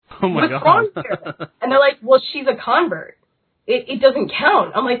Oh my What's wrong with her? And they're like, well, she's a convert. It doesn't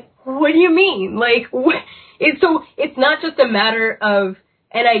count. I'm like, what do you mean? Like, it's not just a matter of,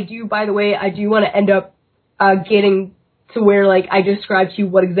 and I do want to end up getting to where, like, I describe to you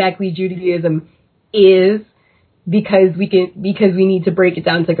what exactly Judaism is, because we need to break it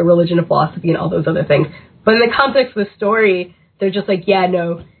down to, like, a religion, a philosophy, and all those other things. But in the context of the story, they're just like, yeah,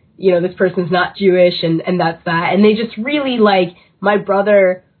 no, this person's not Jewish, and that's that. And they just really, like, my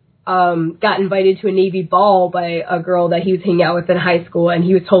brother got invited to a Navy ball by a girl that he was hanging out with in high school, and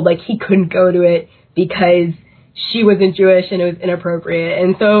he was told, like, he couldn't go to it because she wasn't Jewish and it was inappropriate.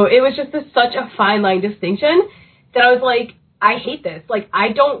 And so it was just such a fine line distinction that I was like, I hate this. Like,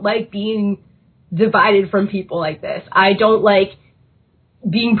 I don't like being divided from people like this. I don't like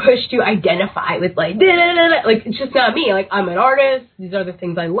being pushed to identify with, like, like, it's just not me. Like, I'm an artist. These are the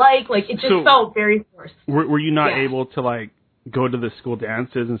things I like. Like, it just felt very forced. Were you not able to, like, go to the school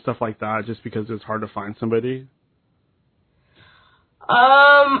dances and stuff like that just because it was hard to find somebody?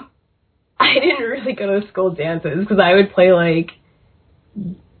 I didn't really go to school dances because I would play, like,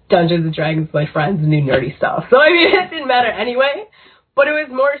 Dungeons and Dragons with my friends and do nerdy stuff. So, I mean, it didn't matter anyway. But it was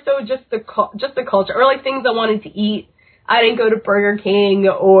more so just the culture, or, like, things I wanted to eat. I didn't go to Burger King,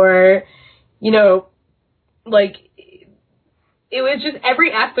 or, like, it was just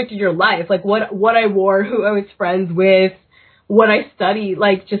every aspect of your life, like what I wore, who I was friends with, what I studied,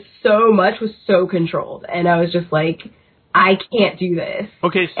 like, just so much was so controlled. And I was just like, I can't do this.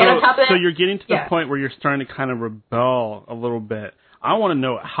 Okay, so you're getting to the point where you're starting to kind of rebel a little bit. I want to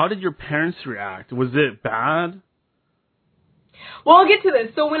know, how did your parents react? Was it bad? Well, I'll get to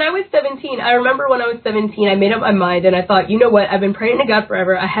this. So when I was 17, I remember when I was 17, I made up my mind, and I thought, you know what, I've been praying to God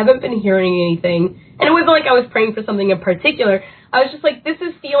forever. I haven't been hearing anything. And it wasn't like I was praying for something in particular. I was just like, this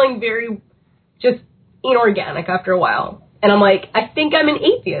is feeling very just inorganic after a while. And I'm like, I think I'm an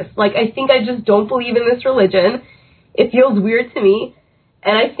atheist. Like, I think I just don't believe in this religion. It feels weird to me,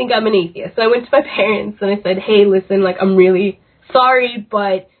 and I think I'm an atheist. So I went to my parents, and I said, hey, listen, like, I'm really sorry,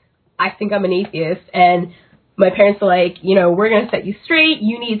 but I think I'm an atheist. And my parents were like, we're going to set you straight.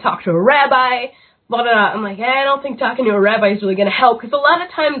 You need to talk to a rabbi, blah, blah, blah. I'm like, I don't think talking to a rabbi is really going to help. Because a lot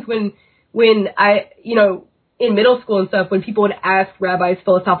of times when I, in middle school and stuff, when people would ask rabbis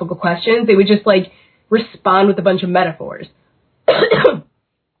philosophical questions, they would just, like, respond with a bunch of metaphors. It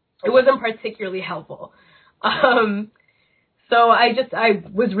wasn't particularly helpful. So I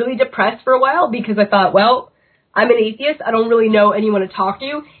was really depressed for a while because I thought, well, I'm an atheist. I don't really know anyone to talk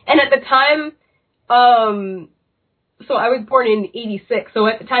to. And at the time, so I was born in 86. So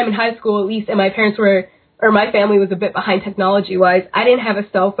at the time in high school, at least, and my family was a bit behind technology-wise. I didn't have a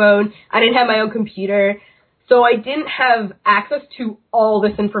cell phone. I didn't have my own computer. So I didn't have access to all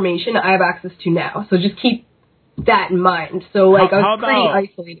this information I have access to now. So just keep that in mind. So, like, I was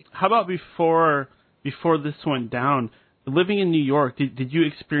pretty isolated. How about before this went down, living in New York, did you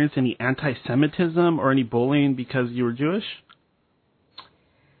experience any anti-Semitism or any bullying because you were Jewish?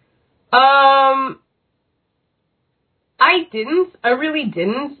 I didn't. I really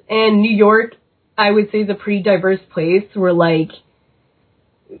didn't. And New York, I would say, is a pretty diverse place where, like,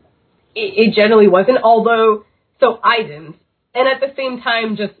 it generally wasn't. Although, so I didn't. And at the same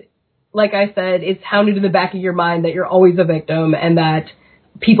time, just like I said, it's hounded in the back of your mind that you're always a victim and that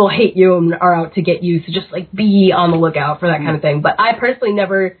people hate you and are out to get you. So just, like, be on the lookout for that kind of thing. But I personally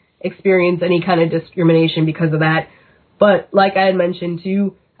never experienced any kind of discrimination because of that. But like I had mentioned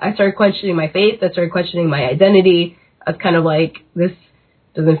too, I started questioning my faith. I started questioning my identity. I was kind of like, this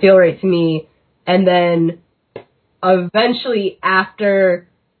doesn't feel right to me. And then eventually after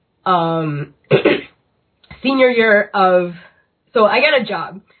senior year so I got a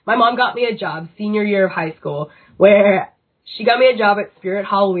job. My mom got me a job senior year of high school where she got me a job at Spirit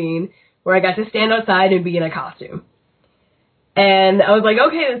Halloween where I got to stand outside and be in a costume. And I was like,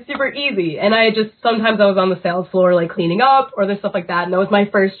 okay, that's super easy. And sometimes I was on the sales floor, like, cleaning up or stuff like that. And that was my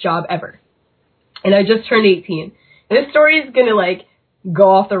first job ever. And I just turned 18. And this story is going to, like, go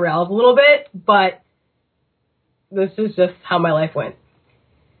off the rails a little bit, but this is just how my life went.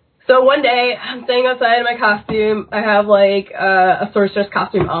 So one day, I'm standing outside in my costume. I have, like, a sorceress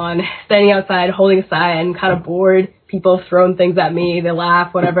costume on, standing outside, holding a sign, kind of bored. People throwing things at me. They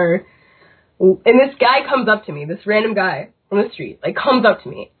laugh, whatever. And this guy comes up to me, this random guy on the street, like, comes up to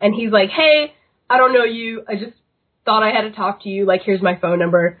me. And he's like, hey, I don't know you. I just thought I had to talk to you. Like, here's my phone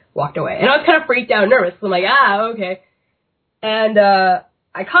number. Walked away. And I was kind of freaked out and nervous. So I'm like, okay. And I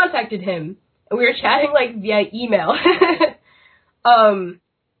contacted him. And we were chatting, like, via email.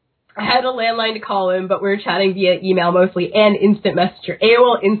 I had a landline to call him, but we were chatting via email mostly and instant messenger.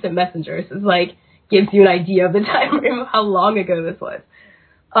 AOL instant messenger. So it's like, gives you an idea of the time frame of how long ago this was.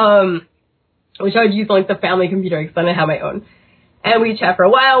 which I would use on like the family computer because I didn't have my own. And we'd chat for a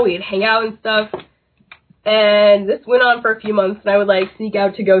while, we'd hang out and stuff. And this went on for a few months, and I would like sneak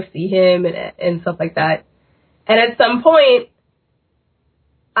out to go see him and stuff like that. And at some point,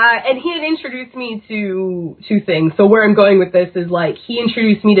 and he had introduced me to two things. So where I'm going with this is like he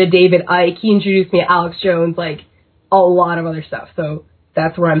introduced me to David Icke, he introduced me to Alex Jones, like a lot of other stuff. So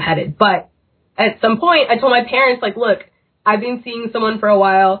that's where I'm headed. But at some point, I told my parents, like, look, I've been seeing someone for a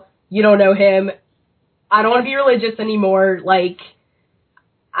while. You don't know him. I don't want to be religious anymore. Like,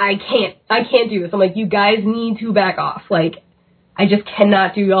 I can't do this. I'm like, you guys need to back off. Like, I just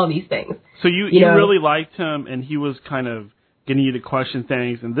cannot do all these things. So you really liked him, and he was kind of getting you to question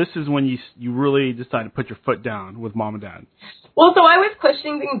things, and this is when you really decided to put your foot down with mom and dad. Well, so I was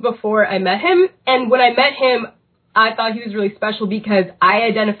questioning things before I met him, and when I met him, I thought he was really special because I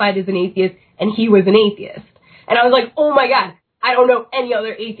identified as an atheist, and he was an atheist. And I was like, oh my God, I don't know any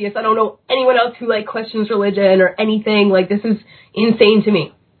other atheists. I don't know anyone else who, like, questions religion or anything. Like, this is insane to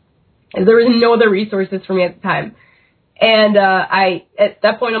me. And there was no other resources for me at the time. And at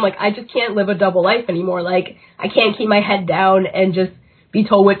that point, I'm like, I just can't live a double life anymore. Like, I can't keep my head down and just be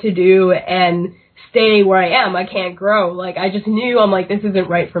told what to do and stay where I am. I can't grow. Like, I just knew, I'm like, this isn't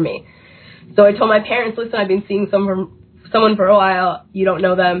right for me. So I told my parents, listen, I've been seeing someone for a while. You don't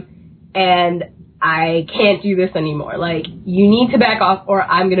know them. And I can't do this anymore. Like, you need to back off or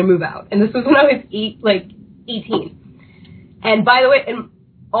I'm going to move out. And this was when I was 18. And by the way, and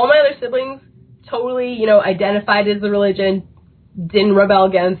all my other siblings totally, identified as the religion, didn't rebel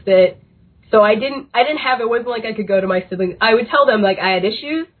against it. So I didn't have, it wasn't like I could go to my siblings. I would tell them, like, I had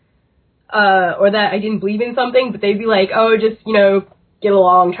issues, or that I didn't believe in something, but they'd be like, oh, just, get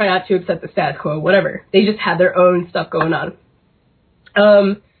along, try not to upset the status quo, whatever. They just had their own stuff going on.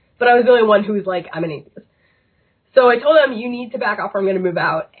 But I was the only one who was like, I'm an atheist. So I told them, you need to back off or I'm going to move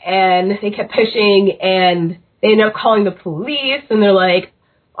out. And they kept pushing, and they ended up calling the police, and they're like,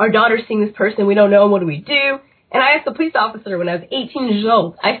 our daughter's seeing this person, we don't know, what do we do? And I asked the police officer when I was 18 years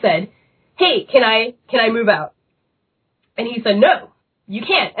old, I said, hey, can I move out? And he said, no, you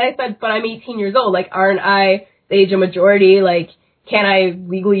can't. And I said, but I'm 18 years old, like, aren't I the age of majority? Like, can I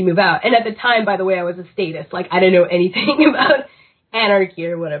legally move out? And at the time, by the way, I was a statist, like, I didn't know anything about anarchy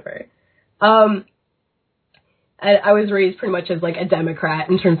or whatever. I was raised pretty much as, like, a Democrat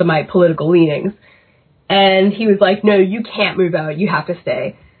in terms of my political leanings. And he was like, no, you can't move out. You have to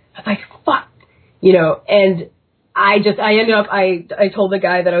stay. I was like, fuck. And I told the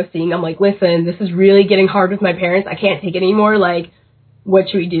guy that I was seeing, I'm like, listen, this is really getting hard with my parents. I can't take it anymore. Like, what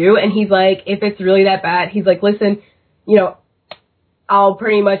should we do? And he's like, if it's really that bad, he's like, listen, I'll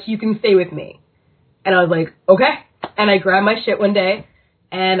pretty much, you can stay with me. And I was like, okay. And I grabbed my shit one day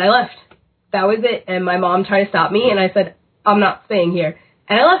and I left. That was it. And my mom tried to stop me and I said, I'm not staying here.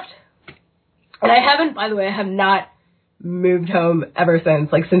 And I left. And I have not moved home ever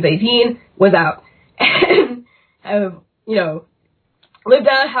since, like since 18, was out. And I've, lived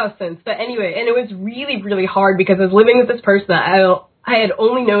out of the house since. But anyway, and it was really, really hard because I was living with this person that I had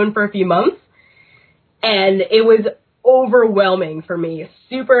only known for a few months. And it was overwhelming for me. I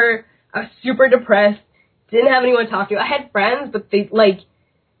was super depressed. Didn't have anyone to talk to. I had friends, but they,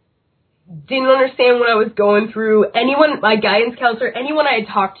 didn't understand what I was going through. My guidance counselor, anyone I had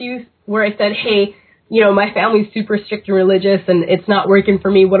talked to where I said, hey, my family's super strict and religious and it's not working for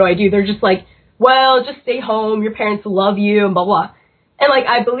me, what do I do? They're just like, well, just stay home, your parents love you, and blah, blah. And,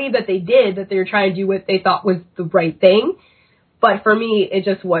 I believe that they did, that they were trying to do what they thought was the right thing. But for me, it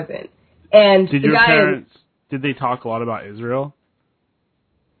just wasn't. And did your parents, did they talk a lot about Israel?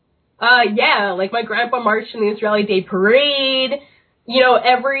 Yeah, my grandpa marched in the Israeli Day Parade.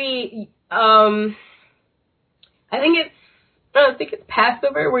 Every, I think it's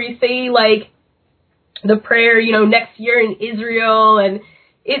Passover where you say, the prayer, next year in Israel. And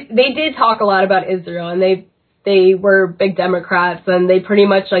they did talk a lot about Israel, and they were big Democrats, and they pretty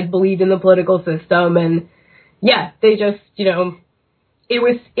much, believed in the political system. And, yeah, they just, it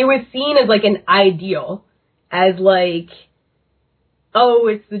was seen as, an ideal, as, oh,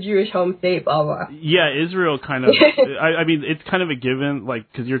 it's the Jewish home state, blah, blah. Yeah, Israel kind of, I mean, it's kind of a given,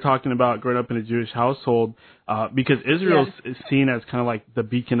 because you're talking about growing up in a Jewish household, because Israel is seen as kind of the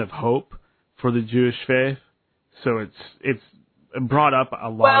beacon of hope for the Jewish faith. So it's brought up a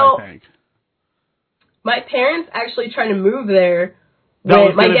lot, I think. My parents actually tried to move there. That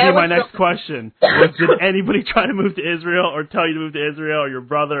was going to be my next question. Did anybody try to move to Israel or tell you to move to Israel, or your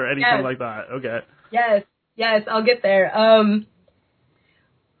brother or anything like that? Okay. Yes, I'll get there.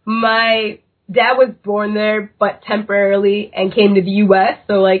 My dad was born there, but temporarily, and came to the U.S.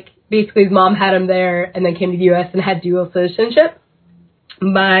 So, basically his mom had him there and then came to the U.S. and had dual citizenship.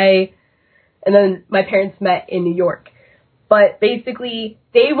 and then my parents met in New York. But basically,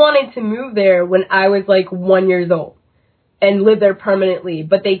 they wanted to move there when I was like 1 year old and live there permanently.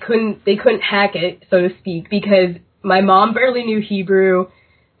 But they couldn't hack it, so to speak, because my mom barely knew Hebrew.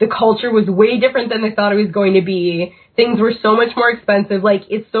 The culture was way different than they thought it was going to be. Things were so much more expensive. Like,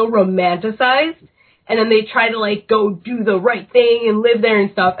 it's so romanticized. And then they try to, like, go do the right thing and live there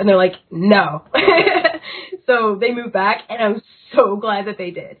and stuff. And they're like, no. So they moved back, and I'm so glad that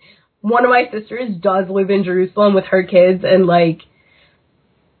they did. One of my sisters does live in Jerusalem with her kids, and, like,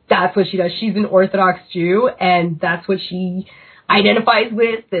 that's what she does. She's an Orthodox Jew, and that's what she identifies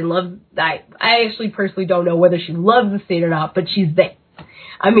with and loves. I actually personally don't know whether she loves the state or not, but she's there.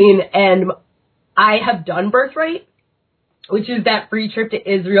 I mean, and I have done Birthright, which is that free trip to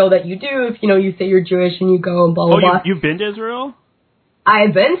Israel that you do if, you say you're Jewish and you go and blah, blah, blah. You've been to Israel?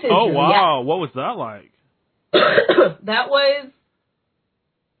 I've been to Israel, Oh, wow. yeah. What was that like? That was,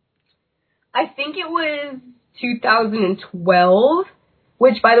 I think it was 2012,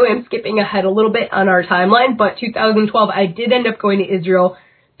 which, by the way, I'm skipping ahead a little bit on our timeline, but 2012, I did end up going to Israel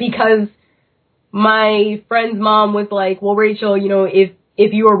because my friend's mom was like, well, Rachel,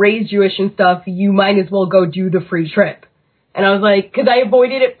 if you were raised Jewish and stuff, you might as well go do the free trip. And I was like, because I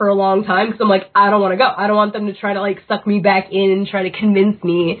avoided it for a long time, because I'm like, I don't want to go. I don't want them to try to, like, suck me back in and try to convince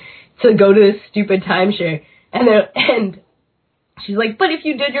me to go to this stupid timeshare. And she's like, but if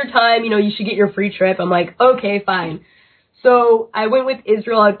you did your time, you should get your free trip. I'm like, okay, fine. So I went with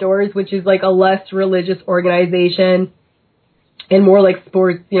Israel Outdoors, which is, like, a less religious organization and more, like,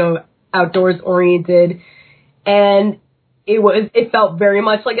 sports, outdoors oriented. And it felt very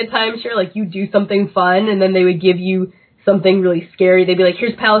much like a timeshare. Like, you do something fun, and then they would give you something really scary. They'd be like,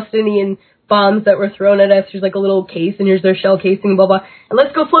 here's Palestinian bombs that were thrown at us. Here's like a little case, and here's their shell casing, blah, blah. And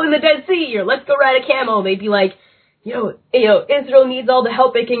let's go float in the Dead Sea, or let's go ride a camel. They'd be like, Israel needs all the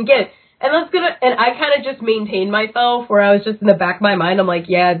help it can get. And and I kind of just maintained myself where I was just in the back of my mind. I'm like,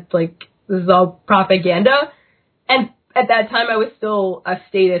 yeah, it's like, this is all propaganda. And at that time, I was still a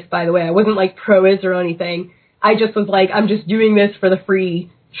statist, by the way. I wasn't like pro-Israel or anything. I just was like, I'm just doing this for the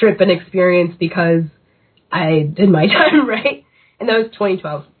free trip and experience because I did my time, right? And that was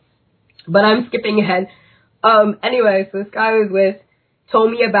 2012. But I'm skipping ahead. Anyway, so this guy I was with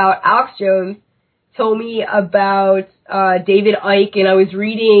told me about Alex Jones, told me about David Icke, and I was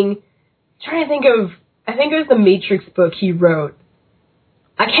reading, I think it was the Matrix book he wrote.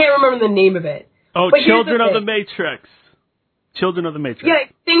 I can't remember the name of it. Oh, Children of the Matrix. Children of the Matrix. Yeah,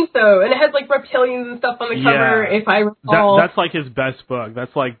 I think so. And it has like reptilians and stuff on the cover, if I recall. That's like his best book.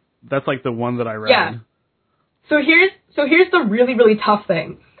 That's like the one that I read. Yeah. So here's the really, really tough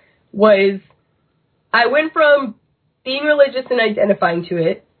thing, was I went from being religious and identifying to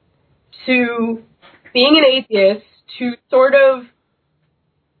it, to being an atheist, to sort of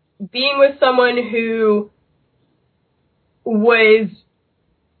being with someone who was,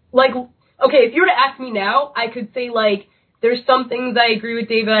 like, okay, if you were to ask me now, I could say, like, there's some things I agree with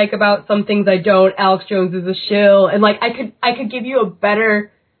David Icke about, some things I don't. Alex Jones is a shill, and, like, I could give you a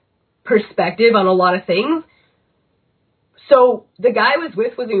better perspective on a lot of things. So the guy I was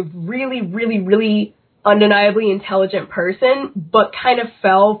with was a really, really, really undeniably intelligent person, but kind of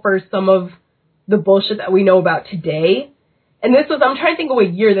fell for some of the bullshit that we know about today. And this was, I'm trying to think of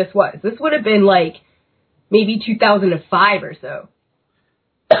what year this was. This would have been like maybe 2005 or so.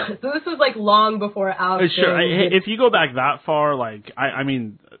 So this was like long before Alex Sure. Jones. If you go back that far, like, I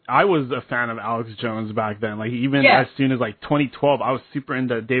mean, I was a fan of Alex Jones back then. Like, even as soon as like 2012, I was super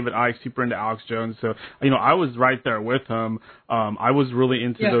into David Icke, super into Alex Jones. So, I was right there with him. I was really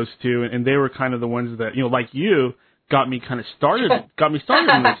into those two, and they were kind of the ones that, like you, got me started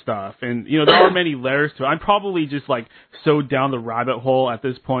in this stuff. And, there are many layers to it. I'm probably just like so down the rabbit hole at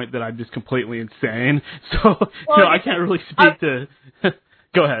this point that I'm just completely insane. So, I can't really speak to...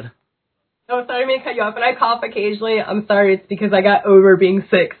 Go ahead. Oh, sorry, I may cut you off, and I cough occasionally. I'm sorry, it's because I got over being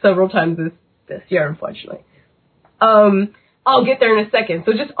sick several times this year, unfortunately. I'll get there in a second.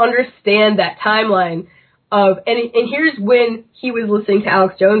 So just understand that timeline of, and here's when he was listening to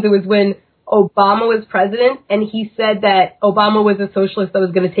Alex Jones. It was when Obama was president, and he said that Obama was a socialist that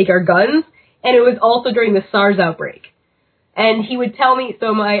was going to take our guns, and it was also during the SARS outbreak. And he would tell me,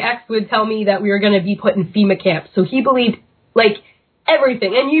 so my ex would tell me that we were going to be put in FEMA camps. So he believed, like,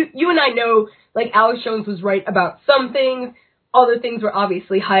 everything. And you and I know, like, Alex Jones was right about some things. Other things were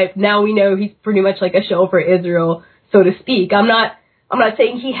obviously hype. Now we know he's pretty much like a shill for Israel, so to speak. I'm not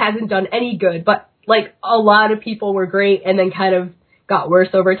saying he hasn't done any good, but, like, a lot of people were great and then kind of got worse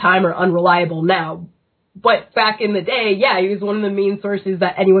over time or unreliable now. But back in the day, he was one of the main sources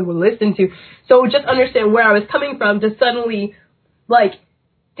that anyone would listen to. So just understand where I was coming from to suddenly like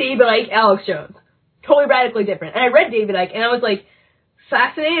David Icke, Alex Jones. Totally radically different. And I read David Icke, and I was like,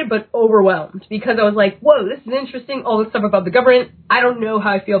 fascinated but overwhelmed, because I was like, whoa, this is interesting, all this stuff about the government. I don't know how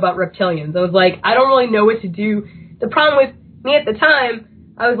I feel about reptilians. I was like, I don't really know what to do. The problem with me at the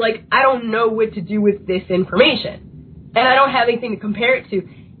time, I was like, I don't know what to do with this information. And I don't have anything to compare it to.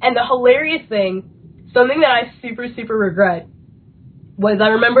 And the hilarious thing, something that I super, super regret, was I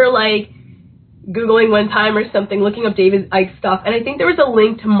remember, like, Googling one time or something, looking up David Icke stuff, and I think there was a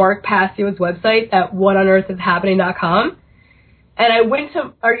link to Mark Passio's website at whatonearthishappening.com. And I went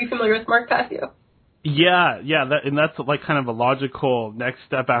to, are you familiar with Mark Passio? Yeah, and that's like kind of a logical next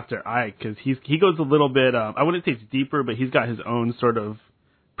step after Ike, because he goes a little bit, I wouldn't say it's deeper, but he's got his own sort of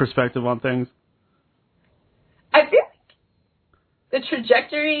perspective on things. I feel like the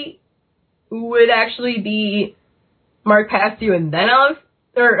trajectory would actually be Mark Passio and then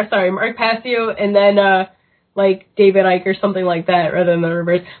Mark Passio and then, like David Icke or something like that, rather than the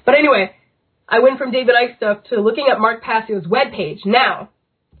reverse. But anyway, I went from David Icke stuff to looking at Mark Passio's webpage. Now,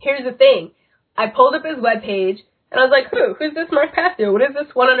 here's the thing. I pulled up his webpage, and I was like, who's this Mark Passio? What is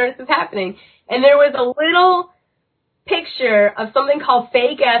this What on Earth is Happening? And there was a little picture of something called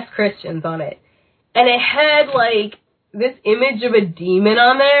Fake-Ass Christians on it. And it had, like, this image of a demon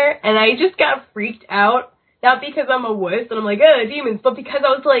on there, and I just got freaked out. Not because I'm a wuss, and I'm like, oh, demons, but because I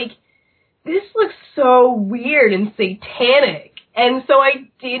was like, this looks so weird and satanic. And so I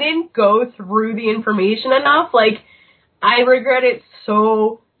didn't go through the information enough. Like, I regret it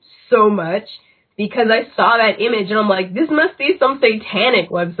so much because I saw that image and I'm like, this must be some satanic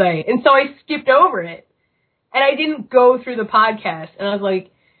website. And so I skipped over it. And I didn't go through the podcast. And I was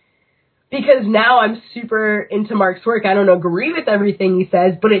like, because now I'm super into Mark's work. I don't agree with everything he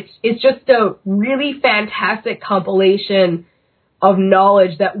says, but it's just a really fantastic compilation of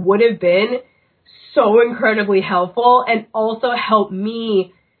knowledge that would have been so incredibly helpful and also helped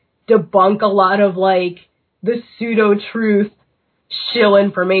me debunk a lot of, like, the pseudo-truth shill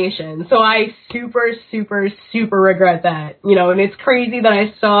information. So I super, super, super regret that. You know, and it's crazy that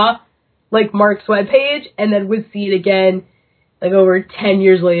I saw, like, Mark's webpage and then would see it again, like, over 10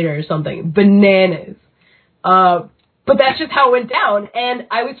 years later or something. Bananas. But that's just how it went down. And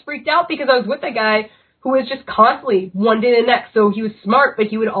I was freaked out because I was with a guy who was just constantly one day to the next. So he was smart, but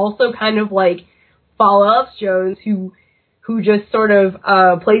he would also kind of, like, follow Alex Jones, who just sort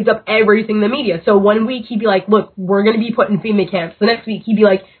of plays up everything in the media. So one week he'd be like, look, we're going to be put in FEMA camps. The next week he'd be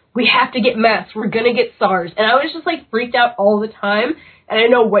like, we have to get masks. We're going to get SARS. And I was just, like, freaked out all the time, and I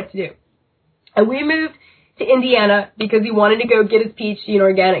didn't know what to do. And we moved to Indiana because he wanted to go get his PhD in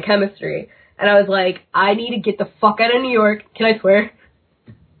organic chemistry. And I was like, I need to get the fuck out of New York. Can I swear?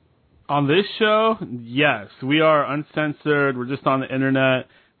 On this show, yes. We are uncensored. We're just on the internet.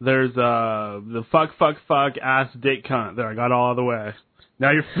 There's the fuck, ass, dick, cunt. There, I got all out of the way.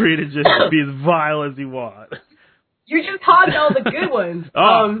 Now you're free to just be as vile as you want. You just hogged all the good ones.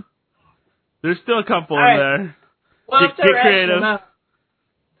 There's still a couple in there. Well, get creative.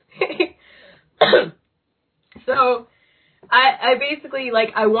 So, I basically, like,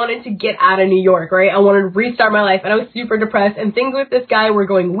 I wanted to get out of New York, right? I wanted to restart my life, and I was super depressed, and things with this guy were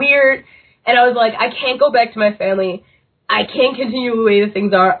going weird, and I was like, I can't go back to my family. I can't continue the way that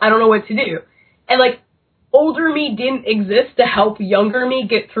things are. I don't know what to do. And, like, older me didn't exist to help younger me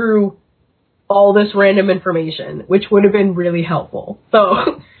get through all this random information, which would have been really helpful.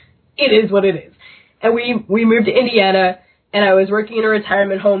 So, it is what it is. And we moved to Indiana, and I was working in a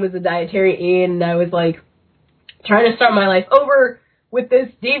retirement home as a dietary aide, and I was, like, trying to start my life over with this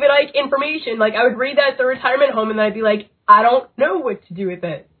David Icke information. Like, I would read that at the retirement home, and then I'd be like, I don't know what to do with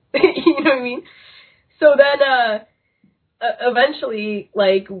it. You know what I mean? So then, eventually,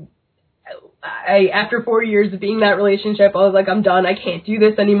 like, after 4 years of being in that relationship, I was like, I'm done. I can't do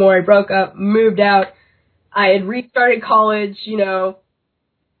this anymore. I broke up, moved out. I had restarted college, you know.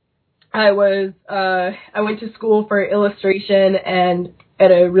 I went to school for illustration and at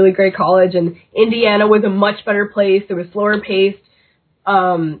a really great college, and Indiana was a much better place. It was slower paced,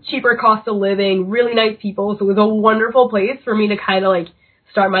 cheaper cost of living, really nice people. So it was a wonderful place for me to kind of, like,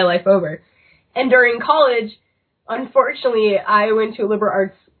 start my life over. And during college, unfortunately, I went to a liberal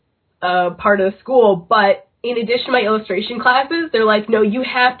arts part of the school, but in addition to my illustration classes, they're like, no, you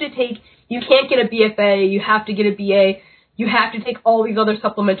can't get a BFA, you have to get a BA, you have to take all these other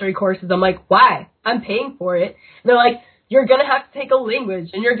supplementary courses. I'm like, why? I'm paying for it. And they're like, you're going to have to take a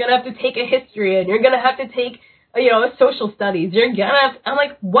language, and you're going to have to take a history, and you're going to have to take, a social studies. You're going to have to, I'm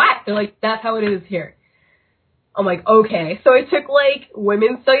like, what? They're like, that's how it is here. I'm like, okay. So I took, like,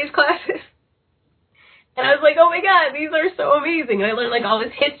 women's studies classes. And I was like, oh my God, these are so amazing. And I learned, like, all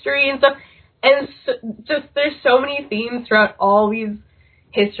this history and stuff. And just there's so many themes throughout all these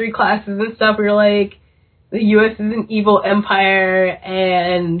history classes and stuff where you're like, the U.S. is an evil empire,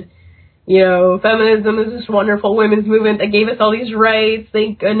 and, you know, feminism is this wonderful women's movement that gave us all these rights,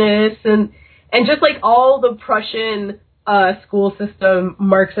 thank goodness, and just like all the Prussian school system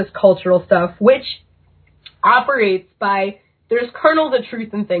Marxist cultural stuff, which operates by, there's kernels of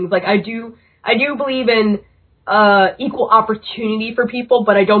truth in things. Like, I do believe in equal opportunity for people,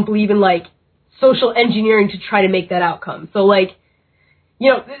 but I don't believe in, like, social engineering to try to make that outcome. So, like,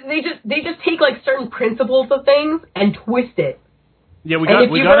 you know, they just take, like, certain principles of things and twist it. Yeah, we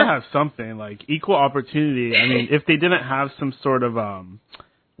gotta have something, like, equal opportunity. I mean, if they didn't have some sort of,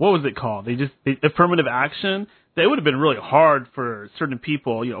 what was it called? Affirmative action, it would have been really hard for certain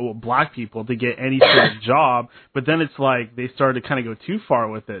people, you know, well, black people, to get any sort of job, but then it's like they started to kind of go too far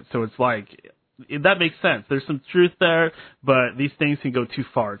with it. So it's like, that makes sense. There's some truth there, but these things can go too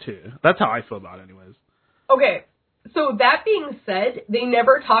far, too. That's how I feel about it, anyways. Okay, so that being said, they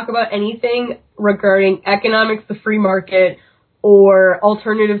never talk about anything regarding economics, the free market, or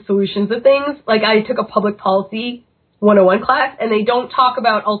alternative solutions to things. Like, I took a public policy 101 class, and they don't talk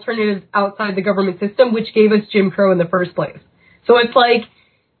about alternatives outside the government system, which gave us Jim Crow in the first place. So it's like,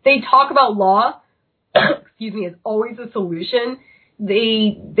 they talk about law, excuse me, as always a solution.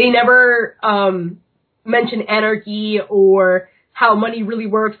 They never mention anarchy or how money really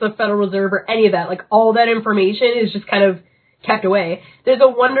works, the Federal Reserve, or any of that. Like, all that information is just kind of kept away. There's a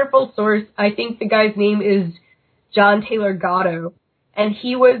wonderful source, I think the guy's name is John Taylor Gatto, and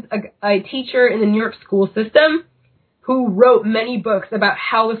he was a teacher in the New York school system who wrote many books about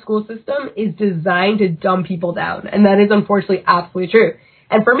how the school system is designed to dumb people down. And that is unfortunately absolutely true.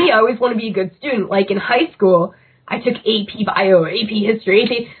 And for me, I always want to be a good student. Like, in high school, I took AP Bio, AP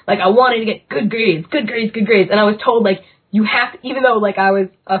History, like, I wanted to get good grades. And I was told, like, you have to, even though, like, I was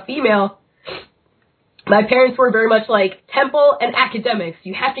a female, my parents were very much like, Temple and academics.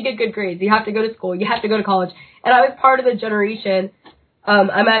 You have to get good grades. You have to go to school. You have to go to college. And I was part of the generation, I'm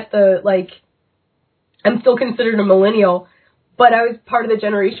still considered a millennial, but I was part of the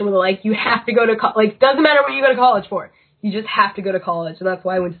generation where they're like, you have to go to like, doesn't matter what you go to college for. You just have to go to college, and that's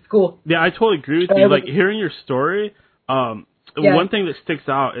why I went to school. Yeah, I totally agree with you. Like, hearing your story, one thing that sticks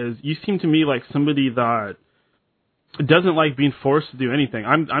out is you seem to me like somebody that doesn't like being forced to do anything.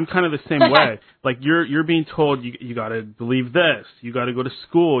 I'm kind of the same way. Like, you're being told you got to believe this, you got to go to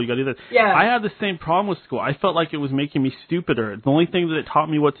school, you got to do this. Yeah. I had the same problem with school. I felt like it was making me stupider. The only thing that it taught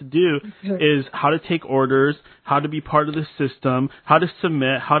me what to do is how to take orders, how to be part of the system, how to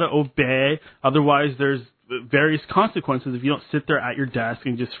submit, how to obey. Otherwise, there's various consequences if you don't sit there at your desk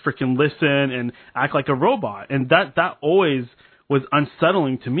and just freaking listen and act like a robot. And that always was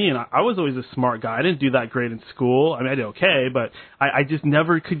unsettling to me, and I was always a smart guy. I didn't do that great in school. I mean, I did okay, but I just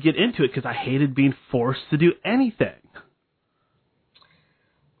never could get into it because I hated being forced to do anything.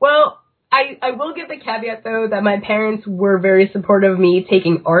 Well, I will give the caveat, though, that my parents were very supportive of me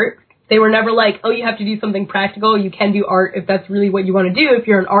taking art. They were never like, oh, you have to do something practical. You can do art if that's really what you want to do, if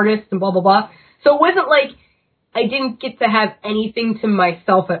you're an artist and blah, blah, blah. So it wasn't like I didn't get to have anything to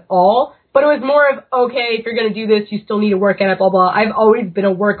myself at all. But it was more of, okay, if you're going to do this, you still need to work at it, blah, blah. I've always been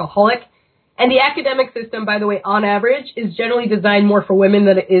a workaholic. And the academic system, by the way, on average, is generally designed more for women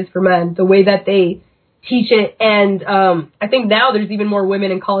than it is for men, the way that they teach it. And I think now there's even more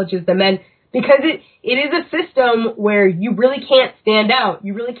women in colleges than men, because it is a system where you really can't stand out.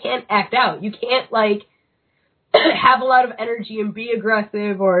 You really can't act out. You can't, like, have a lot of energy and be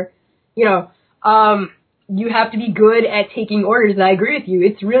aggressive or, you know, you have to be good at taking orders, and I agree with you.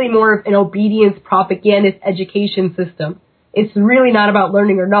 It's really more of an obedience propagandist education system. It's really not about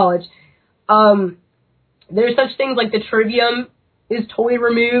learning or knowledge. There's such things like the trivium is totally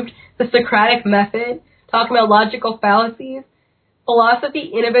removed, the Socratic method, talking about logical fallacies.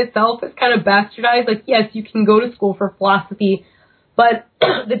 Philosophy in of itself is kind of bastardized. Like, yes, you can go to school for philosophy, but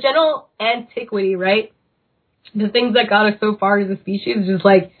the general antiquity, right? The things that got us so far as a species is just,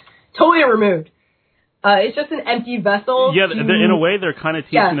 like, totally removed. It's just an empty vessel. Yeah, in a way, they're kind of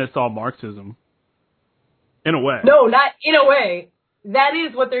teaching us all Marxism. In a way. No, not in a way. That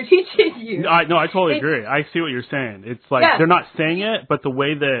is what they're teaching you. I totally agree. I see what you're saying. It's like they're not saying it, but the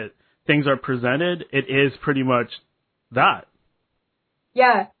way that things are presented, it is pretty much that.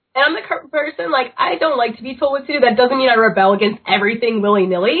 Yeah. And I'm the kind of person, like, I don't like to be told what to do. That doesn't mean I rebel against everything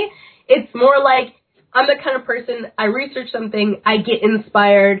willy-nilly. It's more like I'm the kind of person, I research something, I get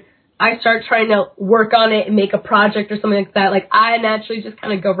inspired, I start trying to work on it and make a project or something like that. Like, I naturally just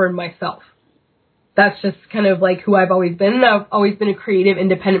kind of govern myself. That's just kind of like who I've always been. I've always been a creative,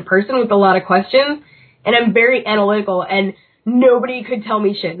 independent person with a lot of questions. And I'm very analytical. And nobody could tell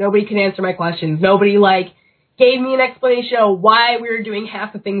me shit. Nobody could answer my questions. Nobody, like, gave me an explanation of why we were doing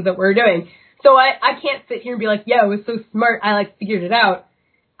half the things that we're doing. So I can't sit here and be like, yeah, it was so smart, I, like, figured it out.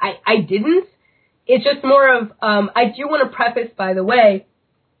 I didn't. It's just more of, I do want to preface, by the way,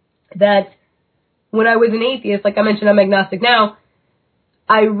 that when I was an atheist, like I mentioned, I'm agnostic now,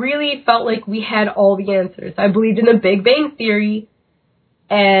 I really felt like we had all the answers. I believed in the Big Bang Theory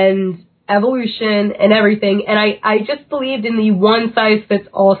and evolution and everything, and I just believed in the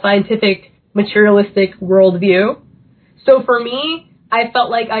one-size-fits-all scientific, materialistic worldview. So for me, I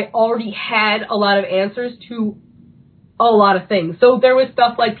felt like I already had a lot of answers to a lot of things. So there was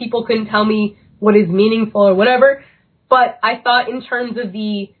stuff like people couldn't tell me what is meaningful or whatever, but I thought in terms of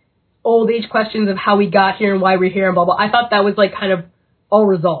the old age questions of how we got here and why we're here and blah, blah, I thought that was like kind of all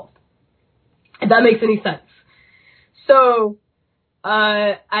resolved. If that makes any sense. So,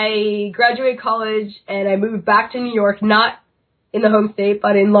 I graduated college and I moved back to New York, not in the home state,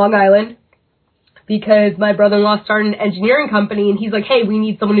 but in Long Island, because my brother-in-law started an engineering company and he's like, hey, we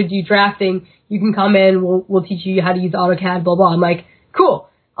need someone to do drafting. You can come in, we'll teach you how to use AutoCAD, blah, blah. I'm like, cool,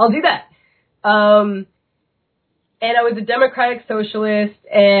 I'll do that. And I was a democratic socialist,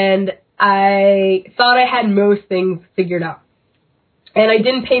 and I thought I had most things figured out. And I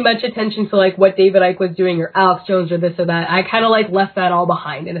didn't pay much attention to, like, what David Icke was doing or Alex Jones or this or that. I kind of, like, left that all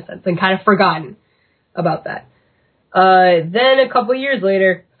behind, in a sense, and kind of forgotten about that. Then a couple of years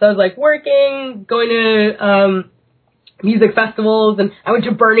later, so I was, like, working, going to music festivals, and I went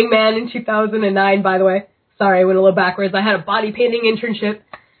to Burning Man in 2009, by the way. Sorry, I went a little backwards. I had a body painting internship.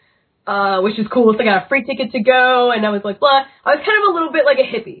 Which is cool. So I got a free ticket to go, and I was like, blah. I was kind of a little bit like a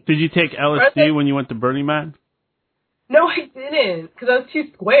hippie. Did you take LSD when you went to Burning Man? No, I didn't, because I was too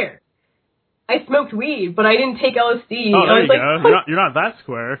square. I smoked weed, but I didn't take LSD. Oh, there you go. You're not that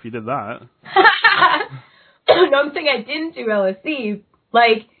square if you did that. No, I'm saying I didn't do LSD.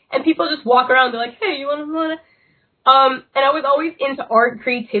 Like, and people just walk around, they're like, hey, you want to? And I was always into art,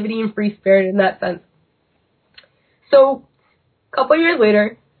 creativity, and free spirit in that sense. So, a couple of years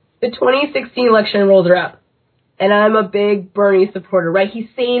later, the 2016 election rolls around, and I'm a big Bernie supporter, right? He's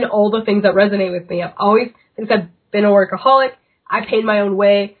saying all the things that resonate with me. I've always, since I've been a workaholic, I paid my own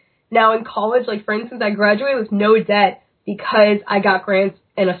way. Now in college, like for instance, I graduated with no debt because I got grants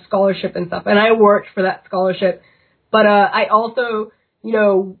and a scholarship and stuff, and I worked for that scholarship. But I also,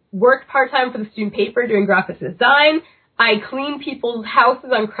 worked part-time for the student paper doing graphic design. I cleaned people's houses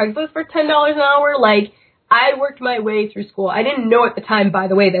on Craigslist for $10 an hour, like, I worked my way through school. I didn't know at the time, by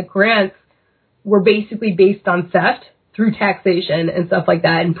the way, that grants were basically based on theft through taxation and stuff like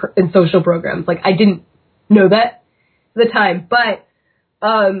that and social programs. Like, I didn't know that at the time. But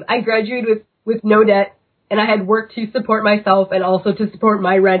I graduated with no debt, and I had work to support myself and also to support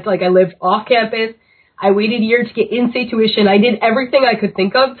my rent. Like, I lived off campus. I waited a year to get in-state tuition. I did everything I could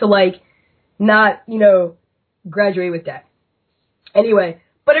think of to, like, not, graduate with debt. Anyway.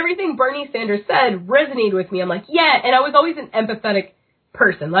 But everything Bernie Sanders said resonated with me. I'm like, yeah, and I was always an empathetic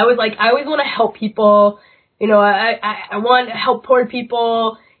person. I was like, I always want to help people. I want to help poor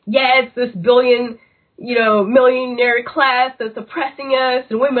people. Yeah, it's this millionaire class that's oppressing us,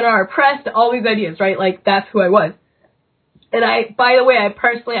 and women are oppressed, all these ideas, right? Like, that's who I was. And by the way, I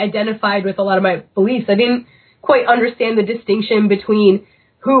personally identified with a lot of my beliefs. I didn't quite understand the distinction between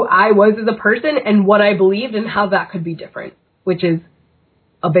who I was as a person and what I believed and how that could be different, which is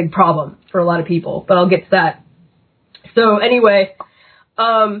a big problem for a lot of people, but I'll get to that. So anyway,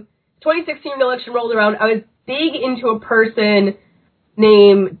 2016 election rolled around. I was big into a person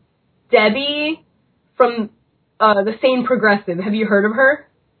named Debbie from the Sane Progressive. Have you heard of her?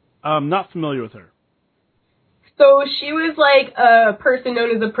 Not familiar with her. So she was like a person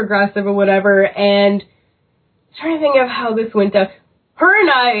known as a progressive or whatever, and I'm trying to think of how this went down. Her and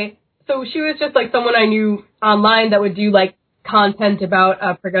I, so she was just like someone I knew online that would do like content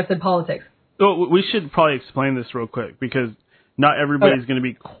about progressive politics. So we should probably explain this real quick because not everybody's going to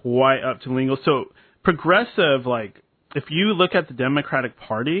be quite up to lingo. So progressive, like if you look at the Democratic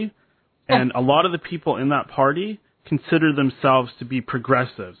Party, and a lot of the people in that party consider themselves to be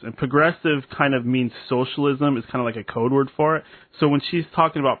progressives. And progressive kind of means socialism. It's kind of like a code word for it. So when she's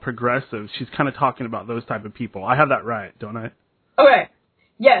talking about progressives, she's kind of talking about those type of people. I have that right, don't I? Okay.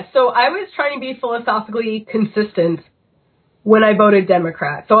 Yeah, so I was trying to be philosophically consistent when I voted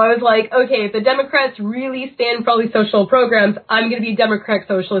Democrat. So I was like, okay, if the Democrats really stand for all these social programs, I'm going to be a Democratic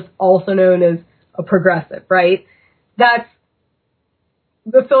socialist, also known as a progressive, right? That's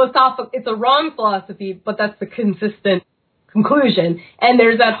the philosophical, it's a wrong philosophy, but that's the consistent conclusion. And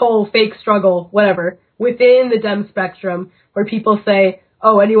there's that whole fake struggle, whatever, within the Dem spectrum where people say,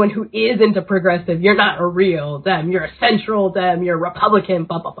 oh, anyone who is into progressive, you're not a real Dem, you're a central Dem, you're a Republican,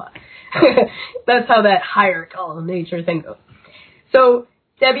 blah, blah, blah. That's how that hierarchical nature thing goes. So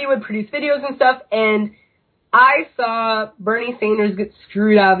Debbie would produce videos and stuff, and I saw Bernie Sanders get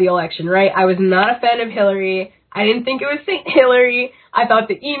screwed out of the election, right? I was not a fan of Hillary. I didn't think it was St. Hillary. I thought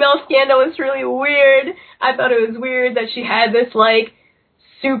the email scandal was really weird. I thought it was weird that she had this, like,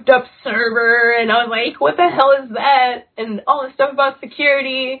 souped up server, and I was like, what the hell is that? And all this stuff about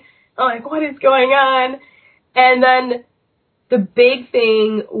security. I'm like, what is going on? And then the big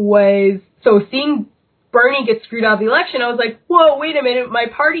thing was, so seeing Bernie get screwed out of the election, I was like, whoa, wait a minute, my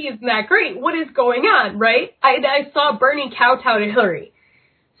party isn't that great. What is going on, right? I saw Bernie kowtow to Hillary.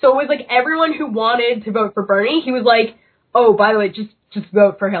 So it was like everyone who wanted to vote for Bernie, he was like, oh, by the way, just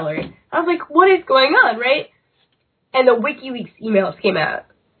vote for Hillary. I was like, what is going on, right? And the WikiLeaks emails came out.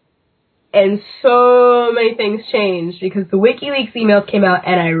 And so many things changed because the WikiLeaks emails came out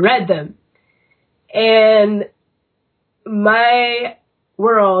and I read them. And my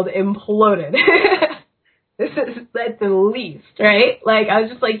world imploded. That's the least, right? Like, I was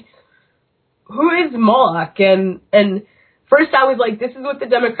just like, who is Moloch? And first I was like, this is what the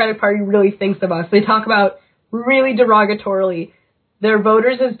Democratic Party really thinks of us. They talk about really derogatorily their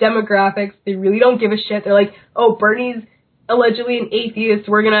voters as demographics. They really don't give a shit. They're like, oh, Bernie's allegedly an atheist.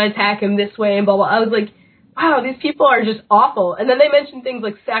 We're going to attack him this way and blah, blah. I was like, wow, these people are just awful. And then they mentioned things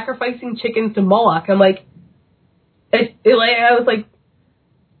like sacrificing chickens to Moloch. I'm like, I was like,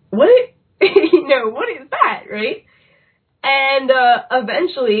 what? What is that, right? And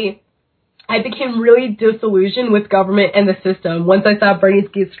eventually, I became really disillusioned with government and the system. Once I saw Bernie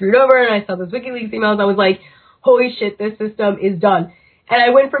get screwed over and I saw those WikiLeaks emails, I was like, holy shit, this system is done. And I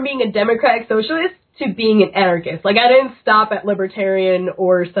went from being a democratic socialist to being an anarchist. Like, I didn't stop at libertarian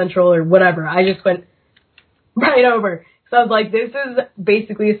or central or whatever. I just went right over. So I was like, this is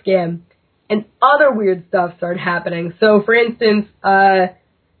basically a scam. And other weird stuff started happening. So, for instance,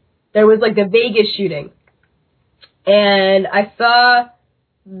 there was, like, the Vegas shooting. And I saw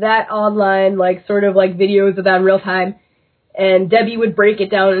that online, like, sort of, like, videos of that in real time. And Debbie would break it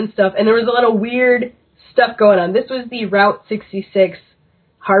down and stuff. And there was a lot of weird stuff going on. This was the Route 66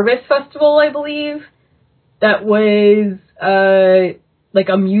 Harvest Festival, I believe. That was, like,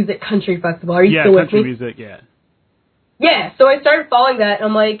 a music country festival. Are you still with me? Yeah, country music, yeah. Yeah, so I started following that, and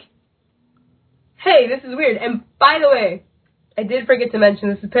I'm like, hey, this is weird. And by the way, I did forget to mention,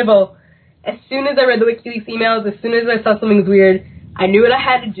 this is pivotal. As soon as I read the WikiLeaks emails, as soon as I saw something was weird, I knew what I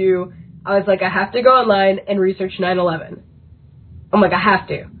had to do. I was like, I have to go online and research 9/11. I'm like, I have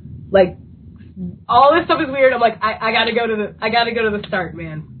to. Like, all this stuff is weird. I'm like, I gotta go to the start,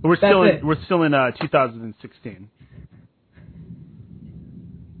 man. We're still in 2016.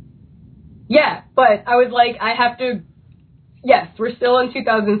 Yeah, but I was like, I have to. Yes, we're still in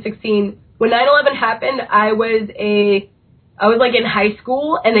 2016. When 9/11 happened, I was like in high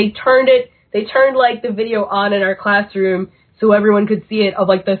school, and they turned like the video on in our classroom so everyone could see it of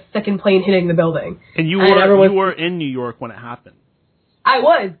like the second plane hitting the building. And you were in New York when it happened. I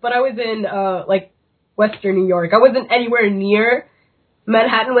was, but I was in like Western New York. I wasn't anywhere near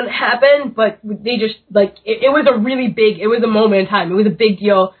Manhattan when it happened, but they just like it was it was a moment in time. It was a big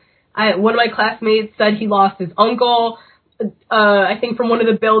deal. One of my classmates said he lost his uncle. I think from one of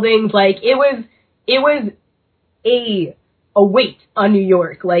the buildings. Like it was a weight on New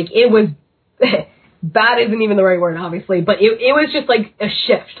York. Like it was bad isn't even the right word, obviously, but it was just like a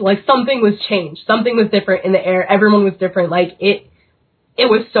shift. Like something was changed. Something was different in the air. Everyone was different. Like it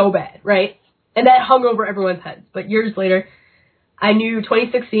was so bad, right? And that hung over everyone's heads. But years later, I knew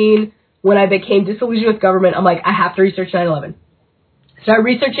 2016 when I became disillusioned with government. I'm like, I have to research 9/11. Started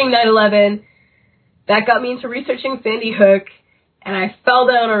researching 9/11. That got me into researching Sandy Hook, and I fell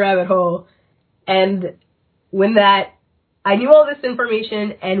down a rabbit hole. And when I knew all this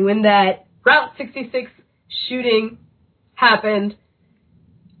information, and when that Route 66 shooting happened,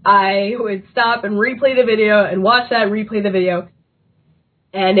 I would stop and replay the video and watch that, replay the video.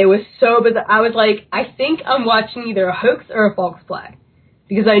 And it was so bizarre. I was like, I think I'm watching either a hoax or a false flag.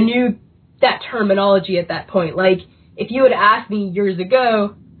 Because I knew that terminology at that point. Like, if you had asked me years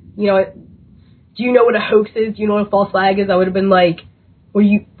ago, do you know what a hoax is? Do you know what a false flag is? I would have been like, what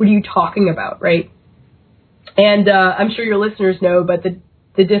are you talking about, right? And I'm sure your listeners know, but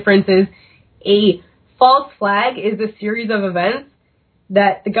the difference is a false flag is a series of events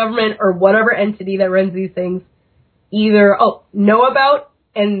that the government or whatever entity that runs these things either know about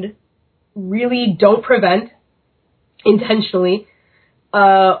and really don't prevent intentionally,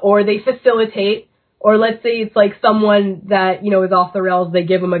 or they facilitate, Or let's say it's like someone that, you know, is off the rails, they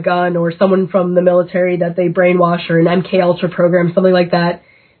give them a gun, or someone from the military that they brainwash, or an MK Ultra program, something like that,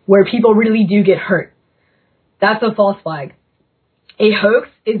 where people really do get hurt. That's a false flag. A hoax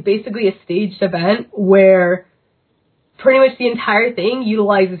is basically a staged event where pretty much the entire thing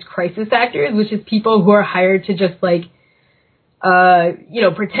utilizes crisis actors, which is people who are hired to just like, you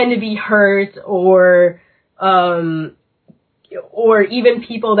know, pretend to be hurt, or even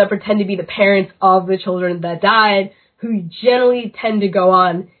people that pretend to be the parents of the children that died, who generally tend to go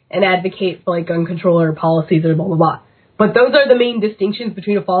on and advocate for like gun control or policies or blah, blah, blah. But those are the main distinctions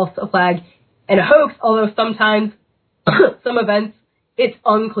between a false flag and a hoax, although sometimes some events, it's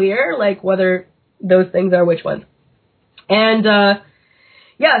unclear, like whether those things are which ones. And,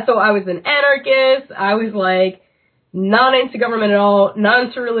 yeah, so I was an anarchist. I was like not into government at all, not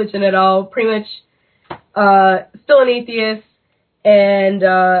into religion at all, pretty much, still an atheist. And,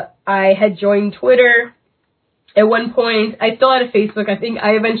 I had joined Twitter at one point. I still had a Facebook. I think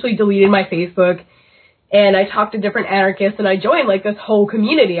I eventually deleted my Facebook, and I talked to different anarchists, and I joined like this whole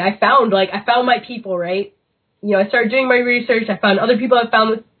community. I found my people, right? You know, I started doing my research. I found other people that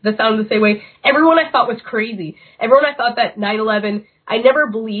found that sounded the same way. Everyone I thought was crazy. Everyone I thought that 9/11, I never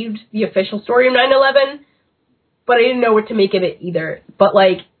believed the official story of 9/11, but I didn't know what to make of it either. But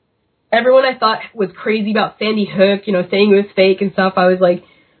like, everyone I thought was crazy about Sandy Hook, you know, saying it was fake and stuff, I was like,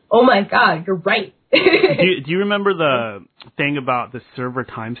 oh my God, you're right. Do you remember the thing about the server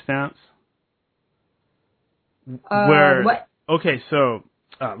timestamps? Where, what? Okay, so,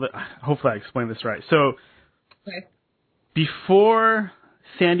 hopefully I explained this right. So, Okay. Before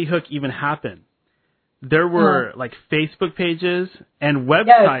Sandy Hook even happened, there were like Facebook pages and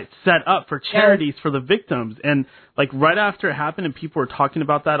websites set up for charities for the victims. And like right after it happened and people were talking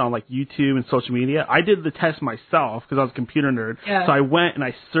about that on like YouTube and social media, I did the test myself because I was a computer nerd. Yeah. So I went and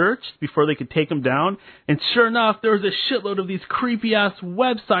I searched before they could take them down. And sure enough, there was a shitload of these creepy ass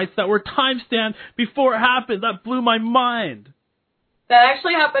websites that were timestamped before it happened. That blew my mind. That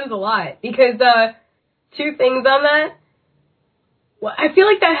actually happens a lot because, two things on that. Well, I feel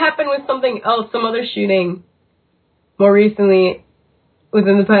like that happened with something else, some other shooting more recently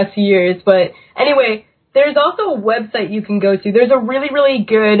within the past few years. But anyway, there's also a website you can go to. There's a really, really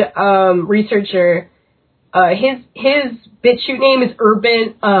good researcher. His BitChute name is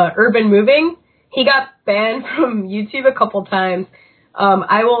Urban Moving. He got banned from YouTube a couple times.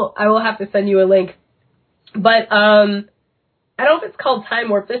 I will have to send you a link. But I don't know if it's called Time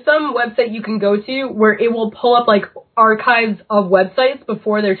Warp. There's some website you can go to where it will pull up like archives of websites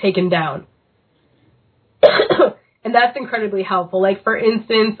before they're taken down. And that's incredibly helpful. Like for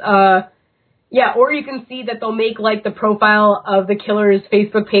instance, yeah, or you can see that they'll make like the profile of the killer's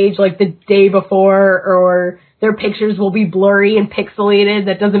Facebook page like the day before, or their pictures will be blurry and pixelated.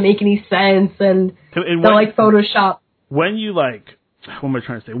 That doesn't make any sense. And they'll like Photoshop. When you like, what am I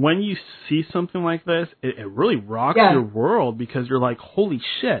trying to say? When you see something like this, it really rocks your world because you're like, holy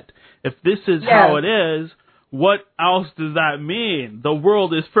shit, if this is how it is, what else does that mean? The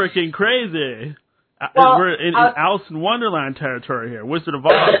world is freaking crazy. Well, we're in Alice in Wonderland territory here, Wizard of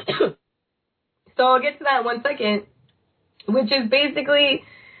Oz. So I'll get to that in 1 second, which is basically,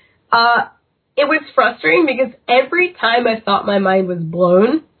 it was frustrating because every time I thought my mind was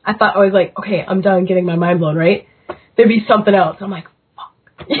blown, I was like, okay, I'm done getting my mind blown, right? There'd be something else. I'm like,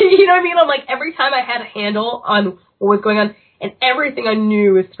 fuck. You know what I mean? I'm like, every time I had a handle on what was going on, and everything I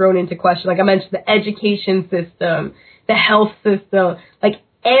knew was thrown into question. Like I mentioned, the education system, the health system, like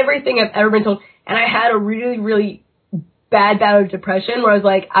everything I've ever been told. And I had a really, really bad bout of depression where I was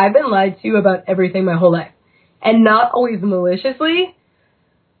like, I've been lied to about everything my whole life. And not always maliciously,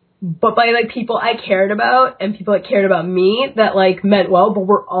 but by like people I cared about and people that cared about me that like meant well, but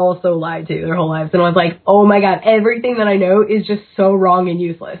were also lied to their whole lives. And I was like, oh my God, everything that I know is just so wrong and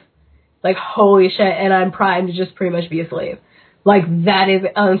useless. Like, holy shit, and I'm primed to just pretty much be a slave. Like, that is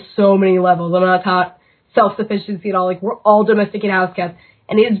on so many levels. I'm not taught self-sufficiency at all. Like, we're all domesticated house cats.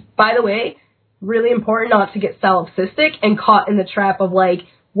 And it is, by the way, really important not to get solipsistic and caught in the trap of like,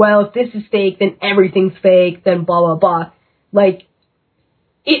 well, if this is fake, then everything's fake, then blah, blah, blah. Like,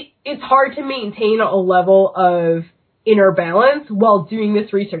 it's hard to maintain a level of inner balance while doing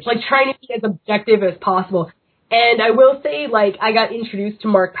this research. Like, trying to be as objective as possible. And I will say, like, I got introduced to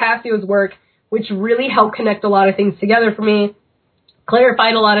Mark Passio's work, which really helped connect a lot of things together for me,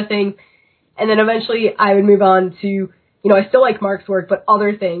 clarified a lot of things, and then eventually I would move on to, you know, I still like Mark's work, but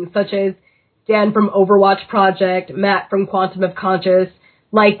other things, such as Dan from Overwatch Project, Matt from Quantum of Conscious.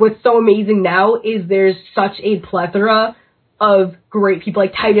 Like, what's so amazing now is there's such a plethora of great people.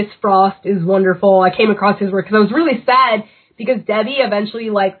 Like, Titus Frost is wonderful. I came across his work because I was really sad because Debbie eventually,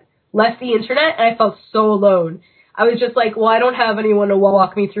 like, left the internet, and I felt so alone. I was just like, well, I don't have anyone to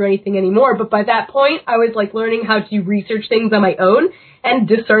walk me through anything anymore. But by that point, I was like learning how to research things on my own and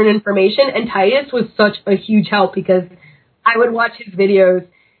discern information. And Titus was such a huge help because I would watch his videos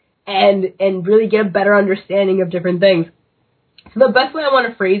and really get a better understanding of different things. So the best way I want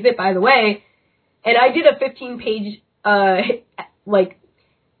to phrase it, by the way, and I did a 15-page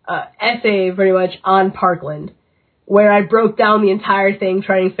essay pretty much on Parkland, where I broke down the entire thing,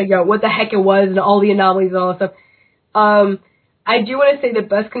 trying to figure out what the heck it was and all the anomalies and all that stuff. I do want to say the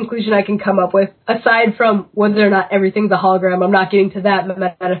best conclusion I can come up with, aside from whether or not everything's a hologram, I'm not getting to that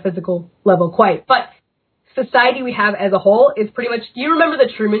metaphysical level quite, but society we have as a whole is pretty much, do you remember The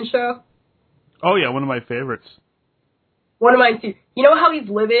Truman Show? Oh yeah, one of my favorites. One of mine too. You know how he's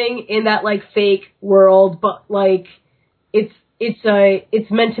living in that like fake world, but like it's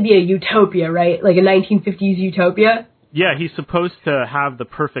meant to be a utopia, right? Like a 1950s utopia. Yeah, he's supposed to have the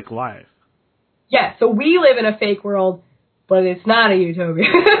perfect life. Yeah, so we live in a fake world, but it's not a utopia.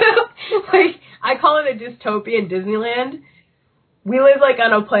 Like, I call it a dystopian Disneyland. We live, like,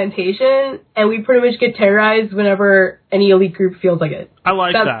 on a plantation, and we pretty much get terrorized whenever any elite group feels like it. I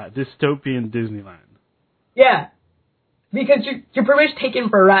like that, dystopian Disneyland. Yeah, because you're pretty much taken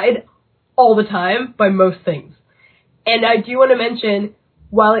for a ride all the time by most things. And I do want to mention,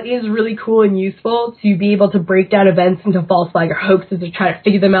 while it is really cool and useful to be able to break down events into false flag or hoaxes or try to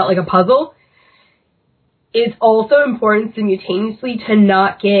figure them out like a puzzle, it's also important simultaneously to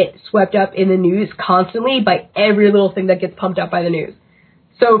not get swept up in the news constantly by every little thing that gets pumped up by the news.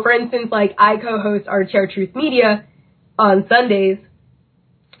 So, for instance, like, I co-host RTR Truth Media on Sundays,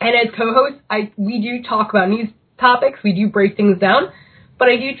 and as co-host, we do talk about news topics, we do break things down, but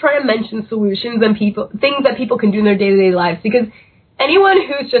I do try to mention solutions and things that people can do in their day-to-day lives, because anyone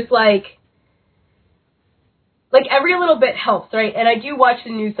who's just like every little bit helps, right? And I do watch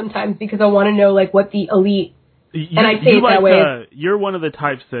the news sometimes because I want to know, like, what the elite, and I say it that way. You're one of the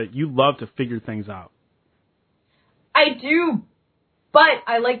types that you love to figure things out. I do, but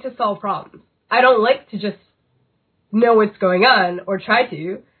I like to solve problems. I don't like to just know what's going on or try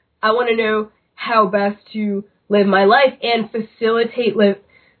to. I want to know how best to live my life and facilitate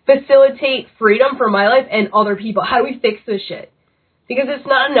freedom for my life and other people. How do we fix this shit? Because it's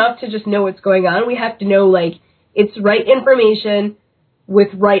not enough to just know what's going on. We have to know, like, it's right information with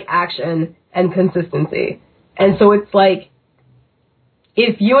right action and consistency. And so it's like,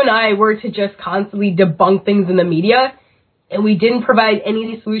 if you and I were to just constantly debunk things in the media and we didn't provide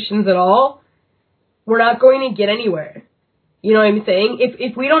any solutions at all, we're not going to get anywhere. You know what I'm saying?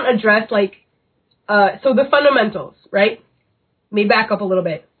 If we don't address, like, so the fundamentals, right? Let me back up a little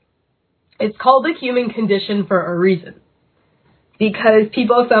bit. It's called the human condition for a reason. Because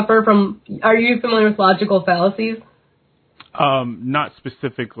people suffer from, are you familiar with logical fallacies? Not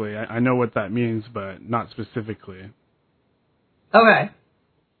specifically. I know what that means, but not specifically. Okay.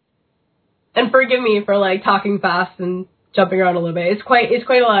 And forgive me for, like, talking fast and jumping around a little bit. It's quite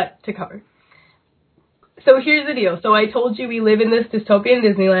a lot to cover. So here's the deal. So I told you we live in this dystopian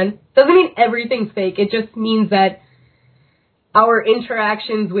Disneyland. Doesn't mean everything's fake. It just means that our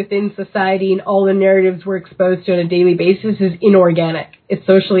interactions within society and all the narratives we're exposed to on a daily basis is inorganic. It's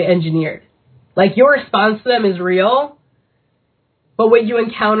socially engineered. Like, your response to them is real, but what you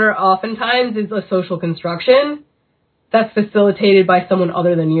encounter oftentimes is a social construction that's facilitated by someone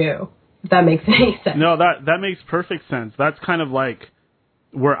other than you, if that makes any sense. No, that makes perfect sense. That's kind of like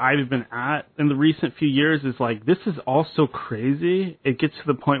where I've been at in the recent few years, is like, this is all so crazy. It gets to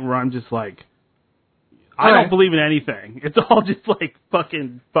the point where I'm just like, I don't believe in anything. It's all just, like,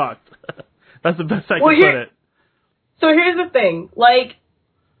 fucking fucked. That's the best I can put it. So here's the thing. Like,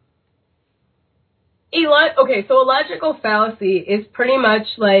 so a logical fallacy is pretty much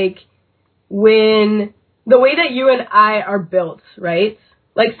like when the way that you and I are built, right?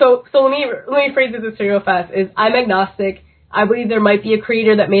 Like, so let me phrase it this real fast, is I'm agnostic. I believe there might be a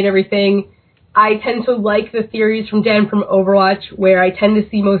creator that made everything. I tend to like the theories from Dan from Overwatch, where I tend to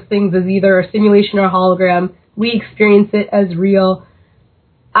see most things as either a simulation or a hologram. We experience it as real.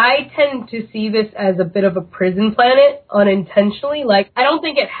 I tend to see this as a bit of a prison planet, unintentionally. Like, I don't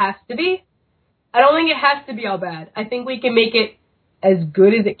think it has to be. I don't think it has to be all bad. I think we can make it as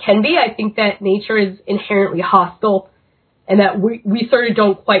good as it can be. I think that nature is inherently hostile, and that we sort of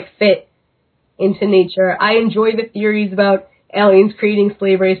don't quite fit into nature. I enjoy the theories about aliens creating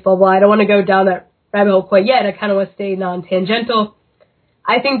slave race, blah, blah. I don't want to go down that rabbit hole quite yet. I kind of want to stay non-tangential.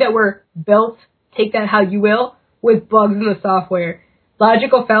 I think that we're built, take that how you will, with bugs in the software.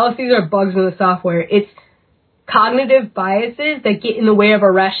 Logical fallacies are bugs in the software. It's cognitive biases that get in the way of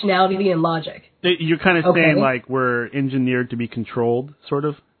our rationality and logic. You're kind of saying, like, we're engineered to be controlled, sort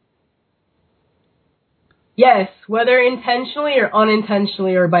of? Yes, whether intentionally or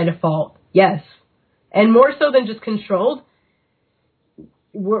unintentionally or by default. Yes. And more so than just controlled,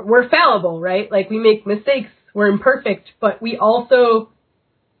 we're fallible, right? Like, we make mistakes, we're imperfect, but we also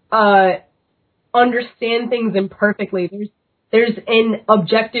understand things imperfectly. There's an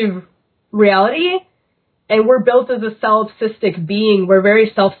objective reality, and we're built as a solipsistic being. We're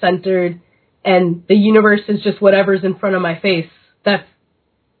very self-centered, and the universe is just whatever's in front of my face. That's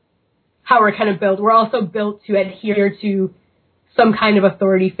how we're kind of built. We're also built to adhere to some kind of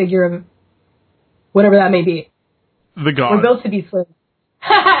authority figure of whatever that may be. The god. We're built to be slaves.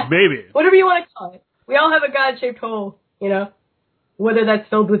 Maybe. Whatever you want to call it. We all have a god-shaped hole, you know? Whether that's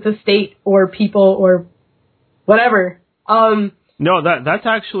filled with the state or people or whatever. No, that's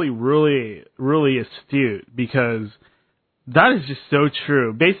actually really, really astute, because that is just so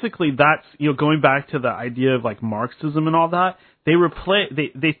true. Basically, that's, going back to the idea of like Marxism and all that.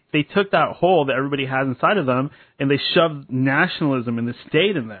 They took that hole that everybody has inside of them, and they shoved nationalism and the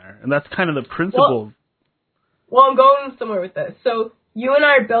state in there, and that's kind of the principle. Well, I'm going somewhere with this. So you and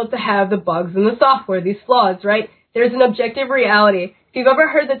I are built to have the bugs in the software, these flaws, right? There's an objective reality. If you've ever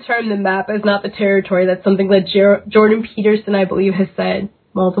heard the term, the map is not the territory, that's something that Jordan Peterson, I believe, has said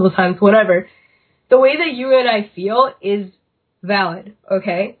multiple times, whatever. The way that you and I feel is valid,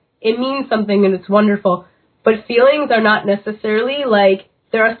 okay? It means something and it's wonderful. But feelings are not necessarily like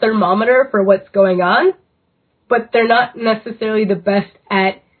they're a thermometer for what's going on, but they're not necessarily the best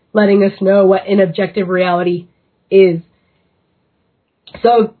at letting us know what an objective reality is.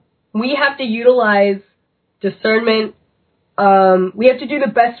 So we have to utilize discernment. We have to do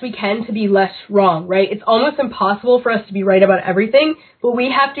the best we can to be less wrong, right? It's almost impossible for us to be right about everything, but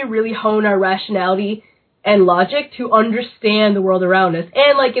we have to really hone our rationality and logic to understand the world around us.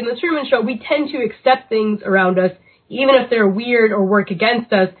 And like in the Truman Show, we tend to accept things around us, even if they're weird or work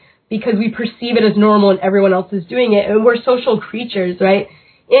against us, because we perceive it as normal and everyone else is doing it. And we're social creatures, right?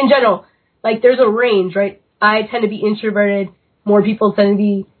 In general, like there's a range, right? I tend to be introverted. More people tend to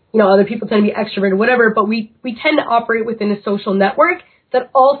be, other people tend to be extroverted, whatever. But we tend to operate within a social network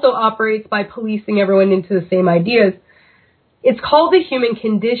that also operates by policing everyone into the same ideas. It's called the human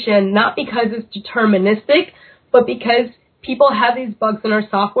condition, not because it's deterministic, but because people have these bugs in our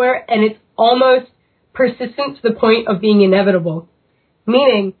software, and it's almost persistent to the point of being inevitable.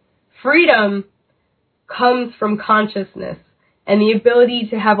 Meaning, freedom comes from consciousness and the ability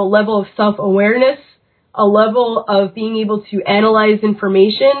to have a level of self-awareness, a level of being able to analyze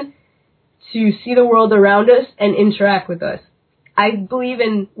information, to see the world around us and interact with us. I believe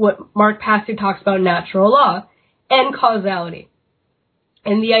in what Mark Passy talks about, natural law and causality.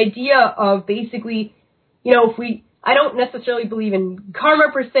 And the idea of basically, I don't necessarily believe in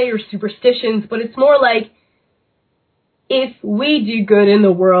karma per se or superstitions, but it's more like if we do good in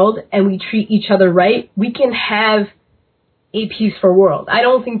the world and we treat each other right, we can have a peaceful world. I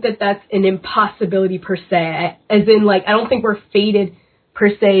don't think that that's an impossibility per se, as in like, I don't think we're fated per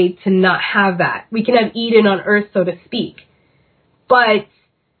se to not have that. We can have Eden on earth, so to speak. But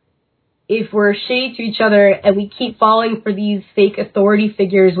if we're shady to each other and we keep falling for these fake authority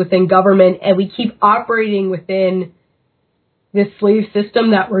figures within government and we keep operating within this slave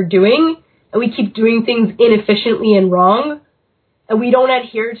system that we're doing, and we keep doing things inefficiently and wrong, and we don't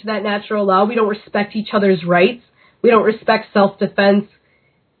adhere to that natural law, we don't respect each other's rights, we don't respect self-defense,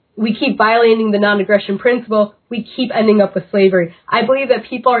 we keep violating the non-aggression principle, we keep ending up with slavery. I believe that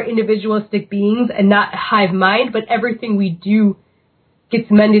people are individualistic beings and not a hive mind, but everything we do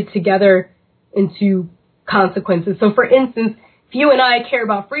gets mended together into consequences. So for instance, if you and I care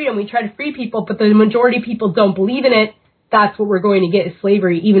about freedom, we try to free people, but the majority of people don't believe in it, that's what we're going to get is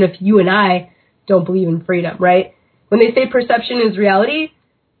slavery, even if you and I don't believe in freedom, right? When they say perception is reality,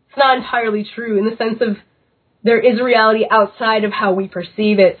 it's not entirely true in the sense of there is a reality outside of how we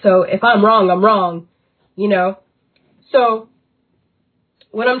perceive it. So if I'm wrong, I'm wrong, So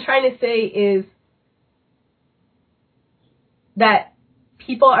what I'm trying to say is that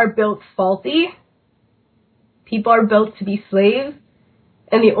people are built faulty. People are built to be slaves.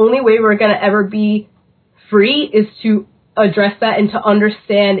 And the only way we're going to ever be free is to address that and to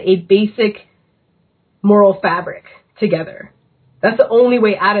understand a basic moral fabric together. That's the only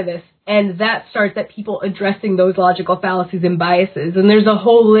way out of this. And that starts at people addressing those logical fallacies and biases. And there's a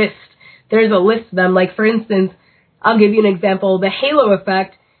whole list. There's a list of them. Like, for instance, I'll give you an example. The halo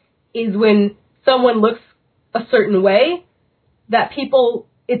effect is when someone looks a certain way, that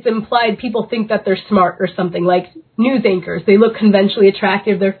it's implied people think that they're smart or something, like news anchors. They look conventionally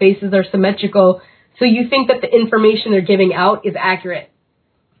attractive, their faces are symmetrical, so you think that the information they're giving out is accurate.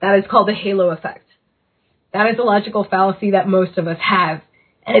 That is called the halo effect. That is a logical fallacy that most of us have.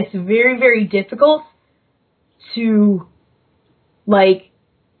 And it's very, very difficult to, like,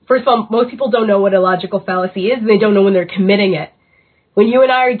 first of all, most people don't know what a logical fallacy is, and they don't know when they're committing it. When you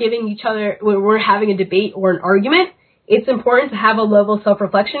and I are giving each other, when we're having a debate or an argument, it's important to have a level of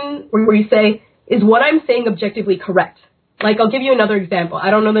self-reflection where you say, is what I'm saying objectively correct? Like, I'll give you another example. I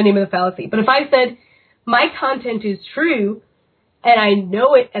don't know the name of the fallacy, but if I said, my content is true, and I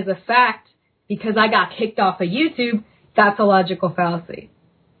know it as a fact because I got kicked off of YouTube, that's a logical fallacy.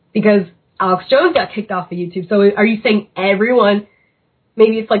 Because Alex Jones got kicked off of YouTube. So are you saying everyone,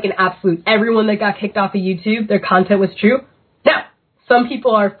 maybe it's like an absolute, everyone that got kicked off of YouTube, their content was true? No. Some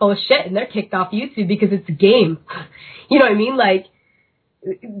people are full of shit and they're kicked off YouTube because it's a game. You know what I mean? Like,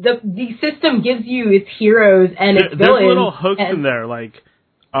 the system gives you its heroes and its villains. There's little hooks in there, like,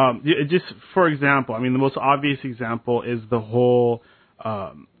 just for example, I mean, the most obvious example is the whole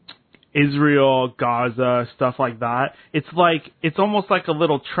Israel, Gaza, stuff like that. It's like, it's almost like a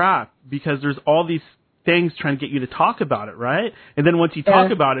little trap because there's all these things trying to get you to talk about it, right? And then once you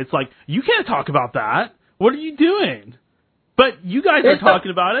talk about it, it's like, you can't talk about that. What are you doing? But you guys are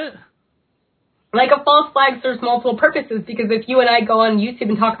talking about it. Like, a false flag serves multiple purposes, because if you and I go on YouTube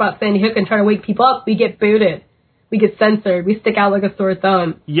and talk about Sandy Hook and try to wake people up, we get booted. We get censored. We stick out like a sore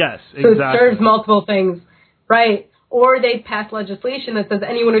thumb. Yes, exactly. So it serves multiple things, right? Or they pass legislation that says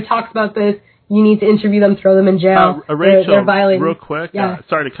anyone who talks about this, you need to interview them, throw them in jail. Rachel, they're violating. real quick,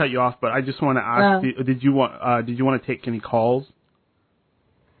 sorry to cut you off, but I just want to ask, did you want to take any calls?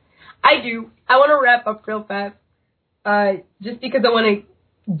 I do. I want to wrap up real fast, just because I want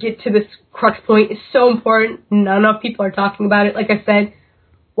to get to this crux point. It's so important. Not enough people are talking about it. Like I said,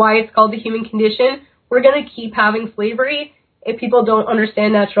 why it's called the human condition. We're going to keep having slavery if people don't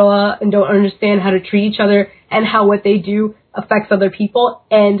understand natural law and don't understand how to treat each other and how what they do affects other people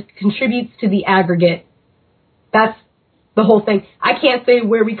and contributes to the aggregate. That's the whole thing. I can't say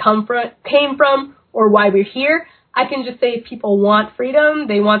where we came from or why we're here. I can just say if people want freedom,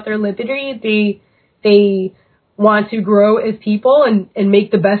 they want their liberty, they want to grow as people and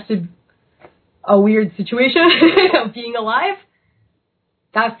make the best of a weird situation of being alive,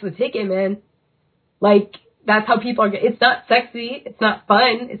 that's the ticket, man. Like, that's how people are. It's not sexy. It's not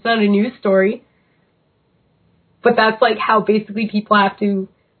fun. It's not a news story. But that's like how basically people have to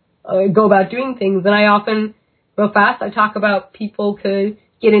go about doing things. And I often, real fast, I talk about people could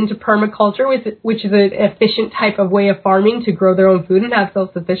get into permaculture, which is an efficient type of way of farming to grow their own food and have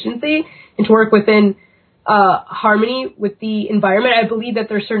self-sufficiency and to work within harmony with the environment. I believe that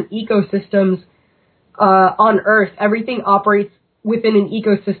there are certain ecosystems on Earth. Everything operates within an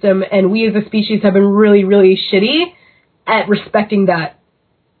ecosystem, and we as a species have been really, really shitty at respecting that.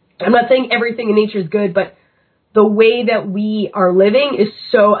 I'm not saying everything in nature is good, but the way that we are living is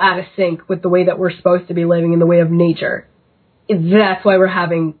so out of sync with the way that we're supposed to be living in the way of nature. That's why we're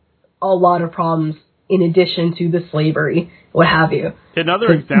having a lot of problems in addition to the slavery, what have you.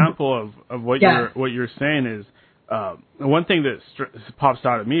 Another example of what you're saying is, one thing that pops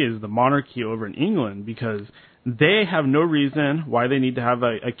out at me is the monarchy over in England, because they have no reason why they need to have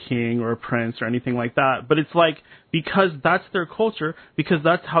a king or a prince or anything like that. But it's like, because that's their culture, because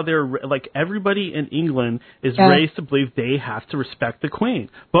that's how they're, like, everybody in England is raised to believe they have to respect the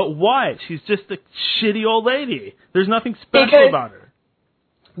queen. But why? She's just a shitty old lady. There's nothing special about her.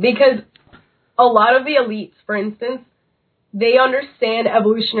 Because a lot of the elites, for instance, they understand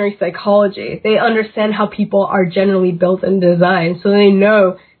evolutionary psychology. They understand how people are generally built and designed. So they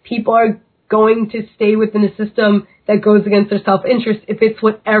know people are going to stay within a system that goes against their self-interest if it's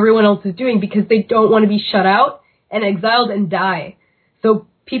what everyone else is doing, because they don't want to be shut out and exiled and die. So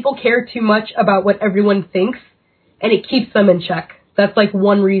people care too much about what everyone thinks, and it keeps them in check. That's like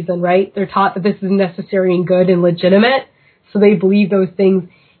one reason, right? They're taught that this is necessary and good and legitimate, so they believe those things.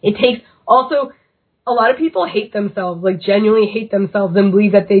 It takes, also, a lot of people hate themselves, like genuinely hate themselves and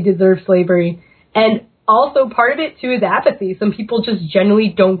believe that they deserve slavery. And also part of it too is apathy. Some people just genuinely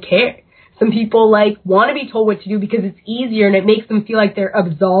don't care. Some people like want to be told what to do because it's easier and it makes them feel like they're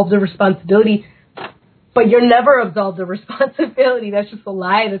absolved of responsibility. But you're never absolved of responsibility. That's just a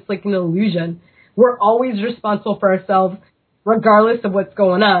lie. That's like an illusion. We're always responsible for ourselves regardless of what's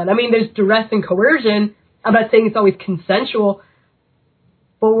going on. I mean, there's duress and coercion. I'm not saying it's always consensual,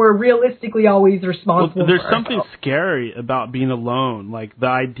 but we're realistically always responsible. Well, there's something scary about being alone. Like the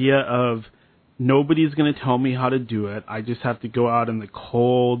idea of nobody's going to tell me how to do it. I just have to go out in the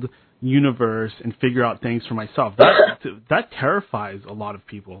cold universe and figure out things for myself. That terrifies a lot of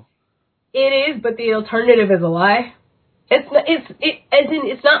people. It is, but the alternative is a lie. It's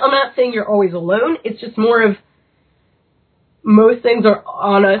not. I'm not saying you're always alone. It's just more of most things are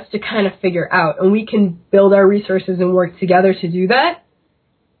on us to kind of figure out, and we can build our resources and work together to do that.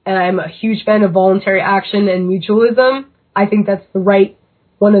 and I'm a huge fan of voluntary action and mutualism. I think that's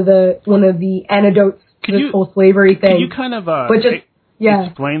one of the antidotes to this whole slavery thing. Can you kind of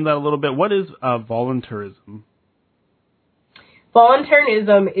explain that a little bit? What is voluntarism?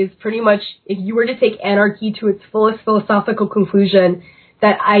 Voluntarism is pretty much, if you were to take anarchy to its fullest philosophical conclusion,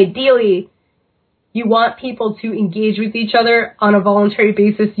 that ideally you want people to engage with each other on a voluntary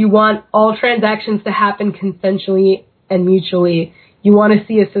basis. You want all transactions to happen consensually and mutually. You want to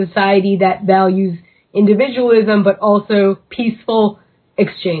see a society that values individualism but also peaceful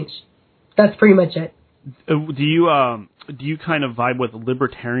exchange. That's pretty much it. Do you kind of vibe with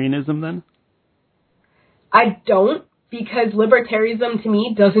libertarianism then? I don't, because libertarianism to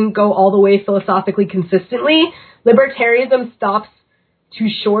me doesn't go all the way philosophically consistently. Libertarianism stops too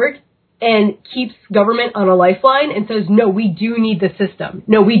short and keeps government on a lifeline and says, no, we do need the system.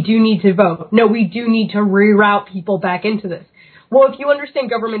 No, we do need to vote. No, we do need to reroute people back into this. Well, if you understand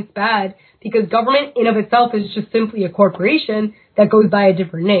government's bad, because government in of itself is just simply a corporation that goes by a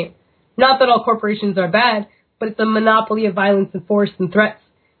different name. Not that all corporations are bad, but it's a monopoly of violence and force and threats,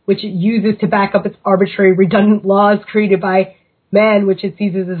 which it uses to back up its arbitrary, redundant laws created by man, which it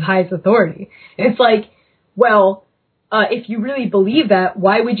sees as its highest authority. It's like, well, if you really believe that,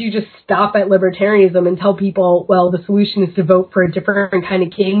 why would you just stop at libertarianism and tell people, well, the solution is to vote for a different kind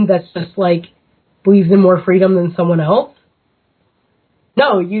of king that's just like believes in more freedom than someone else?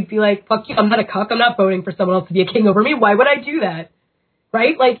 No, you'd be like, fuck you, I'm not a cuck, I'm not voting for someone else to be a king over me. Why would I do that?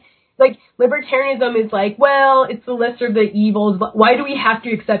 Right? Like libertarianism is like, well, it's the lesser of the evils, but why do we have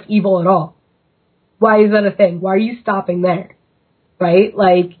to accept evil at all? Why is that a thing? Why are you stopping there? Right?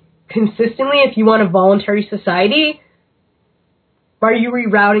 Like, consistently, if you want a voluntary society, why are you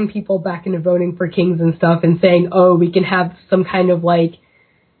rerouting people back into voting for kings and stuff and saying, oh, we can have some kind of like,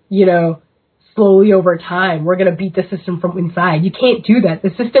 you know, slowly over time, we're going to beat the system from inside. You can't do that. The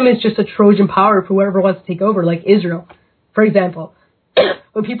system is just a Trojan power for whoever wants to take over, like Israel, for example.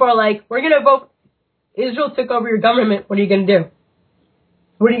 When people are like, we're going to vote, Israel took over your government, what are you going to do?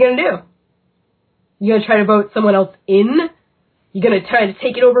 What are you going to do? You going to try to vote someone else in? You going to try to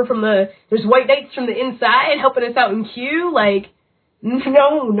take it over from there's white knights from the inside helping us out in queue? Like,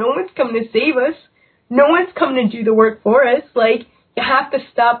 no one's coming to save us. No one's coming to do the work for us. Like, you have to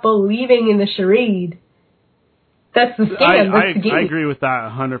stop believing in the charade. That's the scam. That's the game. I agree with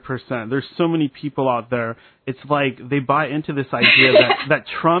that 100%. There's so many people out there. It's like they buy into this idea that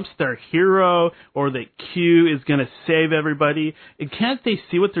Trump's their hero or that Q is going to save everybody. And can't they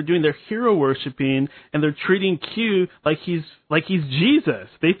see what they're doing? They're hero worshiping and they're treating Q like he's Jesus.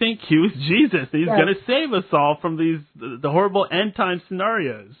 They think Q is Jesus. He's going to save us all from the horrible end time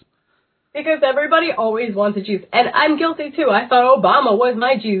scenarios. Because everybody always wants a Jesus. And I'm guilty too. I thought Obama was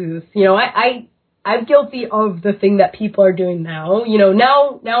my Jesus. You know, I'm guilty of the thing that people are doing now. You know,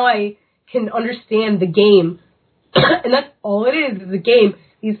 now I can understand the game. And that's all it is a game.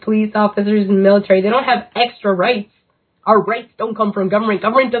 These police officers and military, they don't have extra rights. Our rights don't come from government.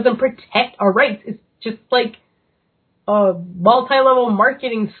 Government doesn't protect our rights. It's just like a multi-level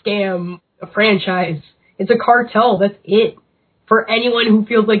marketing scam, a franchise. It's a cartel. That's it. For anyone who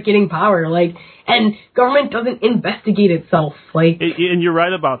feels like getting power, like, and government doesn't investigate itself, like. And you're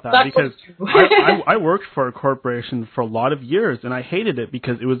right about that, because I worked for a corporation for a lot of years, and I hated it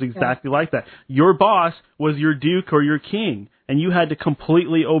because it was exactly like that. Your boss was your duke or your king, and you had to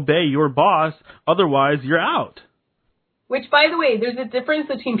completely obey your boss, otherwise you're out. Which, by the way, there's a difference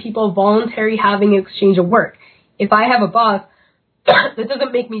between people voluntarily having an exchange of work. If I have a boss, that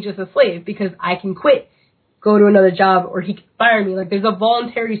doesn't make me just a slave, because I can quit, go to another job, or he can fire me. Like, there's a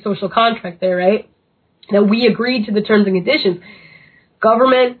voluntary social contract there, right? That we agreed to the terms and conditions.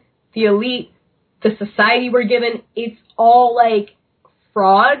 Government, the elite, the society we're given, it's all like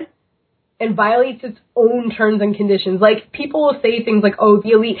fraud and violates its own terms and conditions. Like, people will say things like, oh,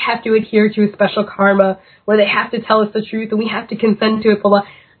 the elite have to adhere to a special karma, where they have to tell us the truth and we have to consent to it, blah, blah.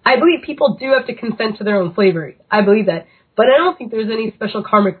 I believe people do have to consent to their own slavery. I believe that. But I don't think there's any special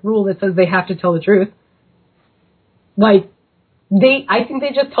karmic rule that says they have to tell the truth. Like, I think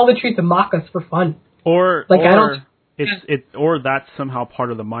they just tell the truth to mock us for fun. Or that's somehow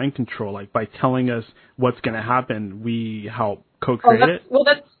part of the mind control. Like, by telling us what's going to happen, we help co-create it. Well,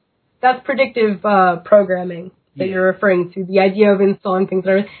 that's predictive programming that you're referring to. The idea of installing things.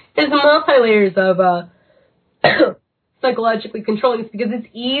 There's multi-layers of psychologically controlling this, because it's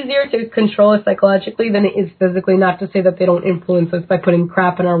easier to control us psychologically than it is physically, not to say that they don't influence us by putting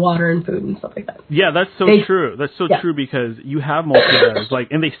crap in our water and food and stuff like that. Yeah, that's so true. That's so true, because you have multi-layers,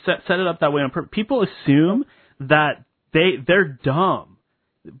 and they set it up that way on purpose. People assume that they're dumb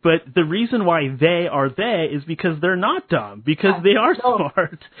But the reason why they are they is because they're not dumb, because they are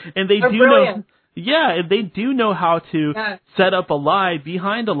smart, and they're brilliant. know. Yeah, and they do know how to set up a lie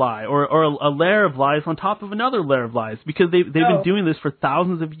behind a lie, or a layer of lies on top of another layer of lies, because they've been doing this for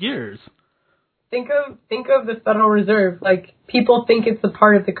thousands of years. Think of the Federal Reserve. Like, people think it's a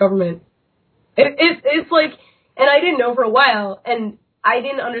part of the government. It's like, and I didn't know for a while, and I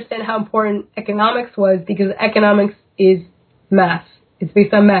didn't understand how important economics was, because economics is math. It's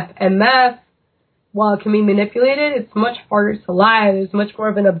based on math. And math, while it can be manipulated, it's much harder to lie. There's much more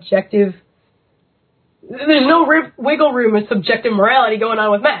of an objective. There's no wiggle room or subjective morality going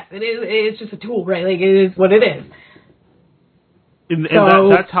on with math. It's just a tool, right? Like, it is what it is. And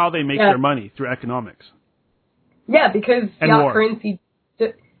that's how they make their money, through economics. Yeah, because fiat currency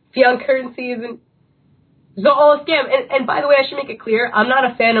isn't. It's all a scam. And by the way, I should make it clear, I'm not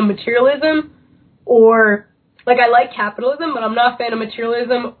a fan of materialism, or, like, I like capitalism, but I'm not a fan of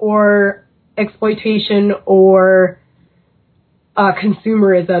materialism or exploitation or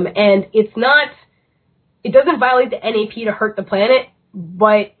consumerism. And it doesn't violate the NAP to hurt the planet,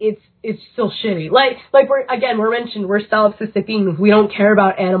 but it's still shitty. Like we're self-sufficient beings. We don't care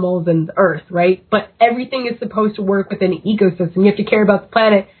about animals and the earth, right? But everything is supposed to work within an ecosystem. You have to care about the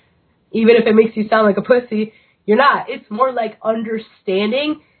planet, even if it makes you sound like a pussy. You're not. It's more like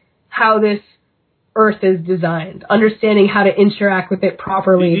understanding how this earth is designed, understanding how to interact with it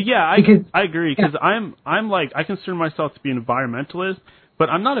properly. Yeah, I agree, because I'm like, I consider myself to be an environmentalist, but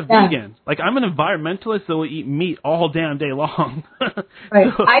I'm not a vegan. Like, I'm an environmentalist that will eat meat all damn day long.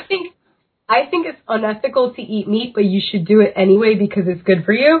 Right. So, I think it's unethical to eat meat, but you should do it anyway because it's good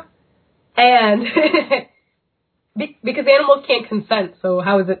for you. And because animals can't consent, so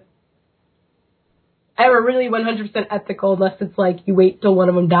how is it ever really 100% ethical unless it's like you wait till one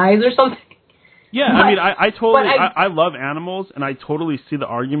of them dies or something? Yeah, I mean, I love animals, and I totally see the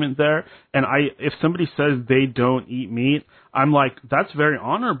argument there. And if somebody says they don't eat meat, I'm like, that's very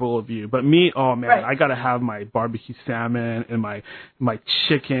honorable of you. But meat, oh man, I gotta have my barbecue salmon and my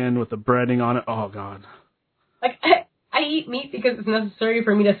chicken with the breading on it. Oh god. Like, I eat meat because it's necessary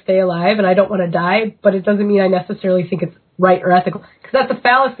for me to stay alive, and I don't want to die. But it doesn't mean I necessarily think it's right or ethical, because that's a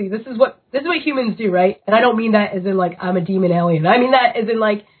fallacy. This is what humans do, right? And I don't mean that as in like I'm a demon alien. I mean that as in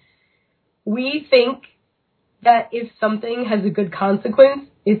like, we think that if something has a good consequence,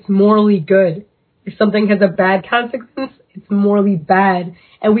 it's morally good. If something has a bad consequence, it's morally bad.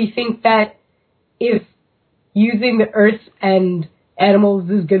 And we think that if using the earth and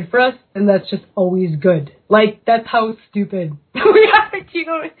animals is good for us, then that's just always good. Like, that's how stupid we are. Do you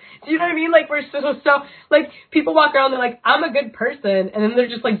know what I mean? Like, we're so like, people walk around, they're like, I'm a good person, and then they're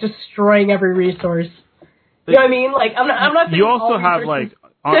just like destroying every resource. You know what I mean? Like, I'm not saying you also have like,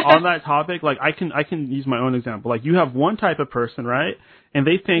 on that topic, like, I can use my own example. Like, you have one type of person, right? And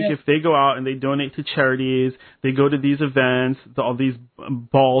they think if they go out and they donate to charities, they go to these events, all these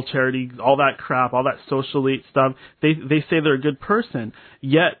ball charities, all that crap, all that social elite stuff, they say they're a good person.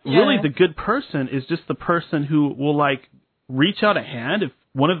 Yet, really, the good person is just the person who will, like, reach out a hand if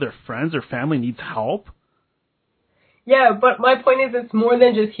one of their friends or family needs help. Yeah, but my point is, it's more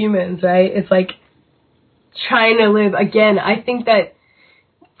than just humans, right? It's like trying to live. Again, I think that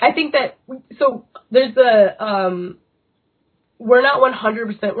so there's we're not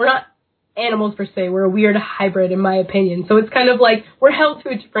 100%, we're not animals per se, we're a weird hybrid in my opinion. So it's kind of like we're held to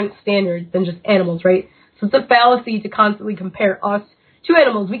a different standard than just animals, right? So it's a fallacy to constantly compare us to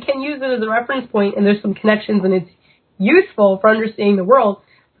animals. We can use it as a reference point, and there's some connections, and it's useful for understanding the world.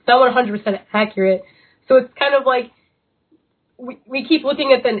 It's not 100% accurate. So it's kind of like we keep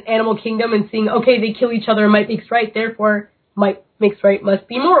looking at the animal kingdom and seeing, okay, they kill each other, might makes right, therefore might makes right must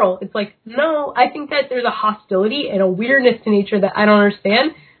be moral. It's like, no, I think that there's a hostility and a weirdness to nature that I don't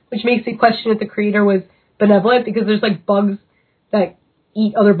understand, which makes me question if the creator was benevolent, because there's like bugs that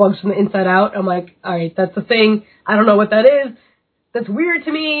eat other bugs from the inside out. I'm like, all right, that's a thing. I don't know what that is. That's weird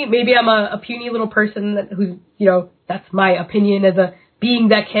to me. Maybe I'm a puny little person who's, that's my opinion as a being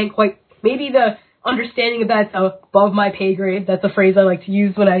that can't quite, maybe the understanding of that's above my pay grade. That's a phrase I like to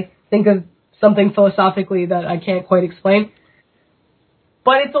use when I think of something philosophically that I can't quite explain.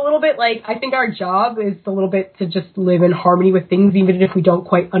 But it's a little bit like, I think our job is a little bit to just live in harmony with things, even if we don't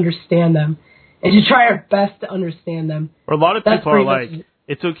quite understand them, and to try our best to understand them. Or a lot of people are like,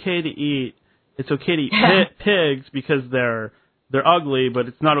 it's okay to eat pigs because they're ugly, but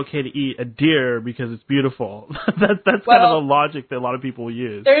it's not okay to eat a deer because it's beautiful. That's kind of the logic that a lot of people will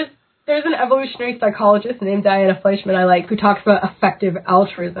use. There's an evolutionary psychologist named Diana Fleischman I like, who talks about effective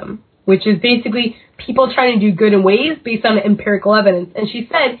altruism, which is basically people trying to do good in ways based on empirical evidence. And she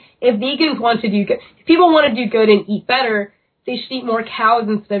said, if vegans want to do good, if people want to do good and eat better, they should eat more cows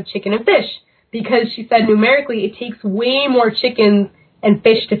instead of chicken and fish. Because she said numerically it takes way more chickens and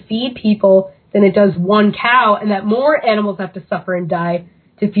fish to feed people than it does one cow, and that more animals have to suffer and die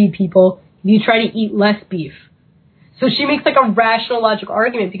to feed people if you try to eat less beef. So she makes like a rational, logical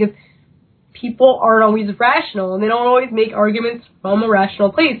argument because people aren't always rational, and they don't always make arguments from a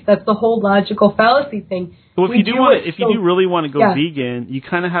rational place. That's the whole logical fallacy thing. Well, if you do really want to go vegan, you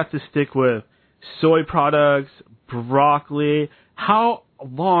kind of have to stick with soy products, broccoli. How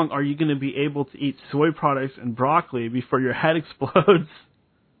long are you going to be able to eat soy products and broccoli before your head explodes?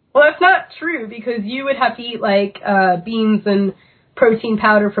 Well, that's not true, because you would have to eat like beans and protein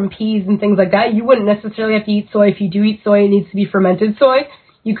powder from peas and things like that. You wouldn't necessarily have to eat soy. If you do eat soy, it needs to be fermented soy.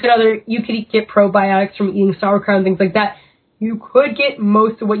 You could get probiotics from eating sauerkraut and things like that. You could get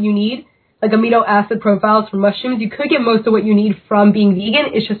most of what you need, like amino acid profiles from mushrooms. You could get most of what you need from being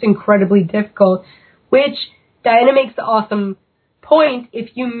vegan. It's just incredibly difficult, which Diana makes the awesome point.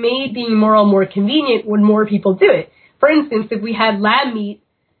 If you made being more convenient, would more people do it? For instance, if we had lab meat,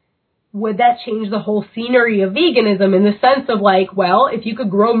 would that change the whole scenery of veganism in the sense of like, well, if you could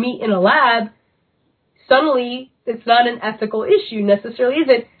grow meat in a lab, suddenly it's not an ethical issue necessarily, is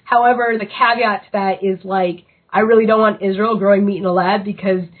it? However, the caveat to that is like, I really don't want Israel growing meat in a lab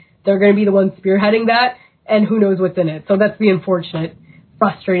because they're going to be the ones spearheading that, and who knows what's in it. So that's the unfortunate,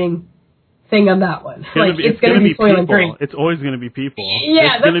 frustrating thing on that one. It's going to be soil and grain. It's always going to be people.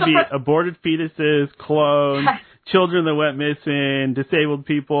 Yeah, it's going to be aborted fetuses, clones, children that went missing, disabled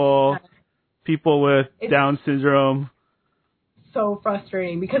people, people with Down syndrome. So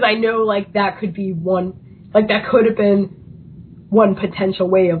frustrating, because I know like that could be that could have been one potential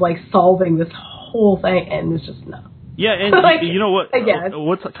way of like solving this whole thing, and it's just no. Yeah, and you know what?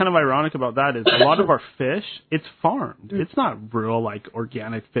 What's kind of ironic about that is a lot of our fish, it's farmed. It's not real, like,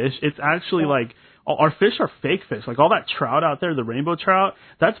 organic fish. It's actually, like, our fish are fake fish. Like, all that trout out there, the rainbow trout,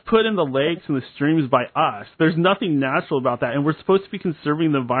 that's put in the lakes and the streams by us. There's nothing natural about that, and we're supposed to be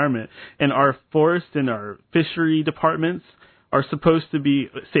conserving the environment. And our forest and our fishery departments are supposed to be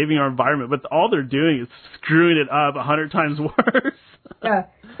saving our environment, but all they're doing is screwing it up 100 times worse. Yeah,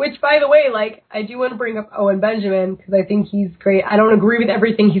 which, by the way, like, I do want to bring up Owen Benjamin, because I think he's great. I don't agree with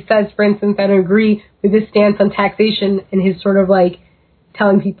everything he says. For instance, I don't agree with his stance on taxation and his sort of, like,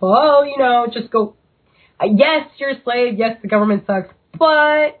 telling people, oh, you know, just go, yes, you're a slave, yes, the government sucks,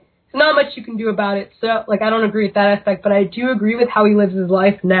 but there's not much you can do about it. So, like, I don't agree with that aspect, but I do agree with how he lives his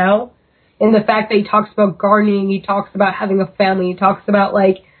life now. And the fact that he talks about gardening, he talks about having a family, he talks about,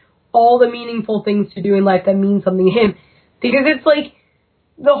 like, all the meaningful things to do in life that mean something to him. Because it's like,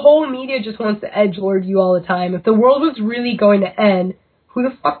 the whole media just wants to edgelord you all the time. If the world was really going to end, who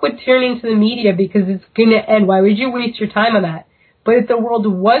the fuck would turn into the media because it's going to end? Why would you waste your time on that? But if the world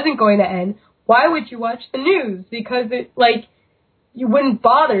wasn't going to end, why would you watch the news? Because it, like, you wouldn't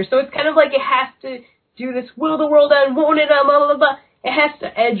bother. So it's kind of like it has to do this, will the world end, won't it end, blah, blah, blah. It has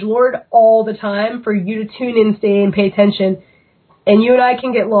to edgelord all the time for you to tune in, stay and pay attention. And you and I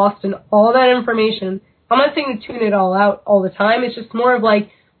can get lost in all that information. I'm not saying to tune it all out all the time. It's just more of like,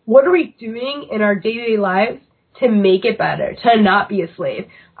 what are we doing in our day-to-day lives to make it better, to not be a slave?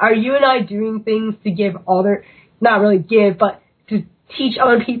 Are you and I doing things to give not really give, but to teach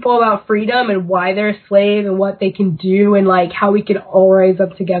other people about freedom and why they're a slave and what they can do and like how we can all rise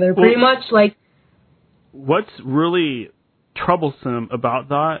up together? Pretty much like. What's really troublesome about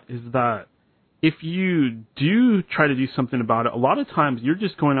that is that if you do try to do something about it, a lot of times you're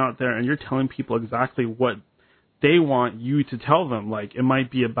just going out there and you're telling people exactly what they want you to tell them. Like, it might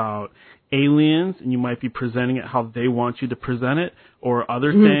be about aliens, and you might be presenting it how they want you to present it, or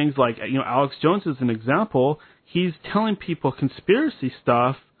other things. Like, you know, Alex Jones is an example. He's telling people conspiracy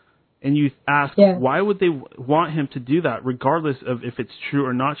stuff, and you ask, why would they want him to do that, regardless of if it's true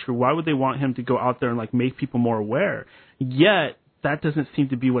or not true? Why would they want him to go out there and, like, make people more aware? Yet, that doesn't seem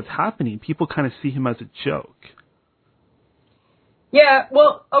to be what's happening. People kind of see him as a joke. Yeah,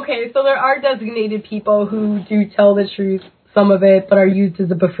 well, okay, so there are designated people who do tell the truth, some of it, but are used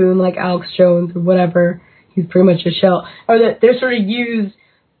as a buffoon, like Alex Jones or whatever. He's pretty much a shell. Or that they're sort of used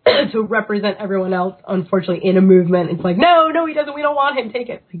to represent everyone else, unfortunately, in a movement. It's like, no, he doesn't, we don't want him, take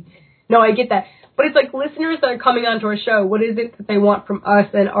it. Like, no, I get that. But it's like listeners that are coming onto our show, what is it that they want from us,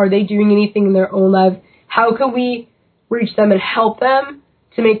 and are they doing anything in their own lives? How can we reach them and help them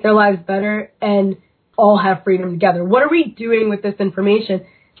to make their lives better and all have freedom together? What are we doing with this information?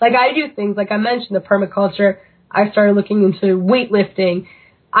 Like, I do things, like I mentioned, the permaculture. I started looking into weightlifting.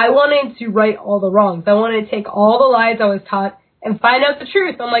 I wanted to right all the wrongs. I wanted to take all the lies I was taught and find out the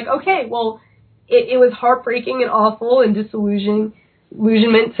truth. I'm like, okay, well, it was heartbreaking and awful and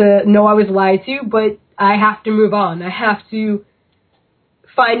disillusionment to know I was lied to, but I have to move on. I have to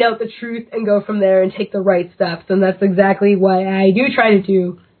find out the truth and go from there and take the right steps. And that's exactly what I do try to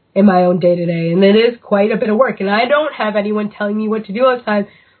do in my own day-to-day. And it is quite a bit of work. And I don't have anyone telling me what to do all the time.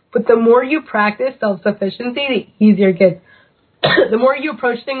 But the more you practice self-sufficiency, the easier it gets. The more you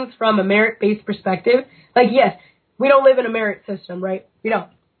approach things from a merit-based perspective, like, yes, we don't live in a merit system, right? We don't.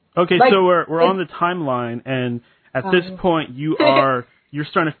 Okay, like, so we're on the timeline, and at this point, you're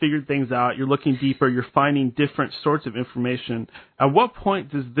starting to figure things out. You're looking deeper. You're finding different sorts of information. At what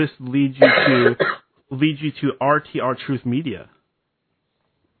point does this lead you to RTR Truth Media?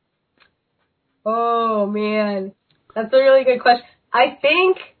 Oh man, that's a really good question. I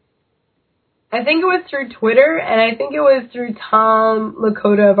think it was through Twitter, and I think it was through Tom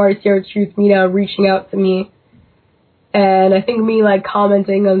Lakota of RTR Truth Media reaching out to me. And I think me, like,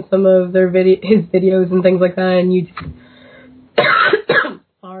 commenting on some of his videos and things like that on YouTube.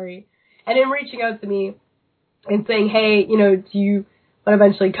 Sorry. And him reaching out to me and saying, hey, you know, do you want to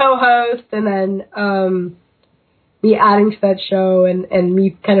eventually co-host? And then me adding to that show and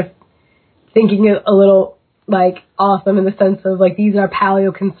me kind of thinking it a little, like, awesome in the sense of, like, these are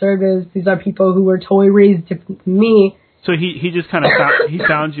paleo-conservatives. These are people who were totally raised different than me. So he just kind of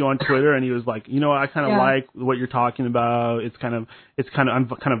found you on Twitter, and he was like, you know, I kind of like what you're talking about. I'm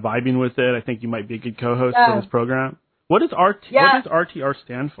kind of vibing with it. I think you might be a good co-host for this program. What does RTR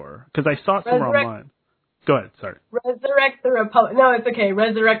stand for? Because I saw it somewhere online. Go ahead, sorry. Resurrect the Republic. No, it's okay.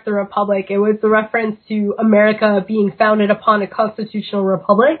 Resurrect the Republic. It was the reference to America being founded upon a constitutional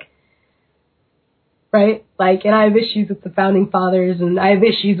republic. Right? Like, and I have issues with the founding fathers, and I have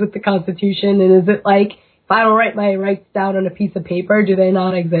issues with the Constitution, and is it like, if I don't write my rights down on a piece of paper, do they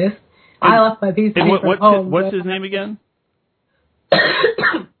not exist? I left my piece of paper at home. What's his name again?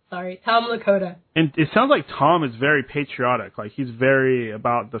 Sorry, Tom Lakota. And it sounds like Tom is very patriotic. Like, he's very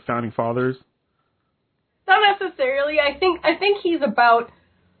about the founding fathers. Not necessarily. I think he's about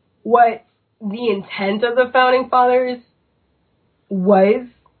what the intent of the founding fathers was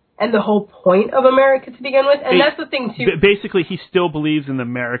and the whole point of America to begin with. And that's the thing, too. Basically, he still believes in the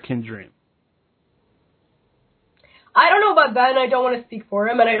American dream. I don't know about that, and I don't want to speak for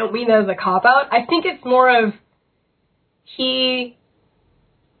him, and I don't mean that as a cop-out. I think it's more of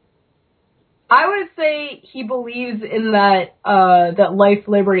I would say he believes in that that life,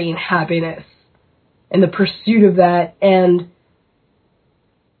 liberty, and happiness, and the pursuit of that, and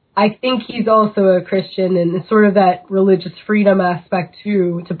I think he's also a Christian, and sort of that religious freedom aspect,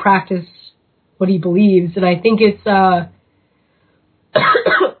 too, to practice what he believes, and I think it's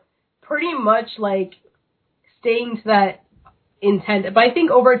pretty much like staying to that intent. But I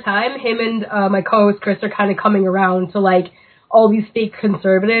think over time, him and my co-host Chris are kind of coming around to, like, all these fake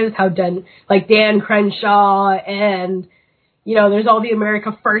conservatives, like Dan Crenshaw, and, you know, there's all the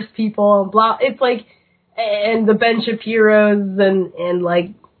America First people, and blah. It's like, and the Ben Shapiros, and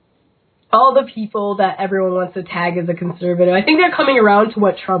like, all the people that everyone wants to tag as a conservative. I think they're coming around to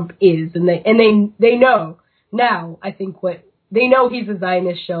what Trump is, and they know now, I think they know he's a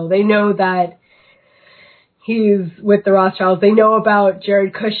Zionist show. They know that he's with the Rothschilds. They know about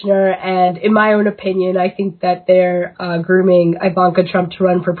Jared Kushner, and in my own opinion, I think that they're grooming Ivanka Trump to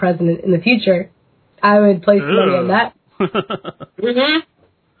run for president in the future. I would place money on that.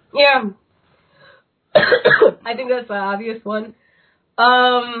 Yeah. I think that's an obvious one.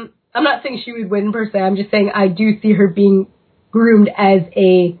 I'm not saying she would win per se. I'm just saying I do see her being groomed as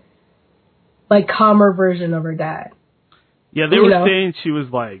a, like, calmer version of her dad. Yeah, they were saying she was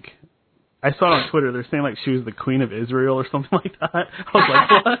like, I saw it on Twitter, they're saying like she was the Queen of Israel or something like that. I was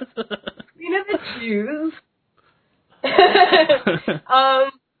like, what? Queen of the Jews.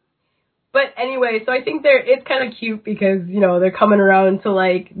 But anyway, so I think it's kind of cute because, you know, they're coming around to,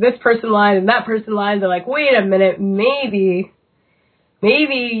 like, this person line and that person line. They're like, wait a minute, maybe,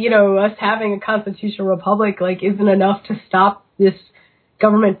 you know, us having a constitutional republic, like, isn't enough to stop this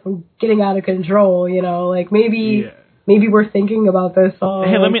government from getting out of control, you know, like, maybe we're thinking about this.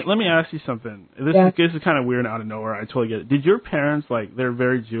 Hey, let me ask you something. This is kind of weird and out of nowhere. I totally get it. Did your parents, like, they're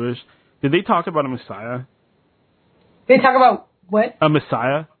very Jewish, did they talk about a Messiah? They talk about what? A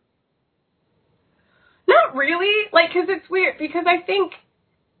Messiah? Not really, like, because it's weird, because I think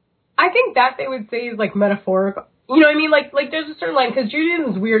that they would say is, like, metaphorical. You know what I mean? Like there's a certain line, because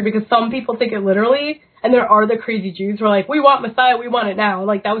Judaism is weird because some people take it literally, and there are the crazy Jews who are like, we want Messiah, we want it now.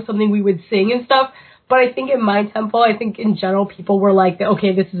 Like, that was something we would sing and stuff. But I think in my temple, I think in general, people were like,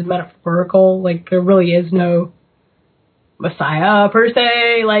 okay, this is metaphorical. Like, there really is no Messiah per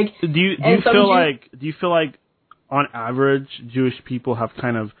se. Like, do you feel like on average Jewish people have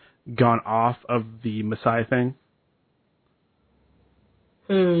kind of gone off of the Messiah thing?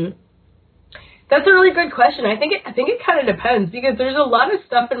 That's a really good question. I think it kind of depends, because there's a lot of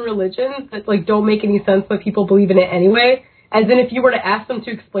stuff in religions that like don't make any sense, but people believe in it anyway. As in, if you were to ask them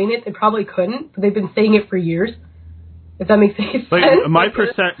to explain it, they probably couldn't, but they've been saying it for years. If that makes any sense. Like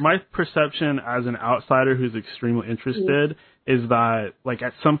my perception as an outsider who's extremely interested is that like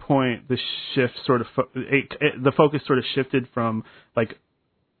at some point the shift sort of the focus sort of shifted from like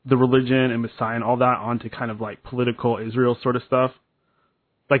the religion and Messiah and all that onto kind of like political Israel sort of stuff.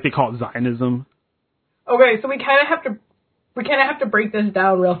 Like they call it Zionism. Okay, so we kind of have to break this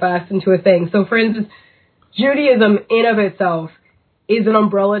down real fast into a thing. So, for instance, Judaism in of itself is an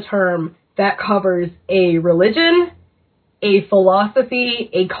umbrella term that covers a religion, a philosophy,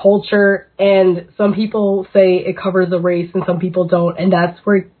 a culture, and some people say it covers a race and some people don't. And that's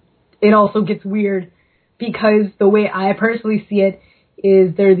where it also gets weird, because the way I personally see it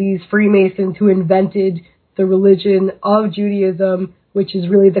is there are these Freemasons who invented the religion of Judaism, which is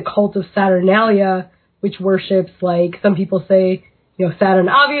really the cult of Saturnalia, which worships, like, some people say, you know, Saturn,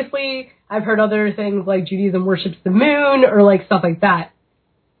 obviously. I've heard other things like Judaism worships the moon, or like stuff like that.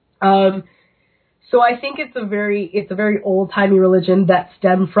 So I think it's a very old-timey religion that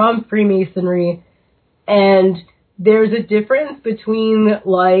stemmed from Freemasonry, and there's a difference between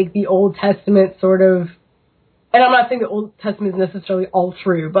like the Old Testament sort of, and I'm not saying the Old Testament is necessarily all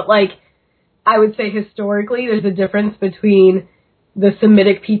true, but like I would say historically there's a difference between the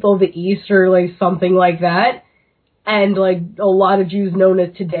Semitic people of the East, or like something like that, and like a lot of Jews known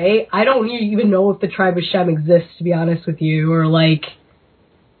as today. I don't even know if the tribe of Shem exists, to be honest with you, or like,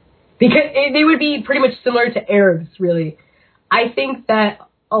 because they would be pretty much similar to Arabs, really. I think that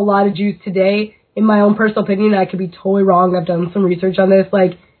a lot of Jews today, in my own personal opinion, I could be totally wrong, I've done some research on this,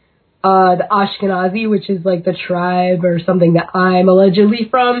 like the Ashkenazi, which is like the tribe or something that I'm allegedly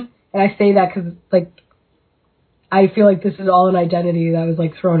from, and I say that because like I feel like this is all an identity that was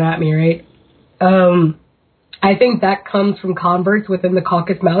like thrown at me, right? I think that comes from converts within the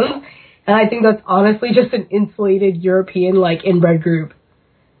Caucasus Mountains, and I think that's honestly just an insulated European like inbred group.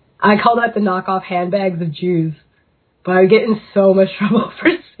 I call that the knockoff handbags of Jews, but I get in so much trouble for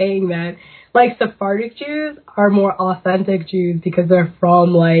saying that. Like Sephardic Jews are more authentic Jews because they're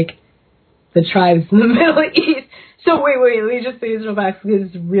from like the tribes in the Middle East. So wait, let me just say this real fast because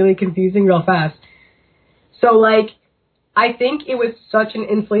it's really confusing real fast. So, like, I think it was such an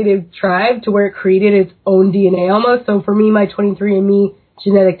insulated tribe to where it created its own DNA almost. So, for me, my 23andMe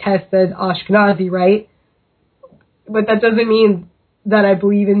genetic test says Ashkenazi, right? But that doesn't mean that I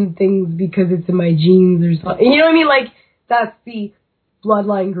believe in things because it's in my genes or something. You know what I mean? Like, that's the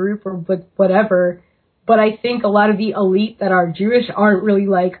bloodline group or whatever. But I think a lot of the elite that are Jewish aren't really,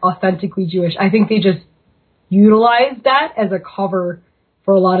 like, authentically Jewish. I think they just utilize that as a cover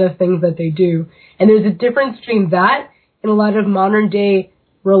for a lot of things that they do. And there's a difference between that and a lot of modern day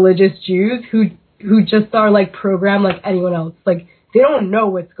religious Jews who just are like programmed like anyone else. Like they don't know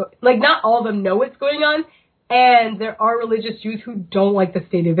like not all of them know what's going on, and there are religious Jews who don't like the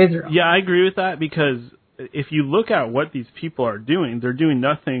state of Israel. Yeah, I agree with that, because if you look at what these people are doing, they're doing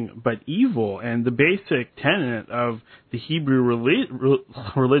nothing but evil. And the basic tenet of the Hebrew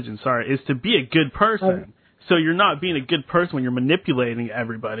religion, is to be a good person. So you're not being a good person when you're manipulating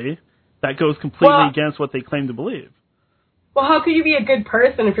everybody. That goes completely against what they claim to believe. Well, how could you be a good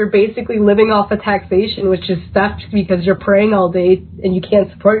person if you're basically living off of taxation, which is theft because you're praying all day and you can't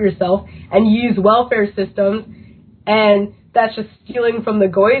support yourself, and you use welfare systems, and that's just stealing from the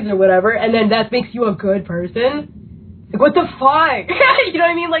goys or whatever, and then that makes you a good person? Like, what the fuck? You know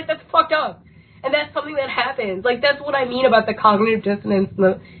what I mean? Like, that's fucked up. And that's something that happens. Like, that's what I mean about the cognitive dissonance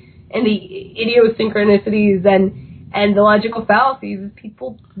and the idiosyncronicities and the logical fallacies.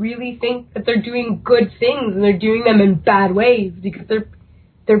 People really think that they're doing good things and they're doing them in bad ways because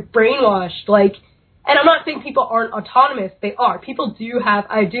they're brainwashed. Like, and I'm not saying people aren't autonomous. They are. People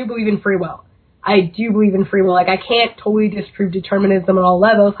I do believe in free will. Like, I can't totally disprove determinism on all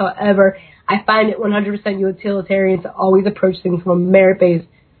levels. However, I find it 100% utilitarian to always approach things from a merit-based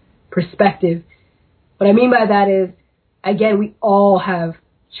perspective. What I mean by that is, again, we all have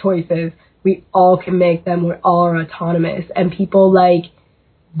choices. We all can make them. We all are autonomous. And people, like,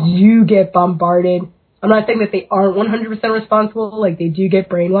 do get bombarded. I'm not saying that they aren't 100% responsible. Like, they do get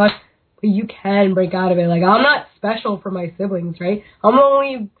brainwashed. But you can break out of it. Like, I'm not special for my siblings, right? I'm the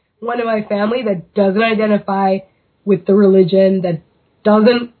only one in my family that doesn't identify with the religion, that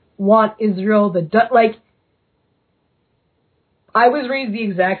doesn't want Israel, like, I was raised the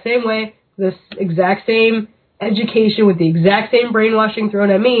exact same way, this exact same education, with the exact same brainwashing thrown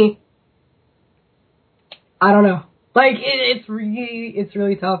at me. I don't know. Like, it's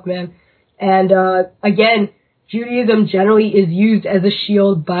really tough, man. And, again, Judaism generally is used as a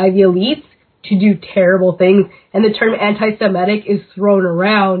shield by the elites to do terrible things. And the term anti-Semitic is thrown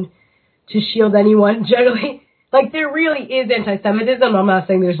around to shield anyone generally. Like, there really is anti-Semitism. I'm not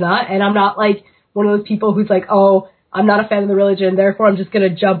saying there's not. And I'm not, like, one of those people who's like, oh, I'm not a fan of the religion, therefore I'm just going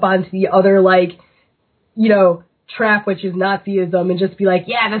to jump onto the other, like, you know, trap, which is Nazism, and just be like,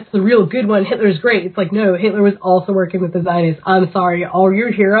 yeah, that's the real good one. Hitler's great. It's like, no, Hitler was also working with the Zionists. I'm sorry. All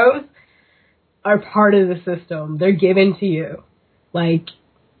your heroes are part of the system. They're given to you. Like,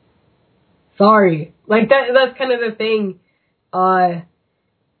 sorry. Like, that's kind of the thing,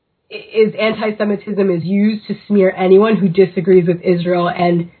 is anti-Semitism is used to smear anyone who disagrees with Israel,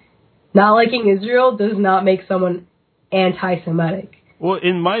 and not liking Israel does not make someone anti-Semitic. Well,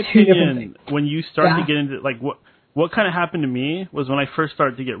 in my opinion, when you start to get into, like, what kind of happened to me was when I first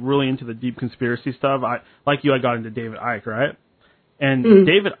started to get really into the deep conspiracy stuff, I got into David Icke, right? And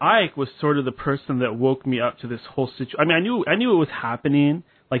David Icke was sort of the person that woke me up to this whole situation. I mean, I knew it was happening.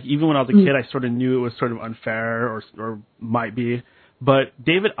 Like, even when I was a kid, I sort of knew it was sort of unfair or might be. But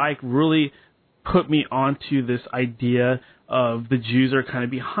David Icke really put me onto this idea of the Jews are kind of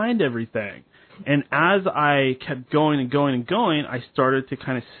behind everything. And as I kept going and going and going, I started to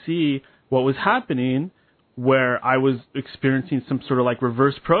kind of see what was happening, where I was experiencing some sort of like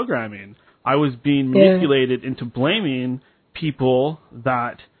reverse programming. I was being manipulated into blaming people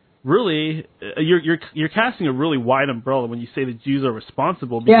that really, you're casting a really wide umbrella when you say the Jews are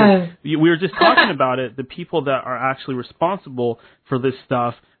responsible, because we were just talking about it. The people that are actually responsible for this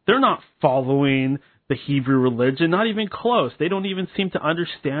stuff, they're not following the Hebrew religion, not even close. They don't even seem to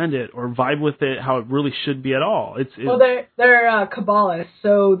understand it or vibe with it how it really should be at all. Well, they're Kabbalists,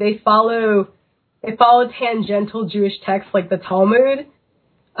 so they follow tangential Jewish texts like the Talmud.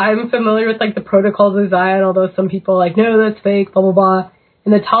 I'm familiar with like the Protocols of Zion, although some people are like, no, that's fake, blah, blah, blah.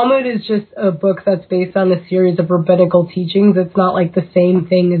 And the Talmud is just a book that's based on a series of rabbinical teachings. It's not like the same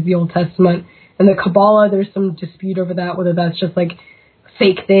thing as the Old Testament. And the Kabbalah, there's some dispute over that, whether that's just like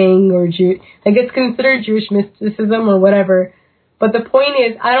fake thing or like it's considered Jewish mysticism or whatever. But the point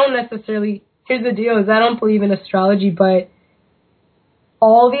is, I don't necessarily, here's the deal, is I don't believe in astrology, but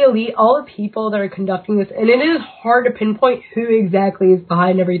all the elite, all the people that are conducting this, and it is hard to pinpoint who exactly is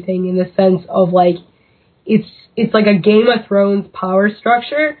behind everything in the sense of like, it's like a Game of Thrones power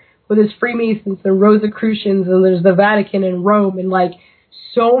structure with there's Freemasons and Rosicrucians and there's the Vatican and Rome and like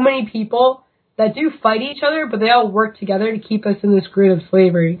so many people that do fight each other, but they all work together to keep us in this grid of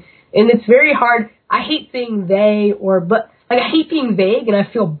slavery. And it's very hard. I hate saying I hate being vague and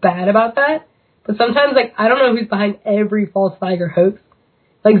I feel bad about that. But sometimes like I don't know who's behind every false flag or hoax.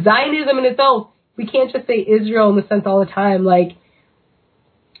 Like Zionism in itself, we can't just say Israel in the sense all the time. Like,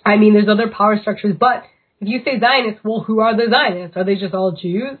 I mean, there's other power structures, but if you say Zionists, well, who are the Zionists? Are they just all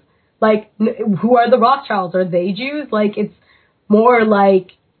Jews? Like, who are the Rothschilds? Are they Jews? Like, it's more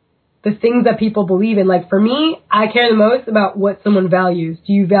like the things that people believe in. Like, for me, I care the most about what someone values.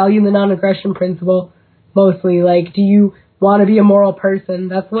 Do you value the non-aggression principle? Mostly. Like, do you want to be a moral person?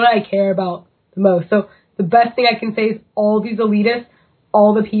 That's what I care about the most. So the best thing I can say is all these elitists,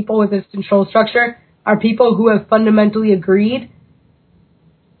 all the people with this control structure are people who have fundamentally agreed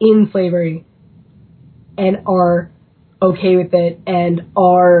in slavery and are okay with it and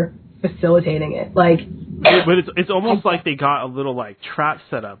are facilitating it. Like, but it's almost like they got a little like trap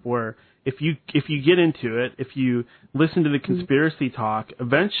set up where if you get into it, if you listen to the conspiracy talk,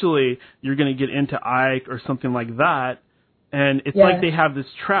 eventually you're going to get into Ike or something like that. And it's like they have this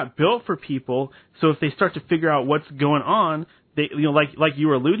trap built for people. So if they start to figure out what's going on, they, you know, like you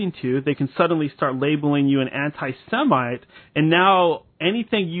were alluding to, they can suddenly start labeling you an anti-Semite, and now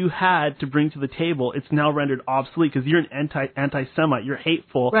anything you had to bring to the table, it's now rendered obsolete because you're an anti-Semite, you're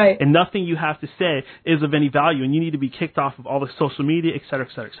hateful, and nothing you have to say is of any value, and you need to be kicked off of all the social media, et cetera, et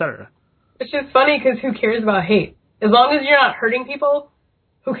cetera, et cetera. It's just funny because who cares about hate? As long as you're not hurting people,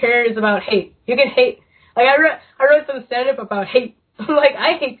 who cares about hate? You can hate. Like I wrote some stand-up about hate. Like,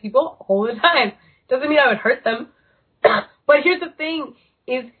 I hate people all the time. Doesn't mean I would hurt them. But here's the thing,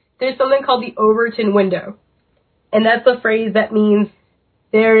 is there's something called the Overton window. And that's a phrase that means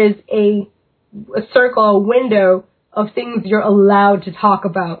there is a circle, a window of things you're allowed to talk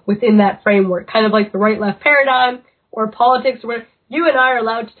about within that framework. Kind of like the right-left paradigm or politics, where you and I are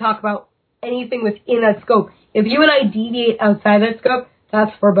allowed to talk about anything within that scope. If you and I deviate outside that scope,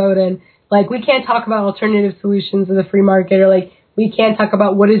 that's forbidden. Like, we can't talk about alternative solutions in the free market, or like, we can't talk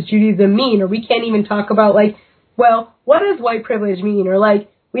about what does Judaism mean, or we can't even talk about like, well, what does white privilege mean? Or like,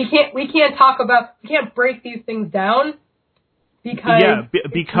 we can't break these things down because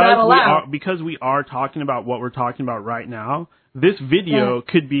we are talking about what we're talking about right now. This video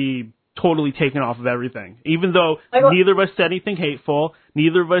could be totally taken off of everything, even though neither of us said anything hateful,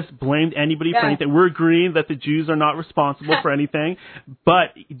 Neither of us blamed anybody for anything. We're agreeing that the Jews are not responsible for anything.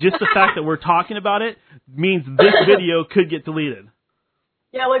 But just the fact that we're talking about it means this video could get deleted.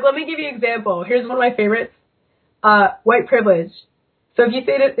 Yeah, like, let me give you an example. Here's one of my favorites. White privilege. So if you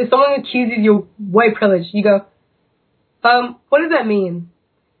say that, if someone accuses you of white privilege, you go, what does that mean?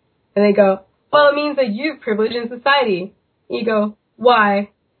 And they go, well, it means that you have privilege in society. And you go, why?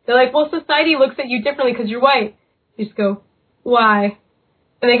 They're like, well, society looks at you differently because you're white. You just go, why?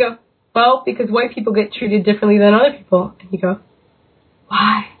 And they go, well, because white people get treated differently than other people. And you go,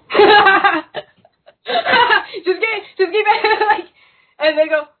 why? just keep like, and they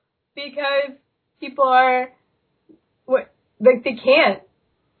go, because people are, what, like, they can't.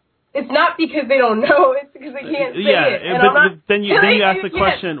 It's not because they don't know, it's because they can't say it. Yeah, but then you ask the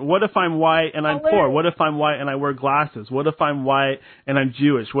question, what if I'm white and I'm poor? What if I'm white and I wear glasses? What if I'm white and I'm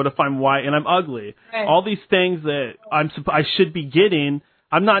Jewish? What if I'm white and I'm ugly? Right. All these things that I should be getting,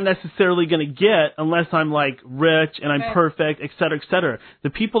 I'm not necessarily going to get unless I'm, like, rich and I'm perfect, et cetera, et cetera. The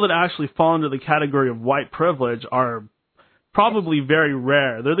people that actually fall into the category of white privilege are probably very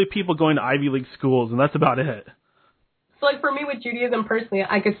rare. They're the people going to Ivy League schools, and that's about it. So, like, for me with Judaism personally,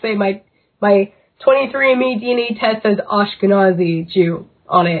 I could say my 23andMe DNA test says Ashkenazi Jew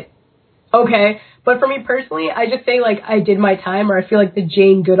on it. Okay. But for me personally, I just say, like, I did my time, or I feel like the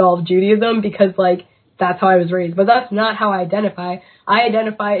Jane Goodall of Judaism because, like, that's how I was raised. But that's not how I identify. I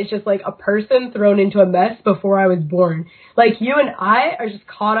identify as just, like, a person thrown into a mess before I was born. Like, you and I are just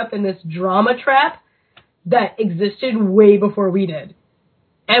caught up in this drama trap that existed way before we did.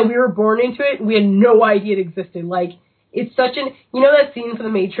 And we were born into it, and we had no idea it existed. Like, it's such an, you know that scene from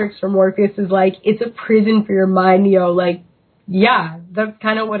The Matrix where Morpheus is like, it's a prison for your mind, Neo? Like, yeah, that's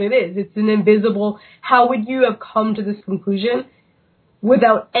kind of what it is. It's an invisible, how would you have come to this conclusion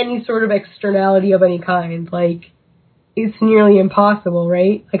without any sort of externality of any kind? Like, it's nearly impossible,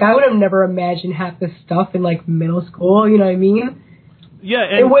 right? Like, I would have never imagined half this stuff in, like, middle school, you know what I mean? Yeah.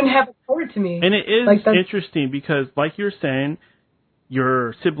 And it wouldn't have occurred to me. And it is like, interesting because, like you're saying,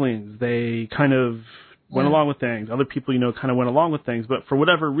 your siblings, they kind of went along with things. Other people, you know, kind of went along with things. But for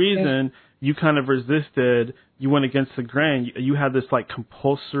whatever reason, you kind of resisted. You went against the grain. You had this, like,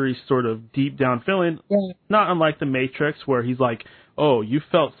 compulsory sort of deep down feeling, not unlike The Matrix, where he's like, oh, you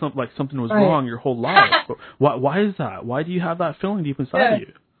felt like something was wrong your whole life. But why is that? Why do you have that feeling deep inside of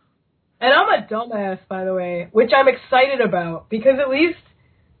you? And I'm a dumbass, by the way, which I'm excited about, because at least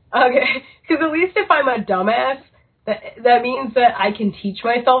if I'm a dumbass, that means that I can teach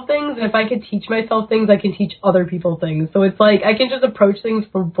myself things, and if I can teach myself things, I can teach other people things. So it's like, I can just approach things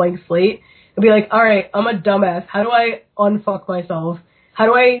from blank slate and be like, alright, I'm a dumbass. How do I unfuck myself? How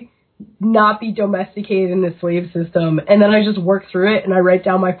do I not be domesticated in the slave system? And then I just work through it, and I write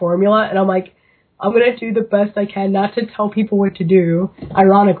down my formula, and I'm like, I'm gonna do the best I can, not to tell people what to do,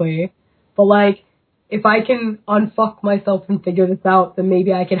 ironically, but like, if I can unfuck myself and figure this out, then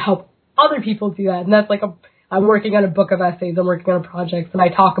maybe I can help other people do that. And that's like I'm working on a book of essays, I'm working on projects, and I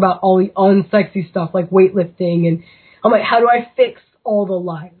talk about all the unsexy stuff like weightlifting, and I'm like, how do I fix all the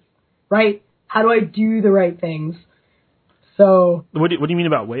lies, right? How do I do the right things? So... What do you mean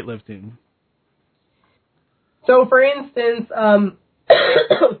about weightlifting? So, for instance,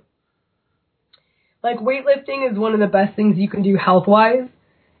 like, weightlifting is one of the best things you can do health-wise,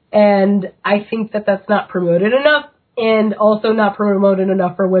 and I think that that's not promoted enough, and also not promoted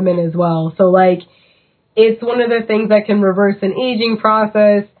enough for women as well. So, like, it's one of the things that can reverse an aging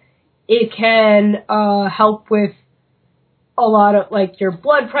process. It can help with a lot of, like, your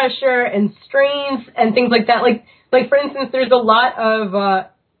blood pressure and strains and things like that. Like for instance, there's a lot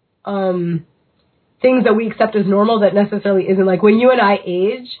of things that we accept as normal that necessarily isn't. Like, when you and I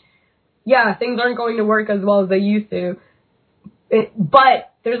age, yeah, things aren't going to work as well as they used to.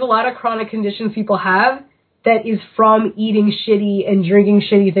 But there's a lot of chronic conditions people have that is from eating shitty and drinking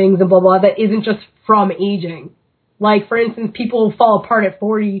shitty things and blah, blah, that isn't just from aging. Like, for instance, people fall apart at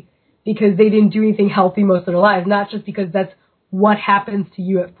 40 because they didn't do anything healthy most of their lives, not just because that's what happens to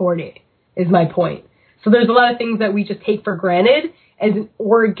you at 40, is my point. So there's a lot of things that we just take for granted as an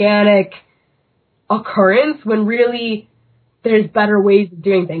organic occurrence when really there's better ways of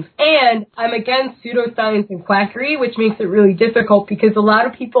doing things. And I'm against pseudoscience and quackery, which makes it really difficult because a lot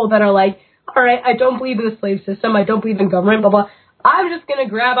of people that are like, all right, I don't believe in the slave system, I don't believe in government, blah, blah, I'm just going to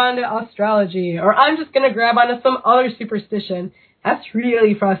grab onto astrology, or I'm just going to grab onto some other superstition. That's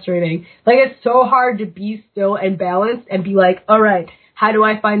really frustrating. Like, it's so hard to be still and balanced and be like, all right, how do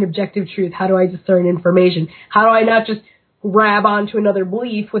I find objective truth? How do I discern information? How do I not just grab onto another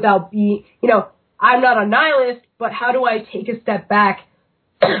belief without being, I'm not a nihilist, but how do I take a step back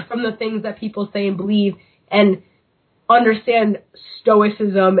from the things that people say and believe and understand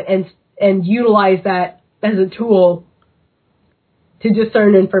stoicism and utilize that as a tool to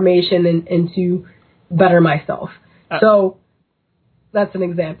discern information and to better myself. So that's an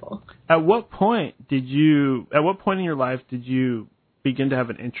example. At what point in your life did you begin to have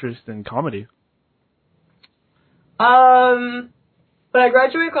an interest in comedy? When I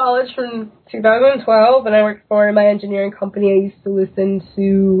graduated college from 2012 and I worked for my engineering company, I used to listen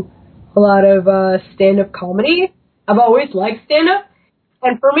to a lot of stand-up comedy. I've always liked stand-up.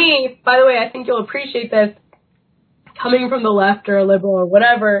 And for me, by the way, I think you'll appreciate this, coming from the left or a liberal or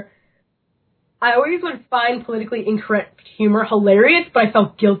whatever, I always would find politically incorrect humor hilarious, but I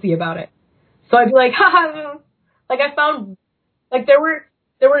felt guilty about it. So I'd be like, haha, like I found, like there were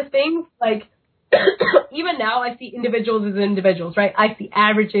things like, even now I see individuals as individuals, right? I see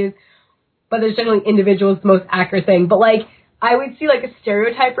averages, but there's generally individuals the most accurate thing. But like, I would see like a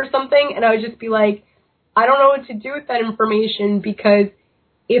stereotype or something, and I would just be like, I don't know what to do with that information, because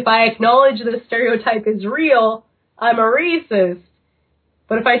if I acknowledge that a stereotype is real, I'm a racist.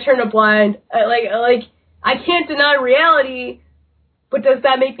 But if I turn a blind, I can't deny reality, but does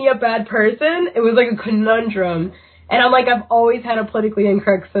that make me a bad person? It was like a conundrum. And I'm like, I've always had a politically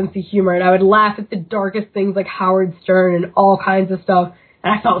incorrect sense of humor, and I would laugh at the darkest things like Howard Stern and all kinds of stuff,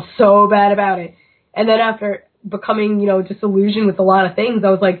 and I felt so bad about it. And then after becoming, disillusioned with a lot of things, I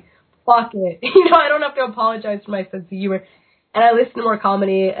was like, fuck it. I don't have to apologize for my sense of humor. And I listened to more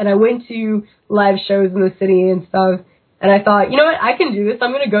comedy, and I went to live shows in the city and stuff, and I thought, you know what, I can do this.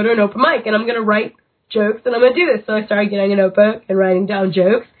 I'm going to go to an open mic, and I'm going to write jokes, and I'm going to do this. So I started getting a notebook and writing down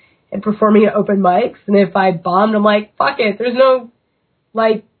jokes and performing at open mics. And if I bombed, I'm like, fuck it. There's no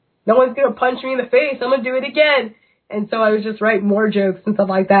one's going to punch me in the face. I'm going to do it again. And so I would just write more jokes and stuff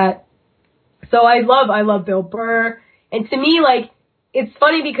like that. So I love Bill Burr. And to me, it's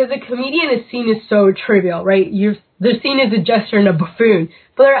funny because a comedian is seen as so trivial, right? They're seen as a jester and a buffoon.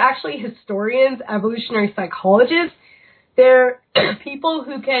 But they're actually historians, evolutionary psychologists. They're people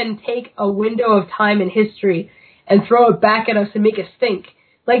who can take a window of time in history and throw it back at us and make us think.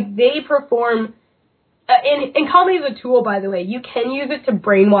 Like, they perform, and comedy is a tool, by the way. You can use it to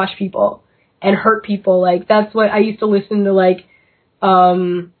brainwash people and hurt people. Like, that's what I used to listen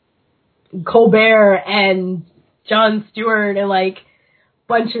to, Colbert and Jon Stewart and,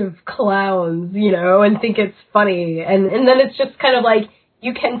 bunch of clowns, and think it's funny. And then it's just kind of like,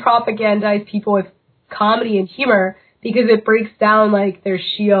 you can propagandize people with comedy and humor because it breaks down, their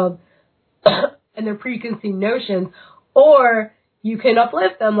shield and their preconceived notions. Or you can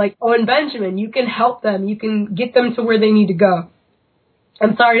uplift them, like Owen Benjamin. You can help them. You can get them to where they need to go.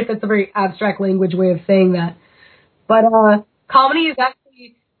 I'm sorry if that's a very abstract language way of saying that. But comedy is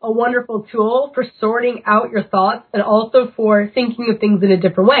actually a wonderful tool for sorting out your thoughts and also for thinking of things in a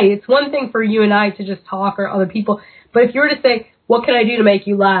different way. It's one thing for you and I to just talk or other people, but if you were to say, what can I do to make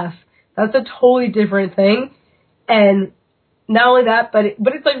you laugh? That's a totally different thing. And not only that, but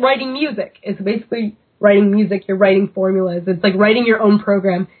it's like writing music. It's basically writing music. You're writing formulas. It's like writing your own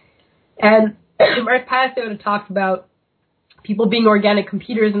program. And Mark Passio had talked about people being organic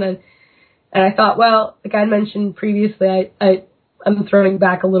computers, and I thought, well, like I mentioned previously, I'm throwing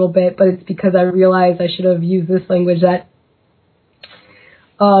back a little bit, but it's because I realized I should have used this language that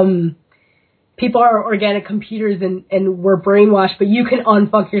people are organic computers and we're brainwashed, but you can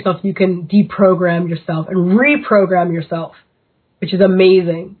unfuck yourself. You can deprogram yourself and reprogram yourself, which is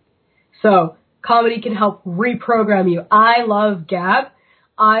amazing. So comedy can help reprogram you. I love Gab.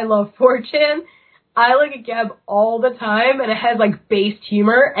 I love 4chan. I look at Gab all the time, and it has based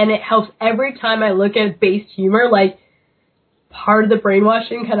humor, and it helps every time I look at based humor, part of the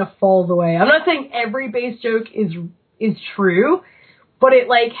brainwashing kind of falls away. I'm not saying every base joke is true, but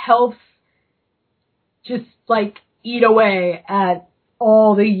it helps just eat away at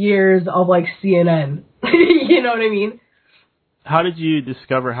all the years of CNN. You know what I mean? How did you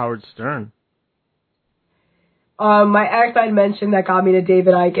discover Howard Stern? My ex I mentioned that got me to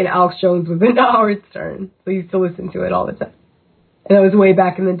David Icke, and Alex Jones was into Howard Stern, so I used to listen to it all the time. And it was way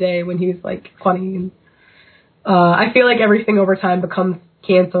back in the day when he was funny. And I feel like everything over time becomes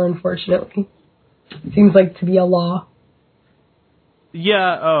cancer, unfortunately. It seems to be a law.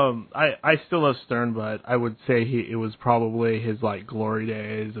 Yeah, I still love Stern, but I would say it was probably his glory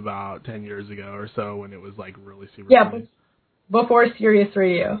days about 10 years ago or so when it was really super. Yeah, before Sirius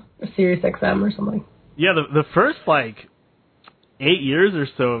Radio or Sirius XM or something. Yeah, the first 8 years or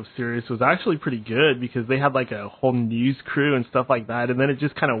so of Sirius was actually pretty good because they had a whole news crew and stuff like that, and then it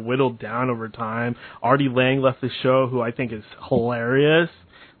just kind of whittled down over time. Artie Lang left the show, who I think is hilarious.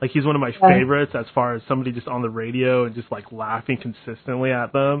 He's one of my favorites as far as somebody just on the radio and just laughing consistently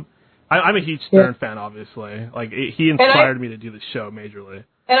at them. I'm a huge Stern fan, obviously. Like, he inspired me to do the show majorly.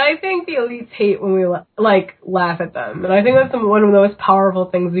 And I think the elites hate when we, laugh at them. And I think that's one of the most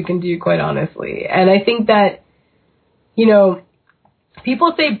powerful things we can do, quite honestly. And I think that,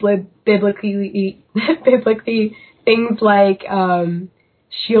 people say biblically things like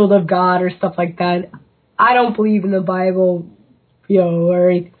shield of God or stuff like that. I don't believe in the Bible, or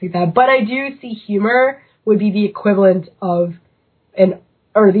anything like that. But I do see humor would be the equivalent of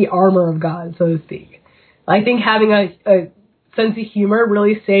or the armor of God, so to speak. I think having a sense of humor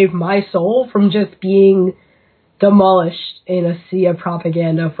really saved my soul from just being demolished in a sea of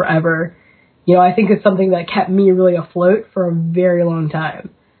propaganda forever. I think it's something that kept me really afloat for a very long time,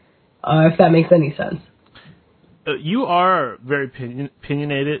 if that makes any sense. You are very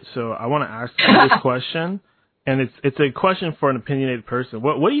opinionated, so I want to ask you this question, and it's a question for an opinionated person.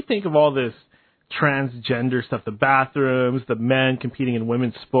 What do you think of all this transgender stuff, the bathrooms, the men competing in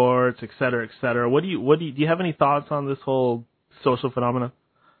women's sports, et cetera, et cetera? Do you have any thoughts on this whole social phenomenon?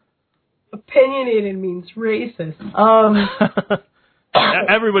 Opinionated means racist.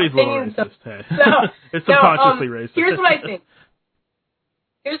 Everybody's a little racist. Hey. It's subconsciously racist. Here's what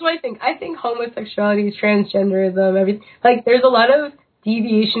I think. I think homosexuality, transgenderism, everything. Like, there's a lot of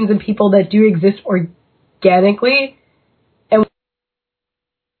deviations in people that do exist organically. And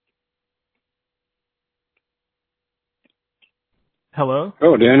Hello?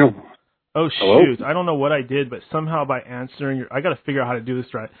 Oh, Daniel. Oh, Hello? shoot. I don't know what I did, but somehow by answering I got to figure out how to do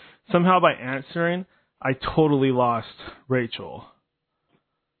this right. Somehow by answering, I totally lost Rachel.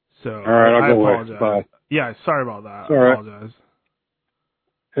 So, all right, I'll go apologize. Away. Bye. Yeah, sorry about that. All right. I apologize.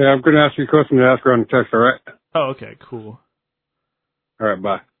 Hey, I'm going to ask you a question to ask her on the text, all right? Oh, okay, cool. All right,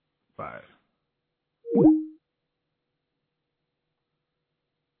 bye. Bye.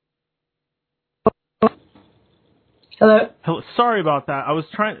 Hello? Sorry about that.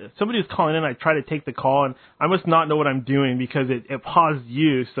 Somebody was calling in. I tried to take the call, and I must not know what I'm doing because it paused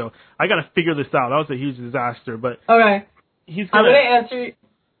you. So I got to figure this out. That was a huge disaster. But okay, I'm going to answer.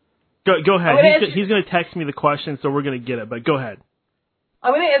 Go ahead. He's going to text me the question, so we're going to get it. But go ahead.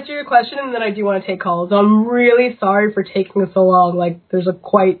 I'm going to answer your question, and then I do want to take calls. So I'm really sorry for taking so long. Like, there's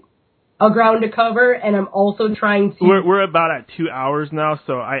quite a ground to cover, and I'm also trying to... We're about at 2 hours now,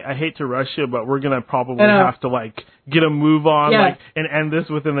 so I hate to rush you, but we're going to probably have to, get a move on, and end this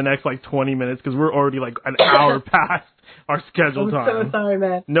within the next, 20 minutes, because we're already, an hour past our scheduled time. I'm so sorry,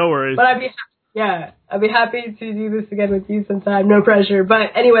 man. No worries. But I'd be happy to do this again with you sometime. No pressure.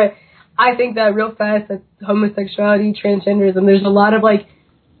 But anyway, I think that real fast, that homosexuality, transgenderism, there's a lot of,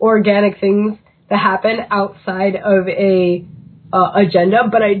 organic things that happen outside of a agenda,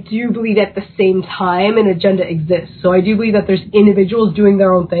 but I do believe at the same time an agenda exists. So I do believe that there's individuals doing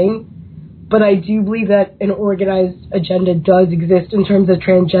their own thing, but I do believe that an organized agenda does exist in terms of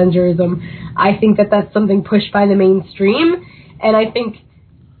transgenderism. I think that that's something pushed by the mainstream, and I think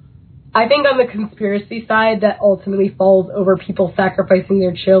on the conspiracy side that ultimately falls over people sacrificing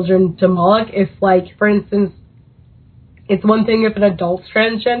their children to Moloch. If, for instance, it's one thing if an adult's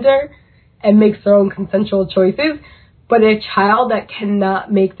transgender and makes their own consensual choices, but a child that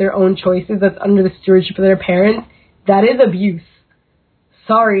cannot make their own choices, that's under the stewardship of their parents, that is abuse.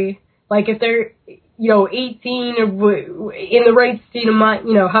 Sorry. If they're, 18 or in the right state of mind,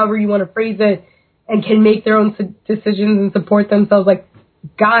 however you want to phrase it, and can make their own decisions and support themselves,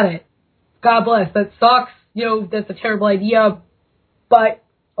 got it. God bless. That sucks. That's a terrible idea. But,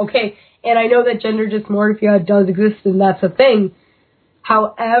 okay. And I know that gender dysmorphia does exist, and that's a thing.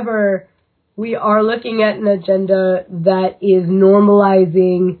 However, we are looking at an agenda that is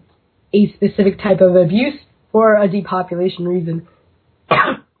normalizing a specific type of abuse for a depopulation reason.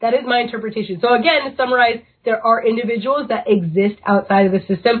 That is my interpretation. So again, to summarize, there are individuals that exist outside of the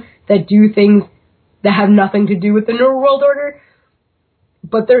system that do things that have nothing to do with the New World Order,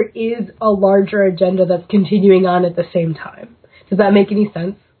 but there is a larger agenda that's continuing on at the same time. Does that make any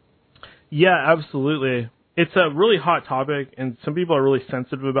sense? Yeah, absolutely. It's a really hot topic, and some people are really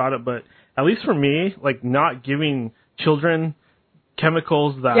sensitive about it, but at least for me, not giving children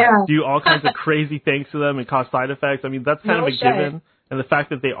chemicals that do all kinds of crazy things to them and cause side effects, I mean, that's kind of a given. And the fact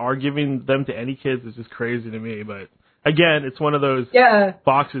that they are giving them to any kids is just crazy to me. But again, it's one of those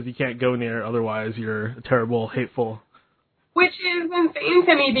boxes you can't go near, otherwise you're terrible, hateful. Which is insane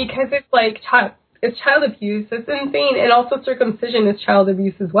to me because it's child abuse. It's insane. And also circumcision is child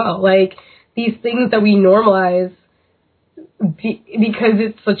abuse as well. These things that we normalize because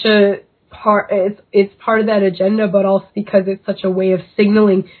it's such a part, it's part of that agenda, but also because it's such a way of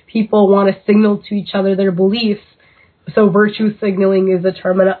signaling. People want to signal to each other their beliefs. So virtue signaling is a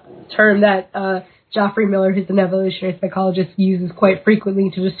term that Geoffrey Miller, who's an evolutionary psychologist, uses quite frequently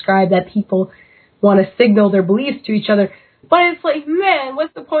to describe that people want to signal their beliefs to each other. But it's like, man,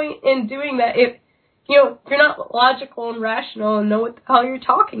 what's the point in doing that if, you're not logical and rational and know what the hell you're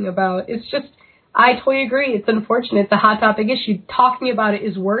talking about? It's just, I totally agree. It's unfortunate. It's a hot topic issue. Talking about it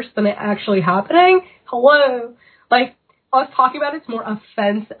is worse than it actually happening. Hello. Like, us talking about it's more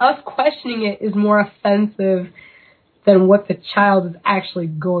offensive. Us questioning it is more offensive than what the child is actually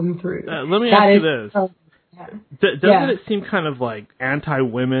going through. Let me ask you this. Doesn't it seem kind of like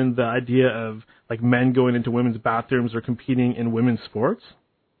anti-women, the idea of like men going into women's bathrooms or competing in women's sports?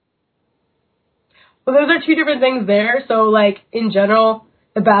 Well, those are two different things there. So, like, in general,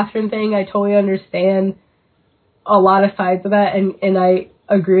 the bathroom thing, I totally understand a lot of sides of that, and I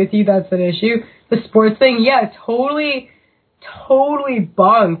agree with you, that's an issue. The sports thing, yeah, totally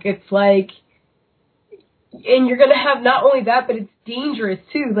bunk. It's like, and you're going to have not only that, but it's dangerous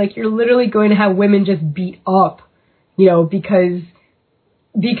too. Like, you're literally going to have women just beat up, because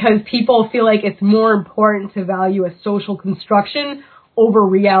people feel like it's more important to value a social construction over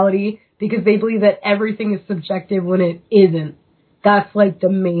reality because they believe that everything is subjective when it isn't. That's like the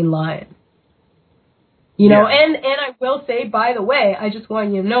main line. And I will say, by the way, I just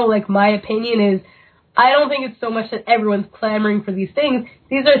want you to know, like, my opinion is, I don't think it's so much that everyone's clamoring for these things.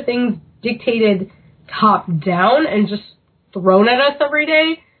 These are things dictated top down and just thrown at us every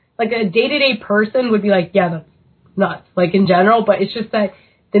day. Like, a day-to-day person would be like, yeah, that's nuts, like, in general, but it's just that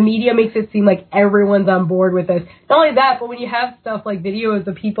the media makes it seem like everyone's on board with this. Not only that, but when you have stuff like videos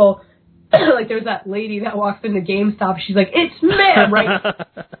of people, like there's that lady that walks into GameStop, she's like, it's ma'am, right?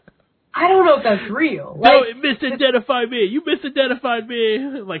 I don't know if that's real. No, it misidentified me. You misidentified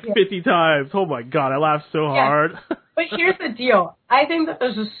me like 50 times. Oh my God, I laughed so hard. But here's the deal. I think that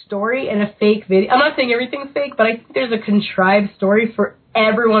there's a story and a fake video. I'm not saying everything's fake, but I think there's a contrived story for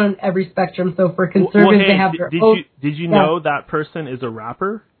everyone on every spectrum. So for conservatives, they have their own. Did you know that person is a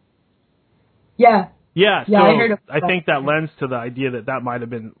rapper? Yeah. Yeah, so I heard of I think that lends to the idea that might have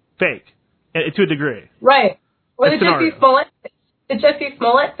been fake, to a degree. Right. Or the Jesse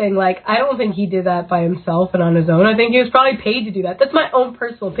Smollett thing, like, I don't think he did that by himself and on his own. I think he was probably paid to do that. That's my own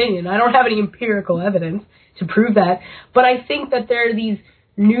personal opinion. I don't have any empirical evidence to prove that. But I think that there are these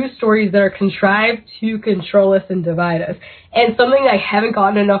news stories that are contrived to control us and divide us. And something I haven't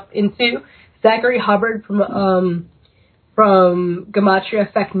gotten enough into, Zachary Hubbard from Gematria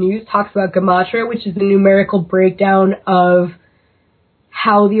Effect News talks about Gematria, which is a numerical breakdown of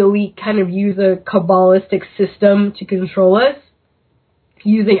how the elite kind of use a Kabbalistic system to control us,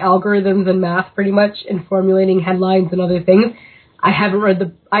 using algorithms and math pretty much in formulating headlines and other things. I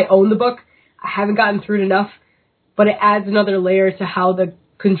own the book. I haven't gotten through it enough, but it adds another layer to how the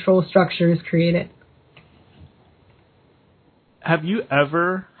control structure is created. Have you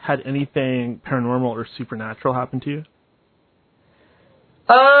ever had anything paranormal or supernatural happen to you?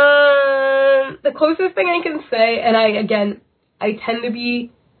 The closest thing I can say, and I tend to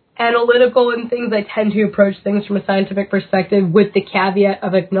be analytical in things. I tend to approach things from a scientific perspective with the caveat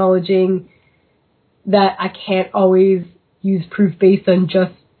of acknowledging that I can't always use proof based on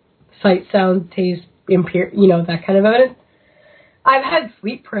just sight, sound, taste, that kind of evidence. I've had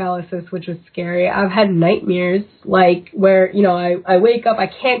sleep paralysis, which was scary. I've had nightmares, like, where, I wake up, I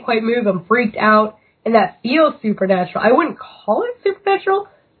can't quite move, I'm freaked out, and that feels supernatural. I wouldn't call it supernatural,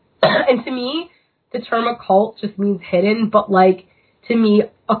 and to me, the term occult just means hidden, but, like, to me,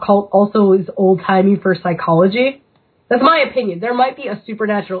 occult also is old-timey for psychology. That's my opinion. There might be a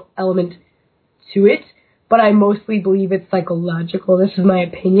supernatural element to it, but I mostly believe it's psychological. This is my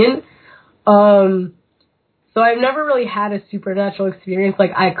opinion. So I've never really had a supernatural experience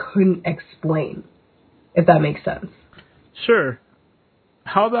like I couldn't explain, if that makes sense. Sure.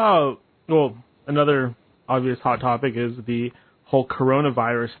 How about, another obvious hot topic is the whole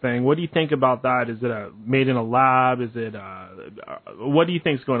coronavirus thing. What do you think about that? Is it made in a lab? Is it, what do you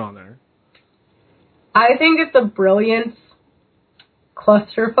think's going on there? I think it's a brilliant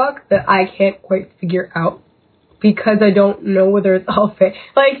clusterfuck that I can't quite figure out because I don't know whether it's all fake.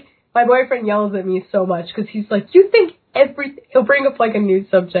 Like, my boyfriend yells at me so much because he's like, you think everything, he'll bring up like a news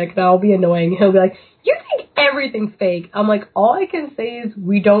subject and I'll be annoying. He'll be like, you think everything's fake. I'm like, all I can say is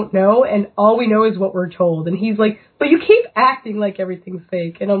we don't know and all we know is what we're told. And he's like, but you keep acting like everything's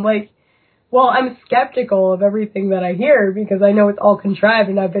fake. And I'm like, well, I'm skeptical of everything that I hear because I know it's all contrived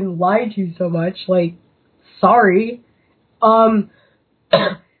and I've been lied to so much. Like, sorry.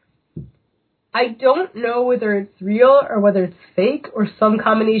 I don't know whether it's real or whether it's fake or some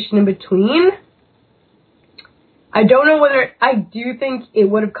combination in between. I don't know I do think it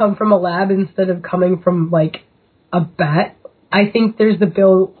would have come from a lab instead of coming from, like, a bat I think there's the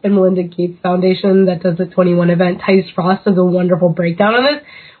Bill and Melinda Gates Foundation that does the 21 event. Titus Frost does a wonderful breakdown on this,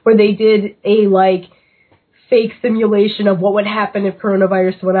 where they did a, like, fake simulation of what would happen if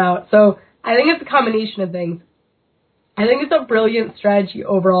coronavirus went out. So I think it's a combination of things. I think it's a brilliant strategy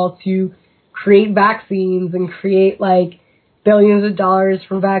overall to create vaccines and create, like, billions of dollars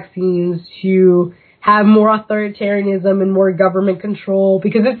from vaccines to have more authoritarianism and more government control,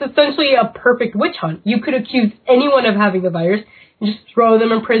 because it's essentially a perfect witch hunt. You could accuse anyone of having the virus and just throw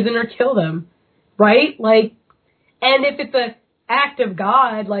them in prison or kill them, right? Like, and if it's an act of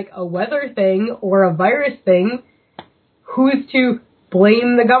God, like a weather thing or a virus thing, who's to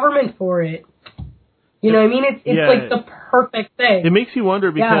blame the government for it? You know what I mean? It's like the perfect thing. It makes you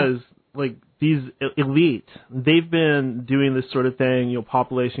wonder because, like, these elite, they've been doing this sort of thing, you know,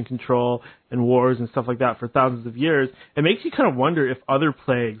 population control and wars and stuff like that for thousands of years. It makes you kind of wonder if other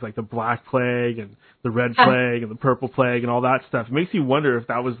plagues, like the Black Plague and the Red Plague and the Purple Plague and all that stuff, it makes you wonder if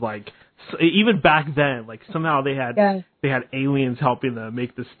that was like, even back then, like somehow they had aliens helping them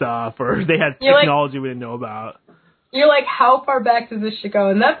make the stuff, or they had technology we didn't know about. You're like, how far back does this shit go?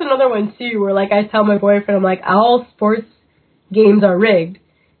 And that's another one too, where like I tell my boyfriend, I'm like, all sports games are rigged.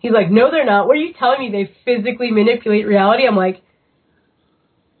 He's like, no, they're not. What are you telling me? They physically manipulate reality? I'm like,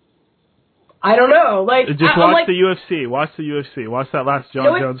 I don't know. Like, just watch the UFC. Watch the UFC. Watch that last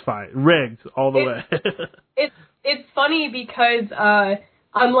John Jones fight. Rigged all the way. It's funny because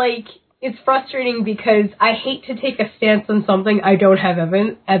I'm like, it's frustrating because I hate to take a stance on something I don't have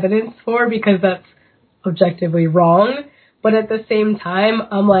evidence for, because that's objectively wrong. But at the same time,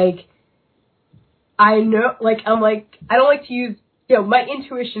 I'm like, I know, like, I'm like, I don't like to use, you know, my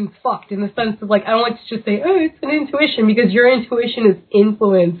intuition's fucked in the sense of, like, I don't like to just say, oh, it's an intuition, because your intuition is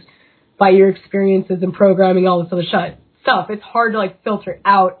influenced by your experiences and programming, all this other stuff. It's hard to, like, filter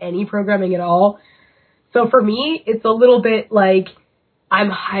out any programming at all. So for me, it's a little bit like I'm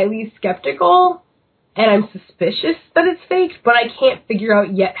highly skeptical and I'm suspicious that it's fake, but I can't figure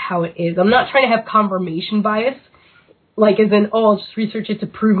out yet how it is. I'm not trying to have confirmation bias, like as in, oh, I'll just research it to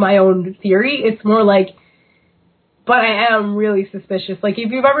prove my own theory. It's more like, but I am really suspicious. Like,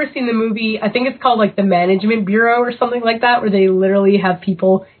 if you've ever seen the movie, I think it's called, like, The Management Bureau or something like that, where they literally have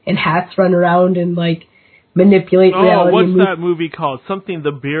people in hats run around and, like, manipulate reality. Oh, what's that movie called? Something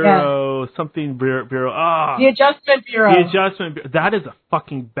the Bureau, something Bureau. Ah, The Adjustment Bureau. The Adjustment Bureau. That is a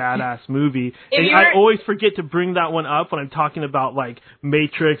fucking badass movie. And I always forget to bring that one up when I'm talking about, like,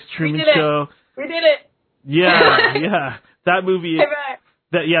 Matrix, Truman Show. We did it. Yeah. That movie.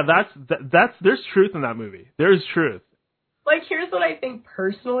 That's there's truth in that movie. There is truth. Like, here's what I think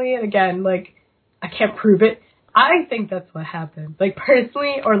personally, and again, like, I can't prove it. I think that's what happened. Like,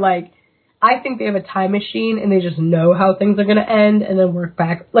 personally, or like, I think they have a time machine and they just know how things are gonna end and then work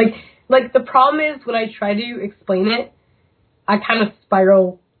back. Like the problem is when I try to explain it, I kind of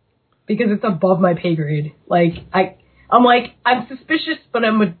spiral because it's above my pay grade. Like, I'm suspicious, but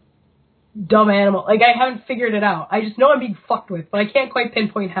I'm a dumb animal. Like, I haven't figured it out. I just know I'm being fucked with, but I can't quite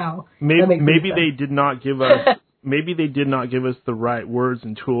pinpoint how. Maybe they did not give us maybe they did not give us the right words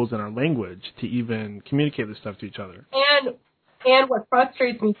and tools in our language to even communicate this stuff to each other. And what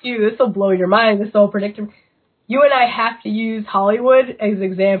frustrates me too, this will blow your mind, this will predict. You and I have to use Hollywood as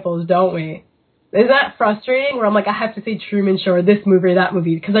examples, don't we? Isn't that frustrating? Where I'm like, I have to say Truman Show or this movie or that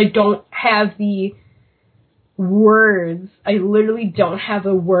movie because I don't have the words. I literally don't have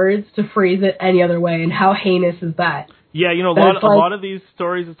the words to phrase it any other way. And how heinous is that? Yeah, you know, a lot of these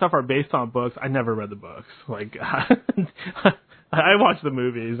stories and stuff are based on books. I never read the books. Like, I watch the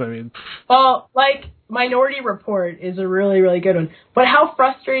movies. I mean, well, like, Minority Report is a really, really good one. But how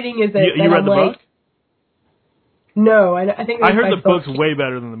frustrating is it? You read the book? No, I think I heard the book's way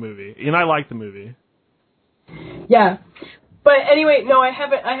better than the movie, and I like the movie. Yeah. But anyway, no, I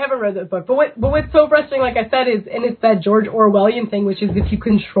haven't read that book. But what's so frustrating, like I said, is, and it's that George Orwellian thing, which is if you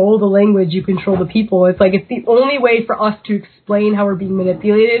control the language, you control the people. It's like, it's the only way for us to explain how we're being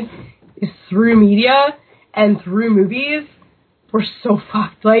manipulated is through media and through movies. We're so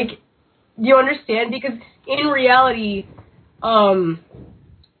fucked. Like, you understand? Because in reality, art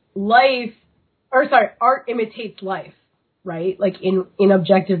imitates life, right? Like, in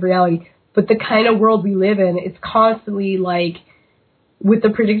objective reality. But the kind of world we live in, it's constantly like, with the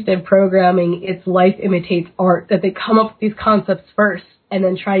predictive programming, it's life imitates art, that they come up with these concepts first and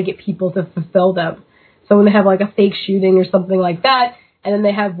then try to get people to fulfill them. So when they have like a fake shooting or something like that, and then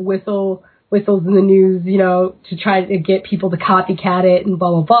they have whistles in the news, you know, to try to get people to copycat it and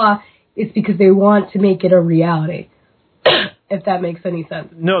blah, blah, blah, it's because they want to make it a reality, if that makes any sense.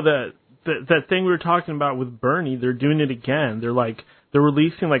 No, that thing we were talking about with Bernie, they're doing it again. They're like they're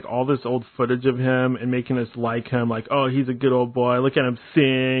releasing like all this old footage of him and making us like him, like, oh, he's a good old boy. Look at him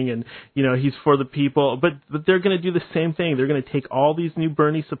sing, and you know he's for the people. But they're going to do the same thing. They're going to take all these new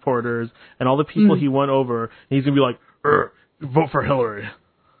Bernie supporters and all the people he won over, and he's going to be like, vote for Hillary.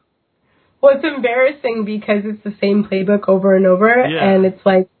 Well, it's embarrassing because it's the same playbook over and over, and it's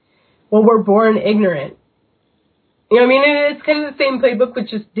like, well, we're born ignorant. You know what I mean? It's kind of the same playbook with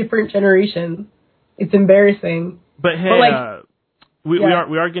just different generations. It's embarrassing. But hey, we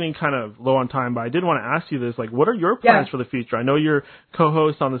are getting kind of low on time, but I did want to ask you this, like, what are your plans for the future? I know you're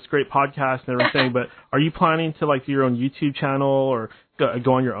co-host on this great podcast and everything, but are you planning to, like, do your own YouTube channel or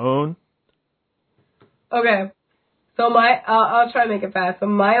go on your own? Okay. So I'll try to make it fast. So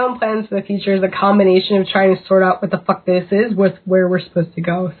my own plans for the future is a combination of trying to sort out what the fuck this is with where we're supposed to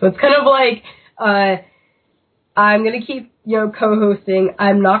go. So it's kind of like, I'm going to keep, co-hosting.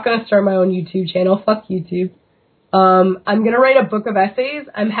 I'm not going to start my own YouTube channel. Fuck YouTube. I'm going to write a book of essays.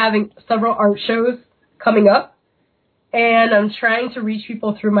 I'm having several art shows coming up. And I'm trying to reach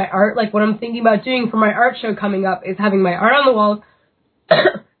people through my art. Like, what I'm thinking about doing for my art show coming up is having my art on the walls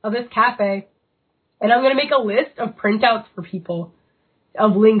of this cafe. And I'm going to make a list of printouts for people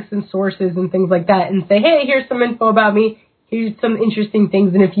of links and sources and things like that and say, hey, here's some info about me. Here's some interesting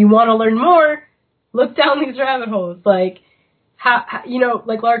things. And if you want to learn more, look down these rabbit holes. Like,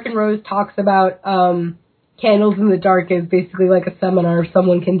 like Larkin Rose talks about Candles in the Dark is basically like a seminar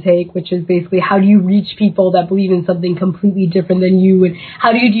someone can take, which is basically how do you reach people that believe in something completely different than you, and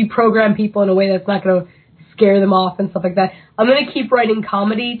how do you deprogram people in a way that's not going to scare them off and stuff like that. I'm going to keep writing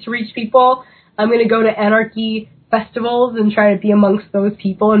comedy to reach people. I'm going to go to anarchy festivals and try to be amongst those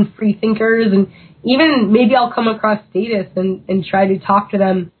people and free thinkers, and even maybe I'll come across statists and try to talk to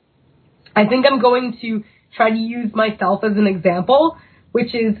them. I think I'm going to try to use myself as an example,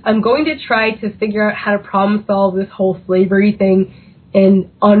 which is I'm going to try to figure out how to problem solve this whole slavery thing and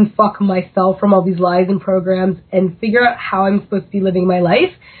unfuck myself from all these lies and programs and figure out how I'm supposed to be living my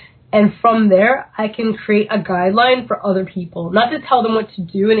life. And from there, I can create a guideline for other people. Not to tell them what to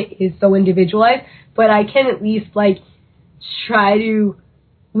do, and it is so individualized, but I can at least, try to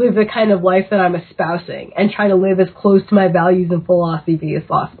live the kind of life that I'm espousing and try to live as close to my values and philosophy as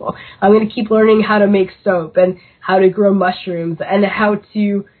possible. I'm going to keep learning how to make soap and how to grow mushrooms and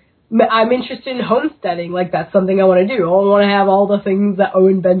I'm interested in homesteading. Like, that's something I want to do. I want to have all the things that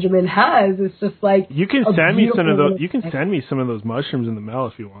Owen Benjamin has. It's just like, you can send me some of those. You can send me some of those mushrooms in the mail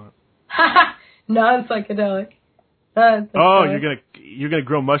if you want. Non-psychedelic. Oh, you're gonna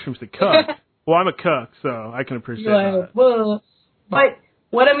grow mushrooms to cook. Well, I'm a cook, so I can appreciate that. Well, but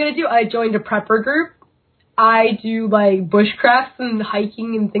what I'm gonna do, I joined a prepper group. I do bushcrafts and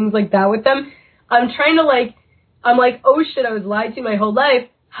hiking and things like that with them. I'm trying to I'm like, oh shit, I was lied to my whole life.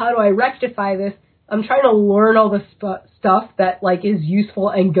 How do I rectify this? I'm trying to learn all the stuff that is useful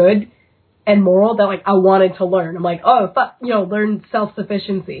and good and moral that I wanted to learn. I'm like, oh fuck, learn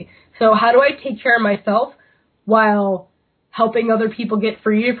self-sufficiency. So how do I take care of myself while helping other people get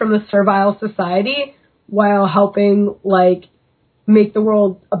free from the servile society, while helping make the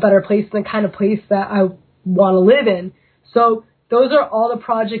world a better place and the kind of place that I want to live in? So those are all the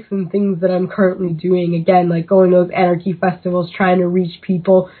projects and things that I'm currently doing. Again, going to those anarchy festivals, trying to reach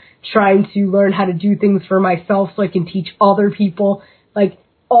people, trying to learn how to do things for myself so I can teach other people,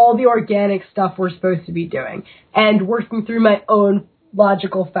 all the organic stuff we're supposed to be doing, and working through my own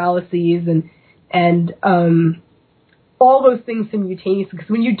logical fallacies and all those things simultaneously. Because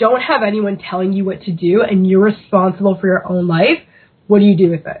when you don't have anyone telling you what to do and you're responsible for your own life, what do you do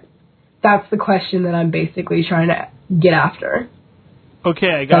with it? That's the question that I'm basically trying to get after. Okay,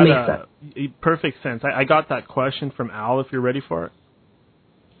 I got perfect sense. I got that question from Al, if you're ready for it.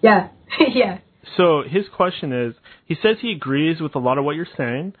 Yeah, yeah. So his question is, he says he agrees with a lot of what you're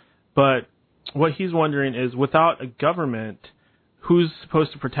saying, but what he's wondering is, without a government, who's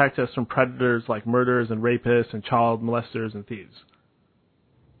supposed to protect us from predators like murderers and rapists and child molesters and thieves?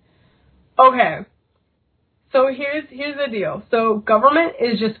 Okay. So here's the deal. So government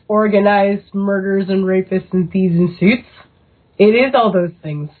is just organized murderers and rapists and thieves in suits. It is all those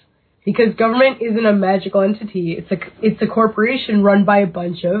things. Because government isn't a magical entity. It's a corporation run by a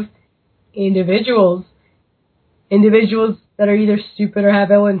bunch of individuals. Individuals that are either stupid or have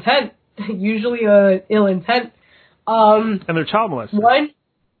ill intent. Usually ill intent. And they're child molesters.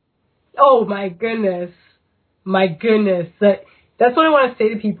 Oh my goodness. My goodness. That's what I want to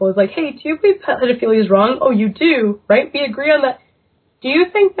say to people is hey, do you believe pedophilia is wrong? Oh, you do, right? We agree on that. Do you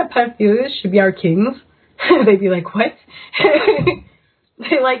think that pedophilia should be our kings? They'd be like, what?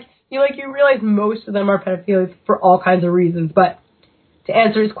 You realize most of them are pedophiles for all kinds of reasons. But to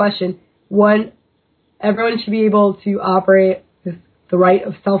answer his question, one, everyone should be able to operate the right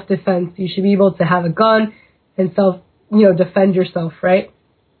of self-defense. You should be able to have a gun and defend yourself, right?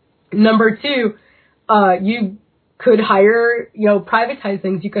 Number two, you could hire, privatize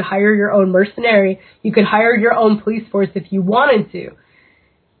things. You could hire your own mercenary. You could hire your own police force if you wanted to.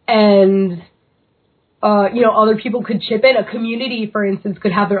 And, other people could chip in. A community, for instance,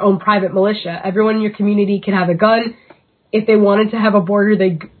 could have their own private militia. Everyone in your community could have a gun. If they wanted to have a border,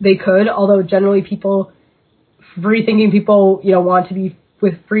 they could, although generally free-thinking people, want to be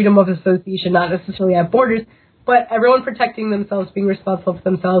with freedom of association, not necessarily have borders. But everyone protecting themselves, being responsible for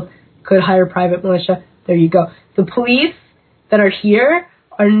themselves, could hire private militia. There you go. The police that are here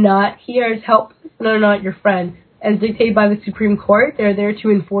are not here to help, and are not your friend. As dictated by the Supreme Court, they're there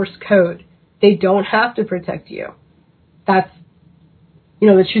to enforce code. They don't have to protect you. That's,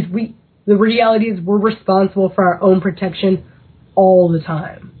 the truth. The reality is we're responsible for our own protection all the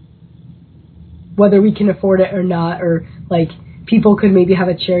time. Whether we can afford it or not, or, people could maybe have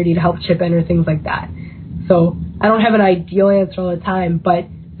a charity to help chip in or things like that. So I don't have an ideal answer all the time, but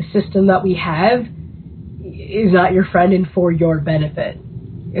the system that we have is not your friend and for your benefit,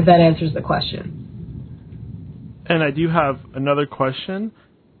 if that answers the question. And I do have another question.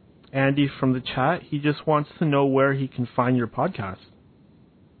 Andy from the chat, he just wants to know where he can find your podcast.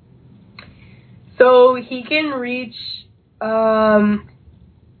 So he can reach, I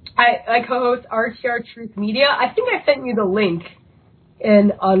co-host RTR Truth Media. I think I sent you the link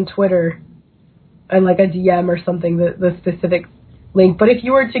on Twitter and a DM or something, the specific link. But if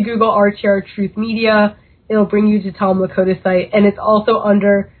you were to Google RTR Truth Media, it'll bring you to Tom Lakota's site. And it's also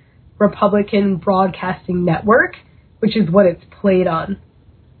under Republican Broadcasting Network, which is what it's played on.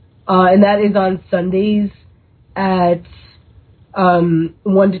 And that is on Sundays at 1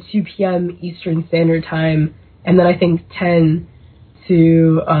 to 2 p.m. Eastern Standard Time. And then I think 10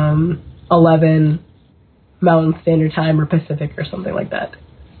 to 11 Mountain Standard Time or Pacific or something like that.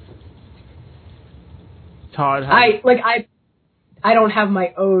 Todd, I don't have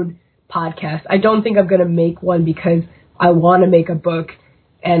my own podcast. I don't think I'm going to make one because I want to make a book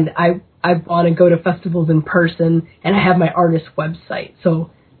and I want to go to festivals in person and I have my artist website.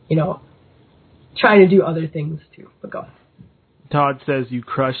 So, trying to do other things too. But go. Todd says you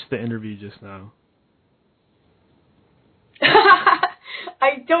crushed the interview just now.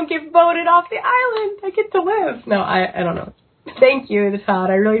 I don't get voted off the island. I get to live. No, I don't know. Thank you, Todd.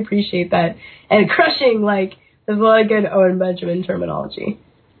 I really appreciate that. And crushing, there's a lot of good Owen Benjamin terminology.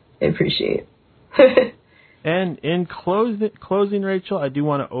 I appreciate. And in closing, Rachel, I do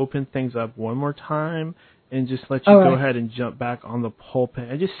want to open things up one more time and just let you go ahead and jump back on the pulpit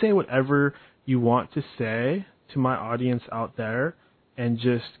and just say whatever you want to say to my audience out there, and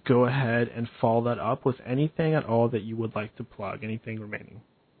just go ahead and follow that up with anything at all that you would like to plug, anything remaining.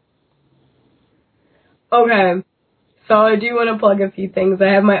 Okay. So I do want to plug a few things. I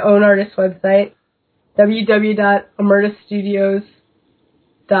have my own artist website,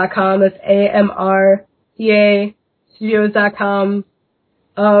 www.amartastudios.com. That's AMRTA studios.com.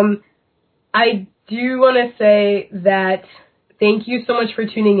 I do want to say that thank you so much for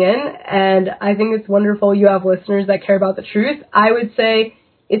tuning in, and I think it's wonderful you have listeners that care about the truth. I would say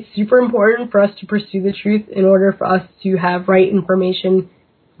it's super important for us to pursue the truth in order for us to have right information,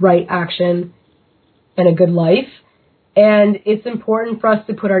 right action, and a good life. And it's important for us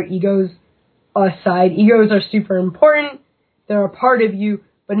to put our egos aside. Egos are super important. They're a part of you,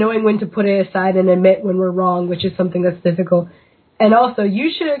 but knowing when to put it aside and admit when we're wrong, which is something that's difficult. And also,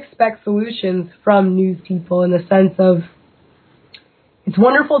 you should expect solutions from news people in the sense of it's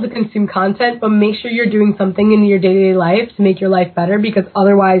wonderful to consume content, but make sure you're doing something in your day-to-day life to make your life better, because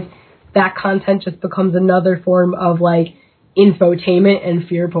otherwise that content just becomes another form of infotainment and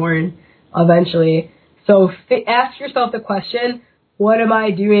fear porn eventually. So ask yourself the question, what am I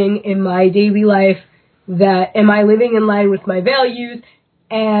doing in my daily life am I living in line with my values,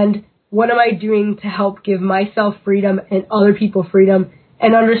 and what am I doing to help give myself freedom and other people freedom,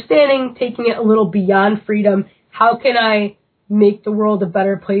 and understanding, taking it a little beyond freedom, how can I make the world a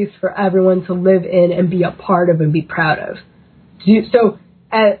better place for everyone to live in and be a part of and be proud of. So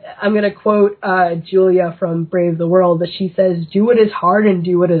I'm going to quote Julia from Brave the World, that she says, do what is hard and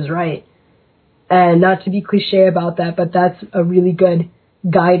do what is right. And not to be cliche about that, but that's a really good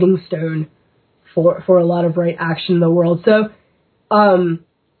guiding stone for a lot of right action in the world. So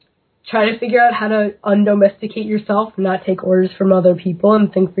try to figure out how to undomesticate yourself, not take orders from other people,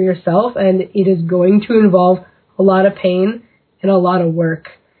 and think for yourself. And it is going to involve a lot of pain and a lot of work.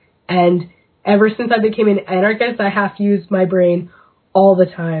 And ever since I became an anarchist, I have to use my brain all the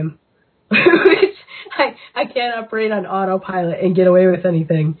time. Which I can't operate on autopilot and get away with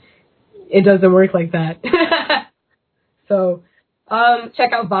anything. It doesn't work like that. So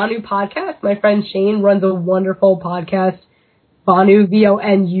Check out Vonu Podcast. My friend Shane runs a wonderful podcast. Vonu,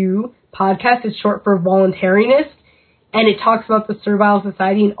 VONU podcast is short for voluntarinist. And it talks about the servile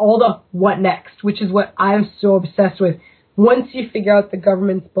society and all the what next, which is what I'm so obsessed with. Once you figure out the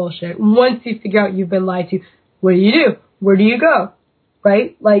government's bullshit, once you figure out you've been lied to, what do? Where do you go?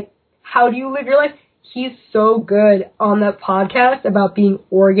 Right? Like, how do you live your life? He's so good on that podcast about being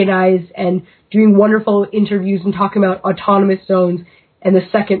organized and doing wonderful interviews and talking about autonomous zones and the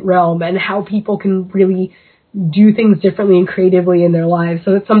second realm and how people can really do things differently and creatively in their lives.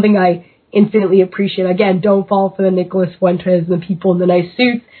 So it's something I infinitely appreciate. Again, don't fall for the Nicholas Fuentes and the people in the nice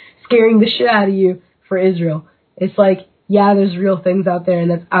suits scaring the shit out of you for Israel. It's like, yeah, there's real things out there and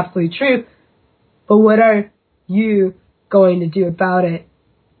that's absolutely true. But what are you going to do about it?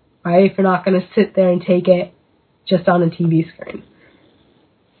 Right? If you're not going to sit there and take it just on a TV screen.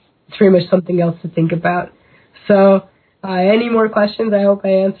 It's pretty much something else to think about. So, any more questions? I hope I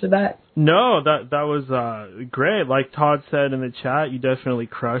answered that. No, that was great. Like Todd said in the chat, you definitely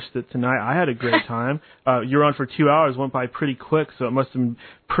crushed it tonight. I had a great time. You were on for 2 hours, went by pretty quick, so it must have been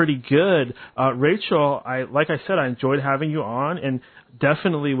pretty good. Rachel, like I said, I enjoyed having you on, and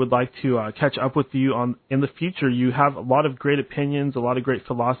definitely would like to catch up with you in the future. You have a lot of great opinions, a lot of great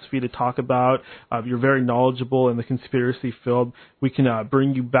philosophy to talk about. You're very knowledgeable in the conspiracy field. We can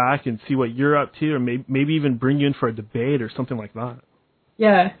bring you back and see what you're up to, or maybe even bring you in for a debate or something like that.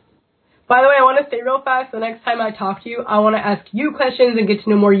 Yeah. By the way, I want to say real fast, the next time I talk to you, I want to ask you questions and get to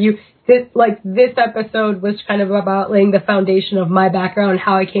know more you. This episode was kind of about laying the foundation of my background and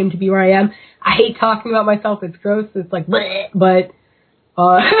how I came to be where I am. I hate talking about myself. It's gross. It's like, bleh, but,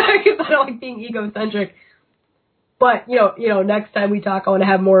 because I don't like being egocentric. But, you know, next time we talk, I want to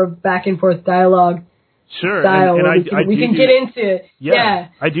have more back and forth dialogue. Sure, style and we can get into it. Yeah.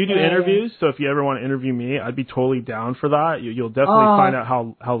 I do interviews, so if you ever want to interview me, I'd be totally down for that. You'll definitely find out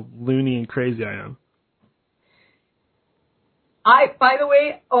how loony and crazy I am. By the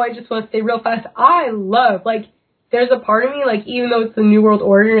way, I just want to say real fast, I love, there's a part of me, even though it's the New World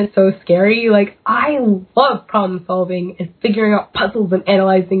Order and it's so scary, I love problem solving and figuring out puzzles and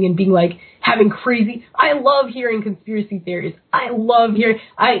analyzing and being having crazy, I love hearing conspiracy theories. I love hearing,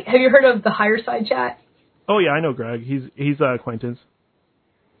 have you heard of the Higher Side Chat? Oh yeah, I know Greg. He's an acquaintance.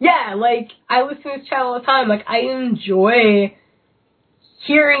 Yeah, I listen to his chat all the time. I enjoy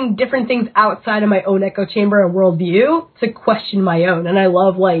hearing different things outside of my own echo chamber and worldview to question my own. And I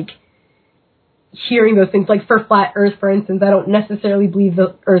love, hearing those things. For flat earth, for instance, I don't necessarily believe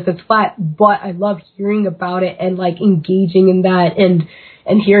the earth is flat, but I love hearing about it and, engaging in that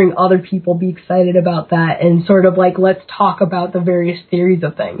and hearing other people be excited about that and sort of, let's talk about the various theories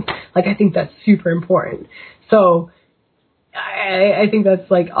of things. I think that's super important. So, I think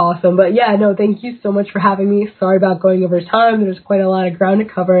that's, awesome. But, yeah, no, thank you so much for having me. Sorry about going over time. There's quite a lot of ground to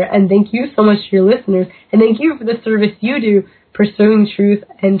cover. And thank you so much to your listeners. And thank you for the service you do, pursuing truth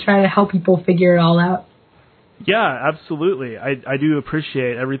and trying to help people figure it all out. Yeah, absolutely. I do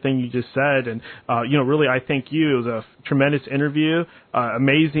appreciate everything you just said. And, really, I thank you. It was a tremendous interview,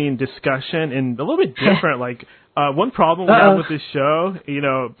 amazing discussion, and a little bit different. One problem we have with this show,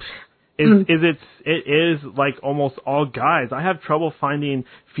 it is almost all guys. I have trouble finding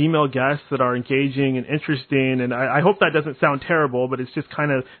female guests that are engaging and interesting, and I hope that doesn't sound terrible, but it's just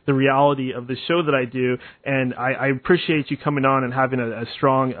kind of the reality of the show that I do, and I appreciate you coming on and having a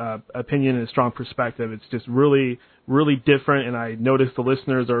strong opinion and a strong perspective. It's just really, really different, and I noticed the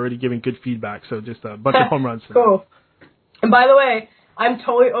listeners are already giving good feedback, so just a bunch of home runs. Cool. And by the way, I'm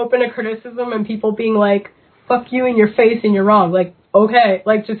totally open to criticism and people being fuck you in your face and you're wrong. Okay,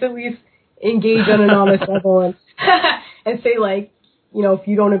 just at least engage on an honest level and say if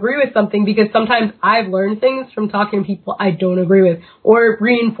you don't agree with something, because sometimes I've learned things from talking to people I don't agree with, or it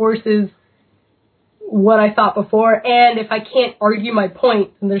reinforces what I thought before, and if I can't argue my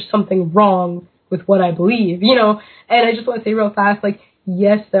point, then there's something wrong with what I believe, and I just want to say real fast,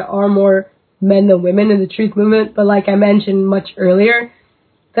 yes, there are more men than women in the truth movement, but like I mentioned much earlier,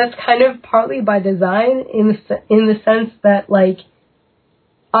 that's kind of partly by design in the sense that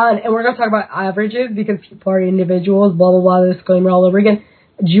and we're going to talk about averages because people are individuals, blah, blah, blah, disclaimer all over again.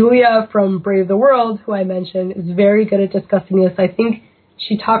 Julia from Brave the World, who I mentioned, is very good at discussing this. I think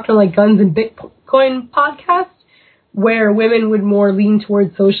she talked on Guns and Bitcoin podcast, where women would more lean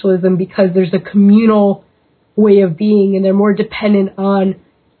towards socialism because there's a communal way of being and they're more dependent on,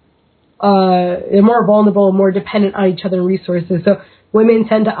 they're more vulnerable and more dependent on each other and resources. So women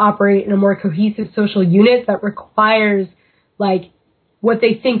tend to operate in a more cohesive social unit that requires what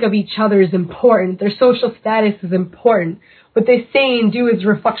they think of each other is important. Their social status is important. What they say and do is a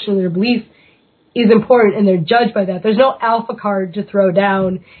reflection of their beliefs. is important, and they're judged by that. There's no alpha card to throw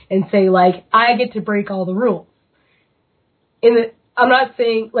down and say, like, I get to break all the rules. I'm not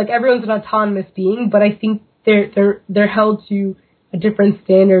saying, like, everyone's an autonomous being, but I think they're held to a different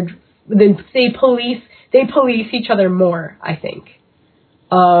standard. They police each other more, I think.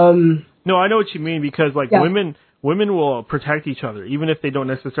 No, I know what you mean, because, like, women will protect each other, even if they don't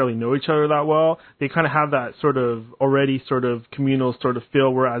necessarily know each other that well. They kind of have that sort of already sort of communal sort of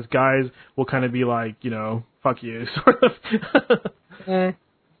feel, whereas guys will kind of be like, you know, fuck you, sort of.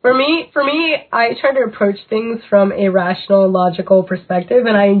 For me, I try to approach things from a rational and logical perspective,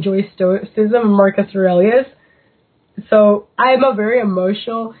 and I enjoy Stoicism and Marcus Aurelius. So I'm a very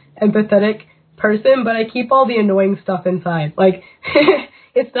emotional, empathetic person, but I keep all the annoying stuff inside. Like,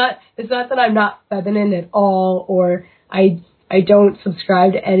 it's not that I'm not feminine at all, or I don't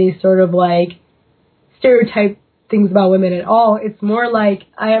subscribe to any sort of, like, stereotype things about women at all. It's more like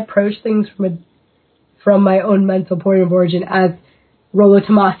I approach things from my own mental point of origin, as Rollo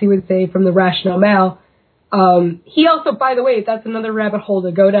Tomassi would say, from the rational male. He also, by the way, that's another rabbit hole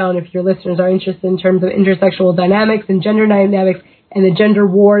to go down if your listeners are interested in terms of intersexual dynamics and gender dynamics and the gender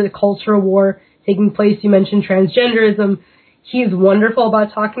war, the cultural war taking place. You mentioned transgenderism. He's wonderful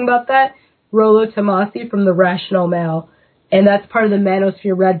about talking about that. Rollo Tomassi from the Rational Male. And that's part of the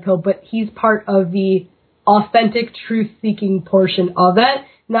Manosphere Red Pill, but he's part of the authentic truth-seeking portion of that,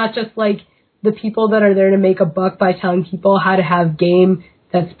 not just like the people that are there to make a buck by telling people how to have game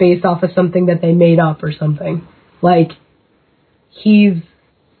that's based off of something that they made up or something. Like, he's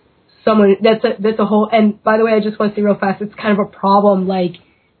someone, that's a whole, and by the way, I just want to say real fast, it's kind of a problem, like,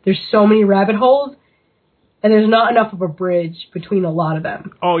 there's so many rabbit holes, and there's not enough of a bridge between a lot of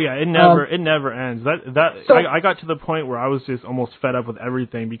them. Oh yeah, it never ends. I got to the point where I was just almost fed up with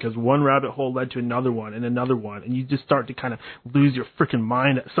everything, because one rabbit hole led to another one, and you just start to kind of lose your freaking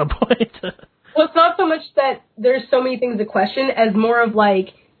mind at some point. Well, it's not so much that there's so many things to question as more of like,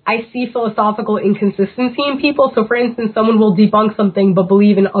 I see philosophical inconsistency in people. So for instance, someone will debunk something but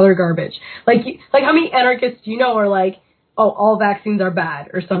believe in other garbage. Like how many anarchists do you know are like, oh, all vaccines are bad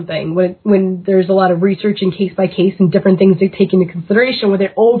or something, when there's a lot of research and case by case and different things they take into consideration, where they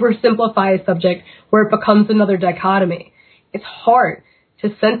oversimplify a subject where it becomes another dichotomy. It's hard to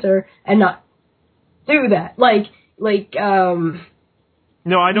censor and not do that.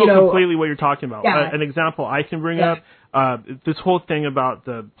 No, I know completely what you're talking about. Yeah. An example I can bring up, this whole thing about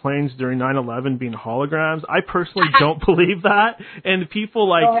the planes during 9/11 being holograms, I personally don't believe that. And people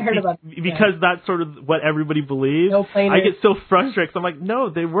like, I heard about it. Because that's sort of what everybody believes. No planers. I get so frustrated, 'cause I'm like,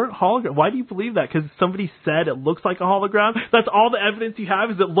 no, they weren't holograms. Why do you believe that? Because somebody said it looks like a hologram? That's all the evidence you have,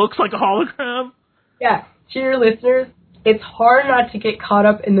 is it looks like a hologram? Yeah, to your listeners, it's hard not to get caught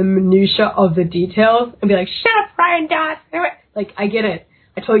up in the minutia of the details and be like, shut up, Ryan Doss. Like, I get it.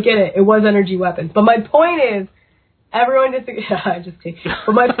 I totally get it. It was energy weapons. But my point is, everyone disagrees. I'm just kidding.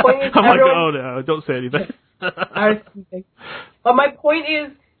 But my point is, I'm like, oh no, don't say anything. But my point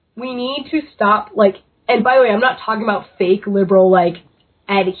is, we need to stop, like, and by the way, I'm not talking about fake liberal, like,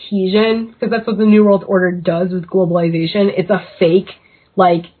 adhesion, because that's what the New World Order does with globalization. It's a fake,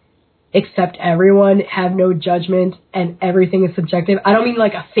 like, accept everyone, have no judgment, and everything is subjective. I don't mean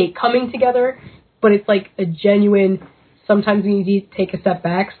like a fake coming together, but it's like a genuine. Sometimes we need to take a step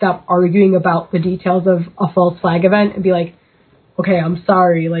back, stop arguing about the details of a false flag event, and be like, okay, I'm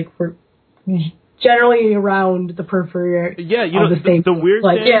sorry, like, we're generally around the periphery. Yeah, you know, the weird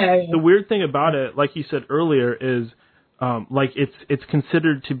thing, the weird thing about it, like you said earlier, is like it's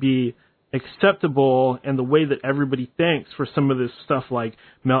considered to be acceptable in the way that everybody thinks for some of this stuff like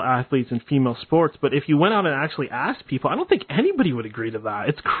male athletes and female sports. But if you went out and actually asked people, I don't think anybody would agree to that.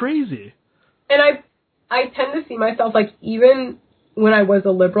 It's crazy. And I tend to see myself, like, even when I was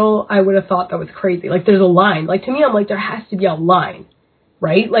a liberal, I would have thought that was crazy. Like, there's a line. Like, to me, I'm like, there has to be a line,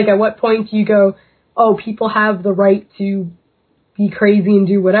 right? Like, at what point do you go, oh, people have the right to be crazy and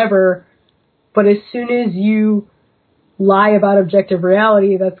do whatever, but as soon as you lie about objective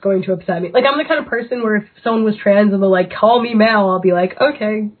reality, that's going to upset me. Like, I'm the kind of person where if someone was trans and they're like, call me Mal, I'll be like,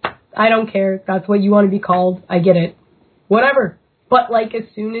 okay, I don't care. That's what you want to be called. I get it. Whatever. But, like, as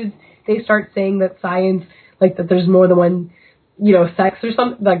soon as they start saying that science, like, that there's more than one, you know, sex or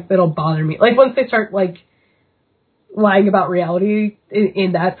something, like, that'll bother me. Like, once they start, like, lying about reality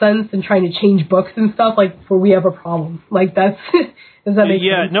in that sense and trying to change books and stuff, like, where we have a problem. Like, that's, does that make sense?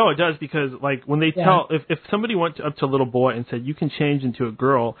 Yeah, no, it does, because, like, when they tell, if somebody went up to a little boy and said, you can change into a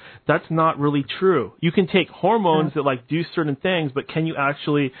girl, that's not really true. You can take hormones that, like, do certain things, but can you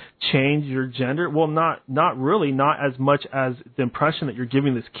actually change your gender? Well, not really, not as much as the impression that you're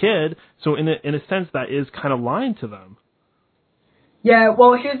giving this kid. So in a sense, that is kind of lying to them. Yeah,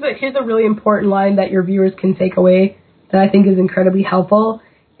 well, here's a really important line that your viewers can take away that I think is incredibly helpful,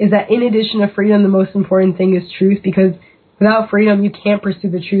 is that in addition to freedom, the most important thing is truth, because without freedom, you can't pursue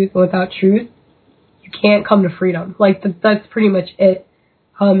the truth, and without truth, you can't come to freedom. Like, that's pretty much it.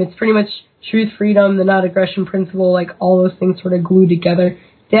 It's pretty much truth, freedom, the non-aggression principle, like all those things sort of glued together.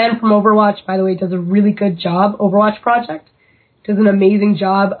 Dan from Overwatch, by the way, does a really good job, Overwatch Project, does an amazing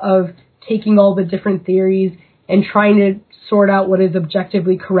job of taking all the different theories and trying to sort out what is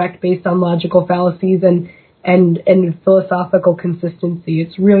objectively correct based on logical fallacies and philosophical consistency.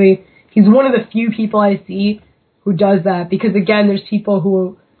 It's really, he's one of the few people I see who does that, because again, there's people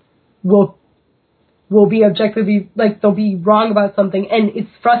who will be objectively, like, they'll be wrong about something, and it's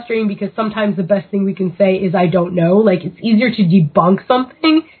frustrating because sometimes the best thing we can say is I don't know. Like, it's easier to debunk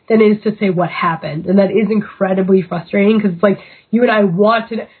something than it is to say what happened, and that is incredibly frustrating, because it's like, you and I want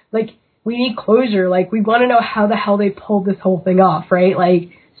to, like, we need closure, like, we want to know how the hell they pulled this whole thing off, right? Like,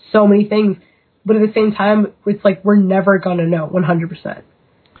 so many things, but at the same time, it's like, we're never gonna know 100%.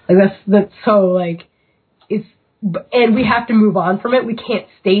 Like, that's so, like, it's, and we have to move on from it. We can't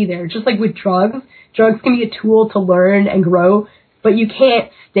stay there. Just like with drugs can be a tool to learn and grow, but you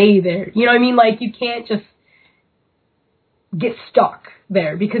can't stay there. You know what I mean? Like, you can't just get stuck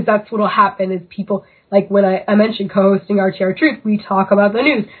there, because that's what'll happen is people, like when I mentioned co-hosting RTR Truth, we talk about the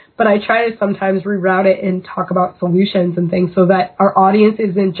news, but I try to sometimes reroute it and talk about solutions and things so that our audience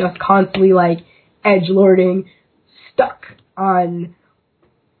isn't just constantly like edgelording, stuck on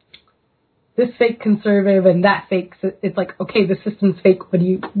this fake conservative and that fake. It's like, okay, the system's fake. What do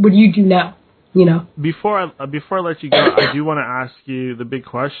you do now? You know. Before I let you go, I do want to ask you the big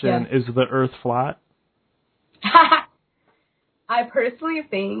question: Is the Earth flat? I personally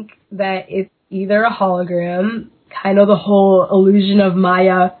think that it's either a hologram, kind of the whole illusion of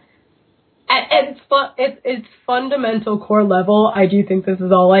Maya. At its fundamental core level, I do think this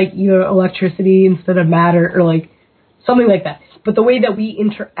is all like either electricity instead of matter, or like something like that. But the way that we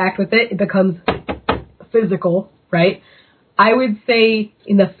interact with it, it becomes physical, right? I would say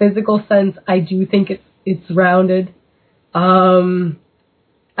in the physical sense, I do think it's rounded. I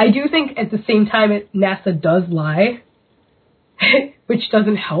do think at the same time NASA does lie, which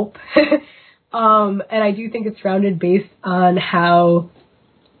doesn't help. And I do think it's rounded based on how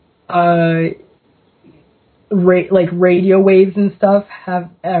like radio waves and stuff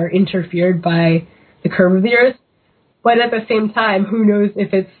are interfered by the curve of the Earth. But at the same time, who knows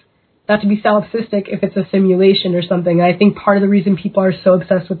if it's, not to be solipsistic, if it's a simulation or something. And I think part of the reason people are so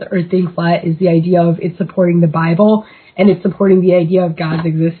obsessed with the Earth being flat is the idea of it supporting the Bible, and it's supporting the idea of God's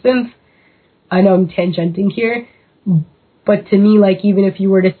existence. I know I'm tangenting here, but to me, like, even if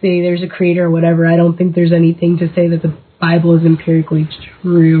you were to say there's a creator or whatever, I don't think there's anything to say that the Bible is empirically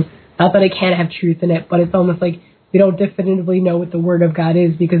true. Not that it can't have truth in it, but it's almost like we don't definitively know what the Word of God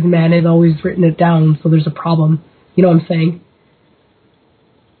is because man has always written it down, so there's a problem. You know what I'm saying?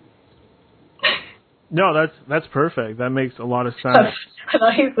 No, that's perfect. That makes a lot of sense. I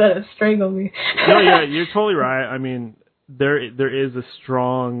thought you said it strangled me. No, yeah, you're totally right. I mean, there is a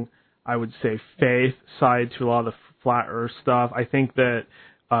strong, I would say, faith side to a lot of the flat Earth stuff. I think that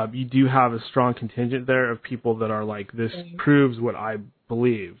you do have a strong contingent there of people that are like, this proves what I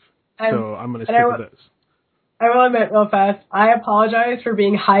believe. So I'm going to stick with this. I will admit real fast, I apologize for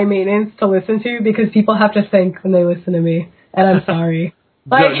being high maintenance to listen to because people have to think when they listen to me, and I'm sorry.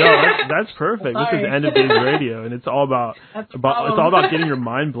 Like, no, that's perfect. This is End of Days Radio, and it's all about getting your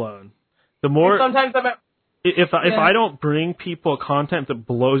mind blown. The more sometimes if I don't bring people content that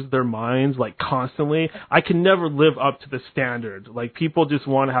blows their minds like constantly, I can never live up to the standard. Like, people just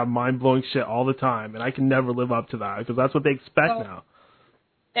want to have mind blowing shit all the time, and I can never live up to that because that's what they expect now.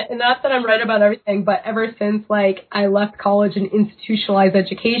 And not that I'm right about everything, but ever since, like, I left college and institutionalized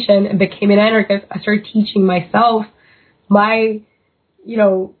education and became an anarchist, I started teaching myself. My,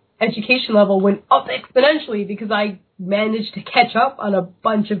 education level went up exponentially because I managed to catch up on a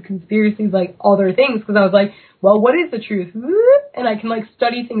bunch of conspiracies, like other things, because I was like, well, what is the truth? And I can, like,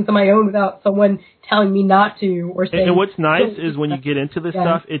 study things on my own without someone telling me not to or saying... And what's nice is when you get into this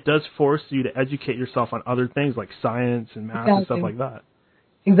stuff, it does force you to educate yourself on other things like science and math and stuff like that.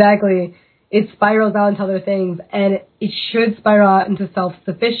 Exactly. It spirals out into other things, and it should spiral out into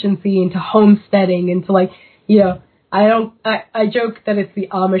self-sufficiency, into homesteading, into, like, I joke that it's the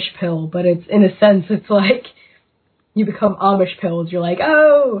Amish pill, but it's, in a sense, it's like you become Amish pills. You're like,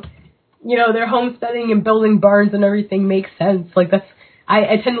 oh, they're homesteading and building barns and everything makes sense. Like, that's,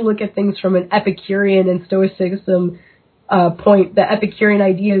 I tend to look at things from an Epicurean and Stoicism point. The Epicurean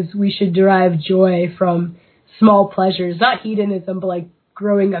idea is we should derive joy from small pleasures, not hedonism, but like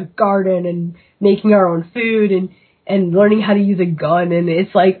growing a garden and making our own food and and learning how to use a gun, and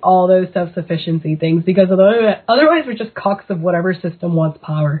it's like all those self-sufficiency things, because otherwise we're just cocks of whatever system wants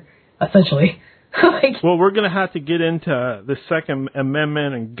power, essentially. Well, we're going to have to get into the Second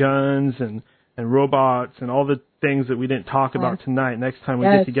Amendment and guns and robots and all the things that we didn't talk about tonight next time we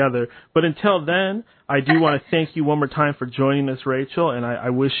get together. But until then, I do want to thank you one more time for joining us, Rachel, and I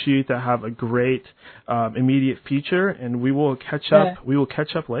wish you to have a great immediate future, and we will catch up. We will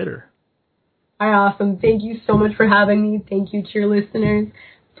catch up later. All right, awesome. Thank you so much for having me. Thank you to your listeners.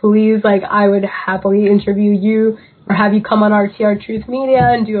 Please, I would happily interview you or have you come on RTR Truth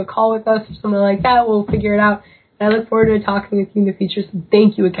Media and do a call with us or something like that. We'll figure it out. And I look forward to talking with you in the future. So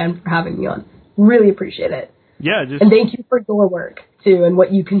thank you again for having me on. Really appreciate it. Yeah, and thank you for your work, too, and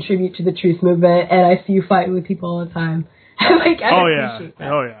what you contribute to the truth movement. And I see you fighting with people all the time. I appreciate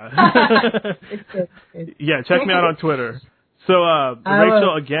that. Oh, yeah. It's good. Yeah, check me out on Twitter. So,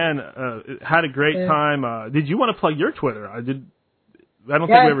 Rachel, again, had a great time. Did you want to plug your Twitter? I don't think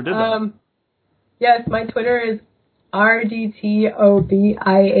we ever did that. Yes, my Twitter is RDTOBIAS,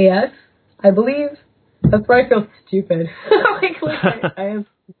 I believe. That's where I feel stupid. I am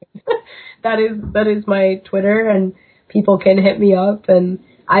stupid. That is my Twitter, and people can hit me up. And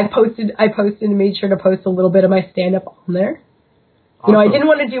I posted and made sure to post a little bit of my stand-up on there. Awesome. I didn't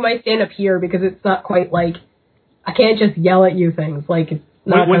want to do my stand-up here because it's not quite I can't just yell at you things. It's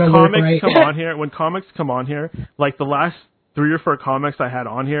not when comics right. come on here, the last 3 or 4 comics I had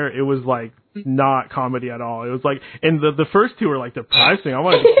on here, it was not comedy at all. It was and the first 2 were depressing. I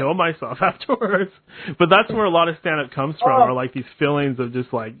wanted to kill myself afterwards. But that's where a lot of stand-up comes from, are these feelings of just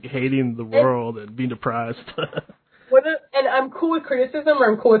hating the world and being depressed. And I'm cool with criticism, or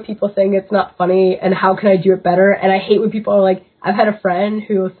I'm cool with people saying it's not funny and how can I do it better. And I hate when people are I've had a friend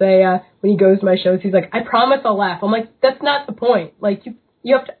who will say when he goes to my shows, he's like, I promise I'll laugh. I'm like, that's not the point.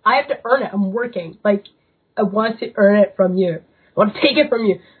 You have to, I have to earn it. I'm working. I want to earn it from you. I want to take it from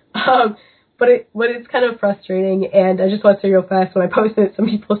you. But it's kind of frustrating. And I just want to say real fast, when I posted it, some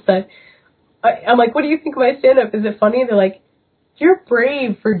people said, I'm like, what do you think of my stand-up? Is it funny? They're like, you're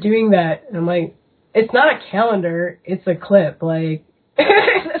brave for doing that. And I'm like, it's not a calendar. It's a clip.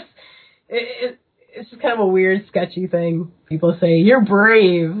 It's just kind of a weird, sketchy thing. People say, you're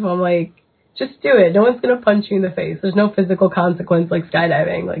brave. I'm like, just do it. No one's going to punch you in the face. There's no physical consequence like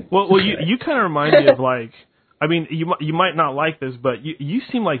skydiving. Well, you kind of remind me of I mean, you might not like this, but you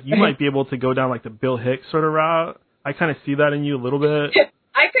seem like you might be able to go down the Bill Hicks sort of route. I kind of see that in you a little bit.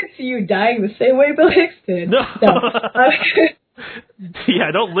 I could see you dying the same way Bill Hicks did. No.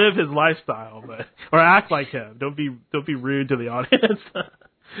 Yeah, don't live his lifestyle, or act like him. Don't be rude to the audience.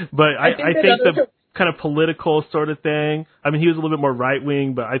 But I think the kind of political sort of thing. I mean, he was a little bit more right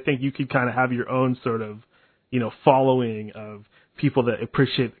wing, but I think you could kind of have your own sort of, following of people that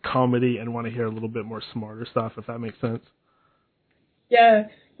appreciate the comedy and want to hear a little bit more smarter stuff, if that makes sense. Yeah,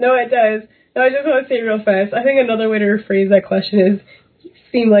 no, it does. No, I just want to say real fast. I think another way to rephrase that question is, you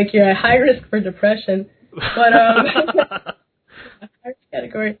seem like you're at high risk for depression. But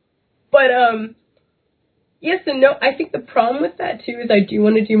category. But yes and no. I think the problem with that too is I do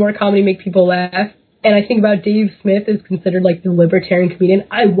want to do more comedy, make people laugh. And I think about Dave Smith is considered the libertarian comedian.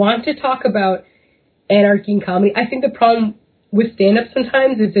 I want to talk about anarchy and comedy. I think the problem with stand-up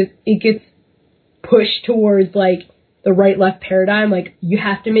sometimes is it gets pushed towards the right-left paradigm. You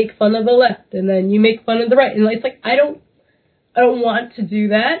have to make fun of the left, and then you make fun of the right. And it's I don't want to do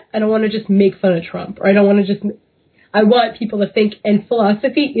that. I don't want to just make fun of Trump, or I don't want to just. I want people to think, and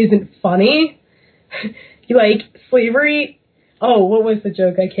philosophy isn't funny. Slavery. Oh, what was the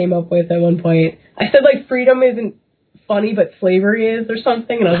joke I came up with at one point? I said freedom isn't funny, but slavery is, or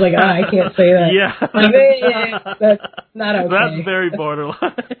something, and I was like, I can't say that. Yeah. That's not okay. That's very borderline.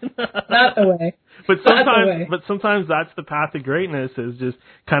 Not the way. But sometimes that's the path to greatness, is just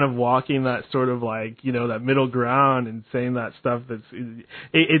kind of walking that sort of that middle ground and saying that stuff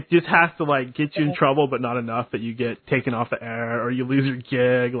it just has to get you in trouble, but not enough that you get taken off the air or you lose your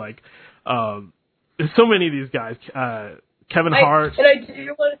gig. There's so many of these guys. Kevin Hart. I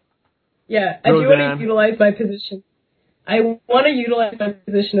do want to utilize my position. I want to utilize my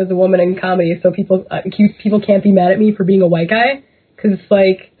position as a woman in comedy, so people can't be mad at me for being a white guy, because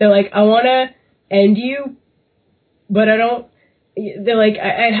they're I want to end you, but I don't. They're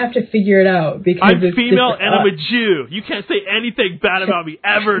I'd have to figure it out because I'm female and I'm a Jew. You can't say anything bad about me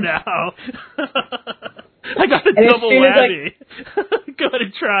ever now. I got a double whammy. Go ahead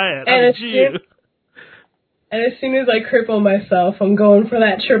and try it. I'm a Jew. And as soon as I cripple myself, I'm going for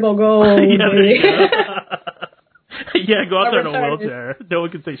that triple gold. Yeah, go out there in a wheelchair. No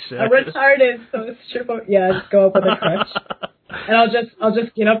one can say shit. I'm retarded, so it's triple. Yeah, just go up with a crutch. And I'll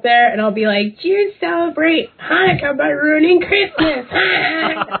just get up there and I'll be like, Jews celebrate Hanukkah by ruining Christmas.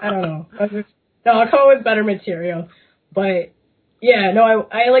 I don't know. I'll come up with better material. But yeah, no,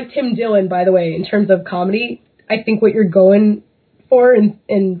 I like Tim Dillon, by the way, in terms of comedy. I think what you're going for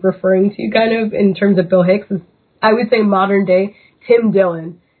and referring to kind of in terms of Bill Hicks is, I would say modern day Tim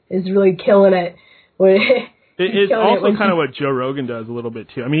Dillon is really killing it. It's also kind of what Joe Rogan does a little bit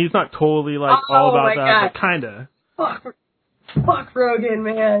too. I mean, he's not totally like all about that, but kind of. Fuck Rogan,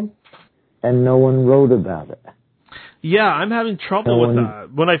 man. And no one wrote about it. Yeah, I'm having trouble with that.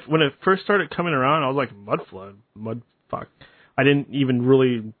 When it first started coming around, I was like, mud fuck. I didn't even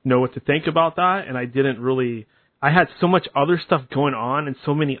really know what to think about that, and I had so much other stuff going on and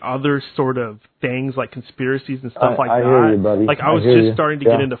so many other sort of things like conspiracies and stuff like that. Hear you, buddy. Like I was just starting to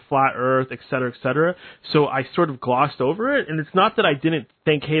get into flat earth, et cetera, et cetera. So I sort of glossed over it. And it's not that I didn't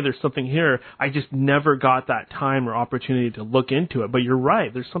think, hey, there's something here. I just never got that time or opportunity to look into it. But you're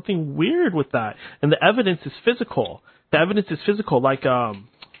right. There's something weird with that. And the evidence is physical. Like,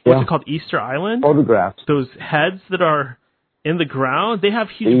 what's it called? Easter Island? Photographs. Those heads that are in the ground, they have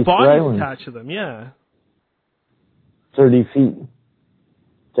huge bodies attached to them. Yeah. 30 feet.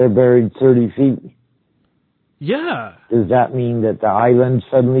 They're buried 30 feet. Yeah. Does that mean that the island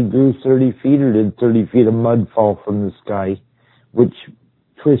suddenly grew 30 feet, or did 30 feet of mud fall from the sky, which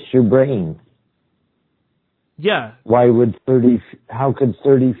twists your brain? Yeah. How could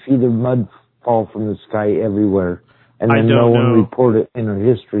 30 feet of mud fall from the sky everywhere, and then no one report it in our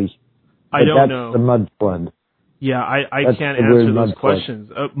history? I don't know. That's the mud flood. Yeah, I can't answer those questions.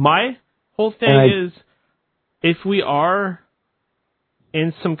 My whole thing is, if we are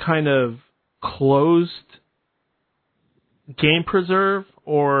in some kind of closed game preserve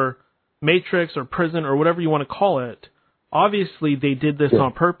or matrix or prison or whatever you want to call it, obviously they did this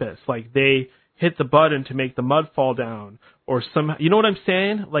on purpose. Like they hit the button to make the mud fall down, or you know what I'm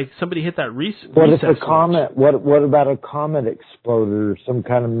saying? Like somebody hit that reset. What if a comet? What about a comet exploded, or some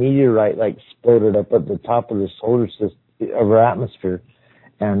kind of meteorite like exploded up at the top of the solar system of our atmosphere,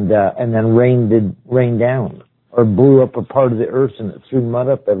 and then rained down? Or blew up a part of the earth and it threw mud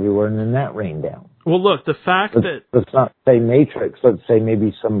up everywhere, and then that rained down. Well, look, the fact that... Let's not say matrix. Let's say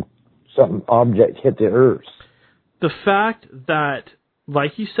maybe some object hit the earth. The fact that,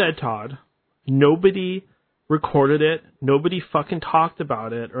 like you said, Todd, nobody recorded it, nobody fucking talked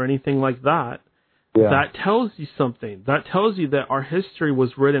about it or anything like that, that tells you something. That tells you that our history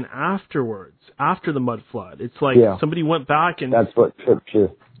was written afterwards, after the mud flood. It's like somebody went back and... That's what tripped you.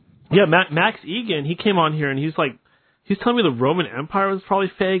 Yeah, Max Egan, he came on here and he's telling me the Roman Empire was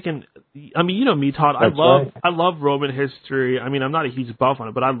probably fake. And I mean, you know me, Todd. I love Roman history. I mean, I'm not a huge buff on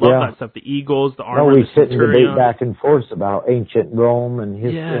it, but I love that stuff. The eagles, the armor, we sit and centurion. debate back and forth about ancient Rome and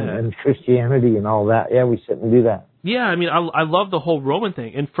history and Christianity and all that. Yeah, we sit and do that. Yeah, I mean, I love the whole Roman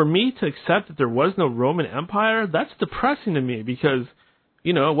thing. And for me to accept that there was no Roman Empire, that's depressing to me because,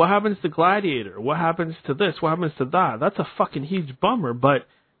 you know, what happens to Gladiator? What happens to this? What happens to that? That's a fucking huge bummer, but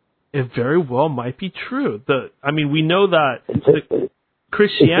it very well might be true. We know that the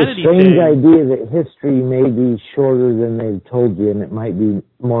Christianity thing... It's a strange idea that history may be shorter than they've told you, and it might be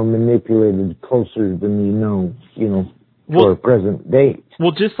more manipulated closer than to our present date.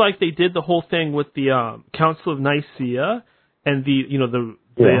 Well, just like they did the whole thing with the Council of Nicaea and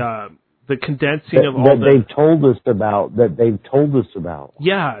the condensing of all that they've told us about.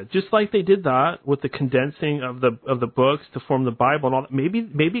 Yeah, just like they did that with the condensing of the books to form the Bible and all that.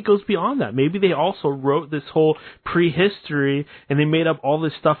 Maybe it goes beyond that. Maybe they also wrote this whole prehistory and they made up all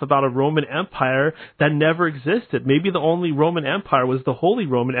this stuff about a Roman Empire that never existed. Maybe the only Roman Empire was the Holy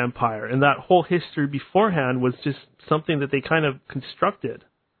Roman Empire, and that whole history beforehand was just something that they kind of constructed.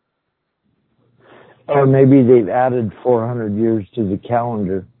 Or maybe they've added 400 years to the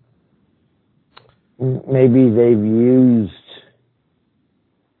calendar. Maybe they've used,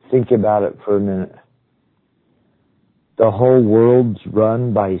 think about it for a minute, the whole world's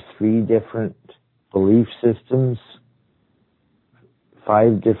run by 3 different belief systems,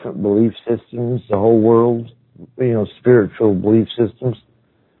 5 different belief systems, the whole world, spiritual belief systems.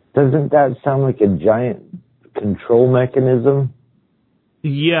 Doesn't that sound like a giant control mechanism?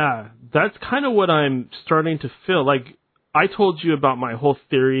 Yeah, that's kind of what I'm starting to feel. Like, I told you about my whole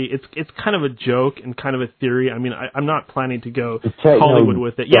theory. It's kind of a joke and kind of a theory. I mean, I'm not planning to go Hollywood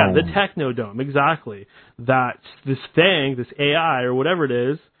with it. Yeah, the Technodome, exactly. That's this thing, this AI or whatever it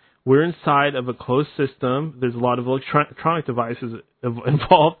is. We're inside of a closed system. There's a lot of electronic devices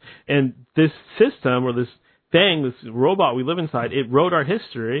involved. And this system or this thing, this robot we live inside, it wrote our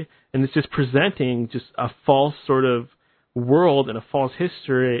history. And it's just presenting just a false sort of world and a false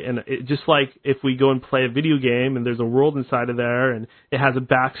history, and it, just like if we go and play a video game and there's a world inside of there and it has a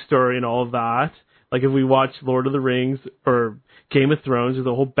backstory and all of that, like if we watch Lord of the Rings or Game of Thrones, there's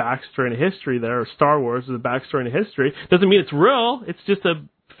a whole backstory and a history there, or Star Wars, there's a backstory and a history. Doesn't mean it's real, it's just a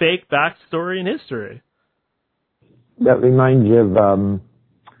fake backstory and history. That reminds you of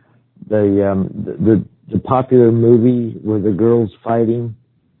the popular movie where the girl's fighting.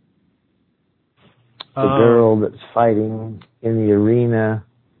 The girl that's fighting in the arena.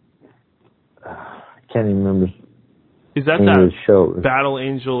 I can't even remember. Is that show. Battle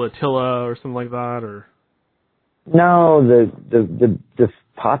Angel Attila or something like that, or? No, the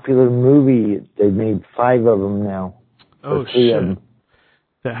popular movie. They made 5 of them now. Oh shit!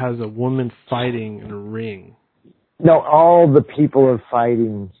 That has a woman fighting in a ring. No, all the people are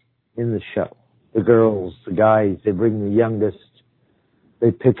fighting in the show. The girls, the guys. They bring the youngest. They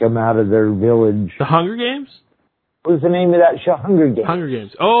pick them out of their village. The Hunger Games? What was the name of that show? Hunger Games. Hunger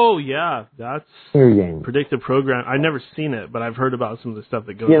Games. Oh, yeah. That's Hunger Games. Predictive program. I've never seen it, but I've heard about some of the stuff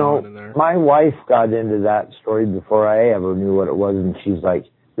that goes on in there. My wife got into that story before I ever knew what it was, and she's like,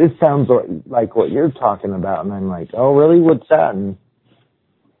 this sounds like what you're talking about. And I'm like, oh, really? What's that? And,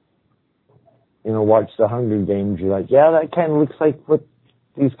 watch the Hunger Games. You're like, yeah, that kind of looks like what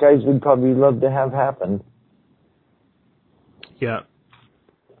these guys would probably love to have happen. Yeah.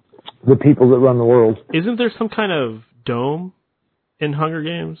 The people that run the world. Isn't there some kind of dome in Hunger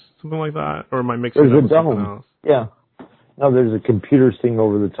Games? Something like that? Or am I mixing it up with something else? Yeah. No, there's a computer thing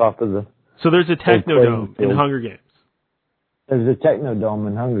over the top of the... So there's a Technodome in Hunger Games. There's a Technodome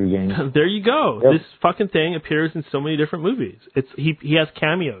in Hunger Games. There you go. Yep. This fucking thing appears in so many different movies. He has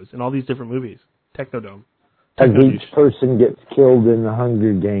cameos in all these different movies. Technodome. As each person gets killed in the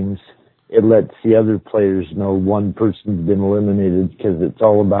Hunger Games, it lets the other players know one person's been eliminated, because it's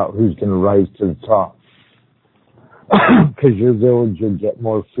all about who's going to rise to the top. Because your village will get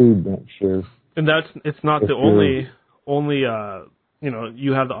more food next year. And it's not the only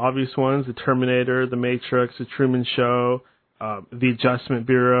you have the obvious ones: the Terminator, the Matrix, the Truman Show, the Adjustment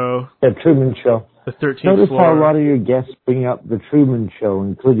Bureau. The Truman Show. The 13th Notice Floor. how a lot of your guests bring up the Truman Show,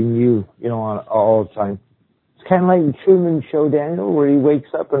 including you, all the time. It's kind of like the Truman Show, Daniel, where he wakes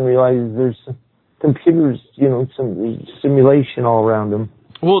up and realizes there's computers, some simulation all around him.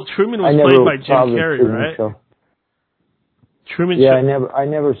 Well, Truman was played by Jim Carrey, right? Show. Truman Show. I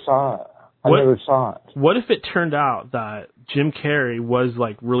never saw it. Never saw it. What if it turned out that Jim Carrey was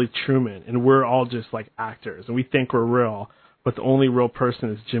like really Truman, and we're all just like actors, and we think we're real, but the only real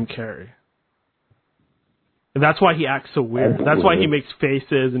person is Jim Carrey? And that's why he acts so weird. That's why he makes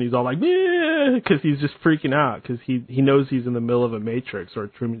faces and he's all like, yeah, because he's just freaking out because he knows he's in the middle of a Matrix or a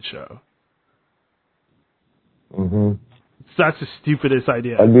Truman Show. Mm-hmm. That's the stupidest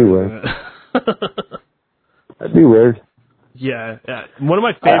idea. That'd be weird. That'd be weird. Yeah. One of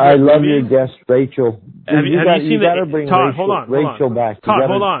my favorite I love movies. your guest, Rachel. Have you seen the Todd? Hold on. Rachel back. Todd,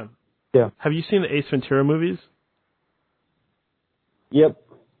 hold on. Yeah. Have you seen the Ace Ventura movies? Yep.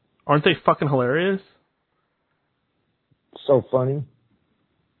 Aren't they fucking hilarious? So funny.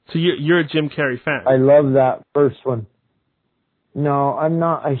 So you're a Jim Carrey fan? I love that first one. No, I'm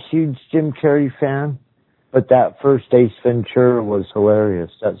not a huge Jim Carrey fan, but that first Ace Ventura was hilarious.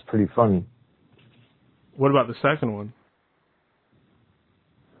 That's pretty funny. What about the second one?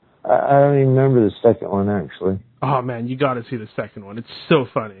 I don't even remember the second one, actually. Oh, man, you got to see the second one. It's so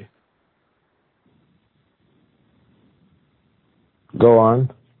funny. Go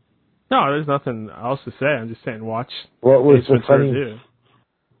on. No, there's nothing else to say. I'm just saying watch. What was the funny?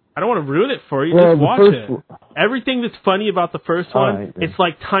 I don't want to ruin it for you. Well, just watch it. Everything that's funny about the first one, right, it's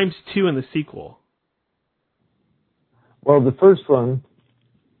like times 2 in the sequel. Well, the first one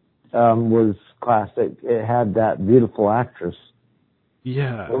was classic. It had that beautiful actress.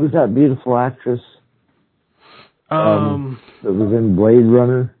 Yeah. What was that beautiful actress? That was in Blade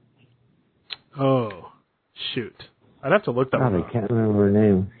Runner. Oh, shoot. I'd have to look that one up. I can't remember her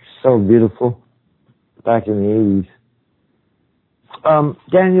name. So beautiful. Back in the 80s.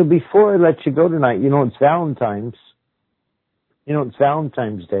 Daniel, before I let you go tonight, it's Valentine's. It's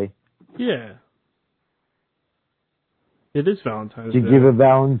Valentine's Day. Yeah. It is Valentine's Day. Did you give a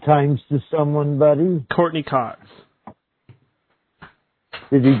Valentine's to someone, buddy? Courtney Cox.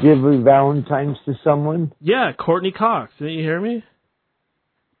 Did you give a Valentine's to someone? Yeah, Courtney Cox. Didn't you hear me?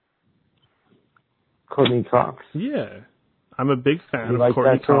 Courtney Cox? Yeah. I'm a big fan of like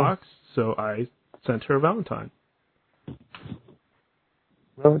Courtney Cox, so I sent her a Valentine.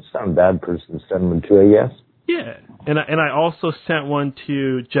 Well, it's not a bad person to send one to, I guess. Yeah. And I also sent one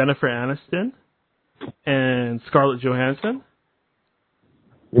to Jennifer Aniston and Scarlett Johansson.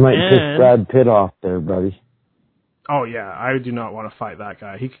 You might piss Brad Pitt off there, buddy. Oh, yeah, I do not want to fight that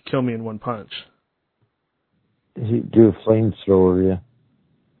guy. He could kill me in one punch. He do a flamethrower,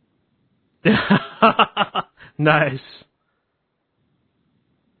 yeah. Nice.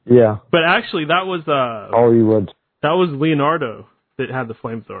 Yeah. But actually, that was Hollywood. That was Leonardo that had the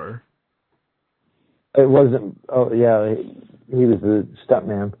flamethrower. It wasn't. Oh, yeah. He was the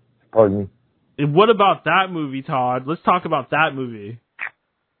stuntman. Pardon me. And what about that movie, Todd? Let's talk about that movie.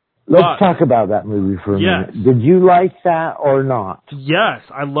 Let's talk about that movie for a minute. Yes. Did you like that or not? Yes,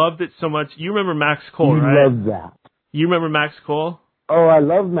 I loved it so much. You remember Max Cole, right? You loved that. You remember Max Cole? Oh, I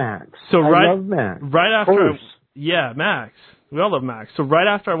love Max. So I love Max. Right after, Max. We all love Max. So right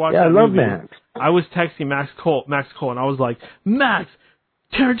after I watched that movie, Max. I was texting Max Cole, and I was like, Max,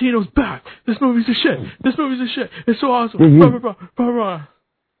 Tarantino's back. This movie's a shit. This movie's a shit. It's so awesome. Did you, blah, blah, blah.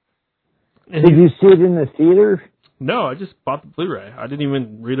 Did you see it in the theater? No, I just bought the Blu-ray. I didn't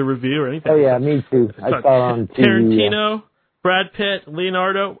even read a review or anything. Oh, yeah, me too. I saw it on TV. Tarantino, Brad Pitt,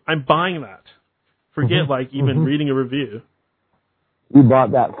 Leonardo, I'm buying that. Forget, even reading a review. You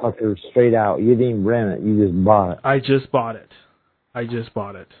bought that fucker straight out. You didn't even rent it. You just bought it. I just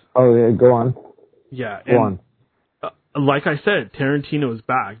bought it. Oh, yeah, go on. Yeah. Go on. Like I said, Tarantino is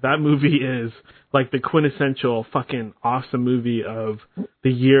back. That movie is like the quintessential fucking awesome movie of the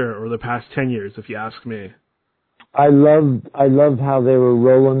year or the past 10 years, if you ask me. I love how they were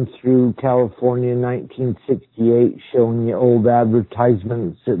rolling through California in 1968, showing you old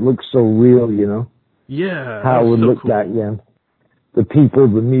advertisements. It looks so real, you know? Yeah. How it would look back then. The people,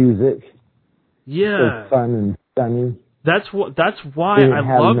 the music. Yeah. So fun and sunny. That's why I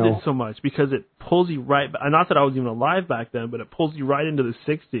loved it so much, because it pulls you right, not that I was even alive back then, but it pulls you right into the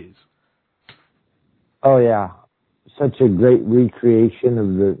 60s. Oh, yeah. Such a great recreation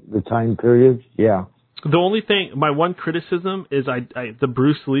of the time period. Yeah. The only thing, my one criticism is the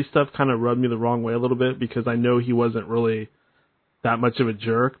Bruce Lee stuff kind of rubbed me the wrong way a little bit, because I know he wasn't really that much of a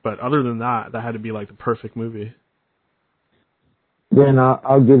jerk, but other than that had to be like the perfect movie. Then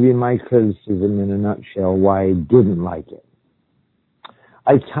I'll give you my criticism in a nutshell why I didn't like it.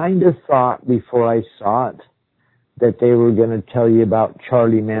 I kind of thought before I saw it that they were going to tell you about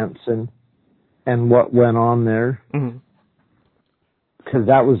Charlie Manson and what went on there. Mm-hmm. Because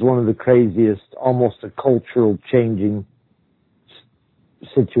that was one of the craziest, almost a cultural changing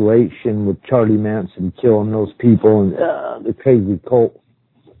situation with Charlie Manson killing those people and the crazy cult.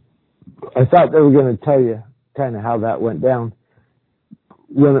 I thought they were going to tell you kind of how that went down.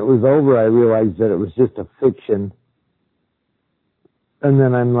 When it was over, I realized that it was just a fiction. And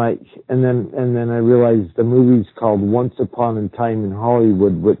then I'm like, and then I realized the movie's called Once Upon a Time in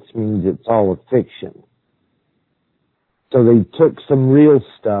Hollywood, which means it's all a fiction. So they took some real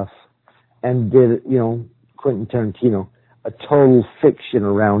stuff and did, Quentin Tarantino, a total fiction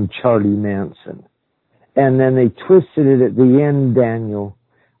around Charlie Manson. And then they twisted it at the end, Daniel,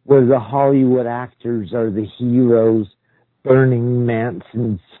 where the Hollywood actors are the heroes, burning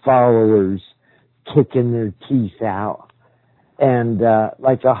Manson's followers, kicking their teeth out. And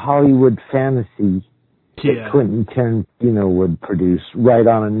like a Hollywood fantasy that Quentin Tarantino would produce right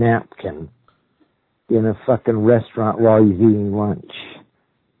on a napkin in a fucking restaurant while he's eating lunch.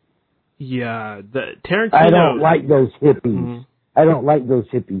 Yeah, the Tarantino... I don't like those hippies. Mm-hmm. I don't like those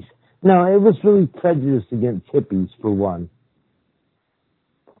hippies. No, it was really prejudiced against hippies, for one.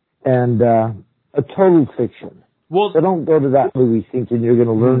 And a total fiction. Well, so don't go to that movie thinking you're going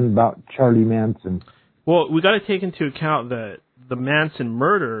to learn about Charlie Manson. Well, we got to take into account that the Manson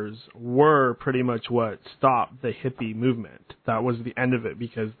murders were pretty much what stopped the hippie movement. That was the end of it,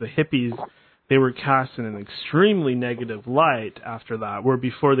 because the hippies, they were cast in an extremely negative light after that, where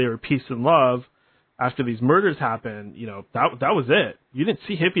before they were peace and love. After these murders happened, that was it. You didn't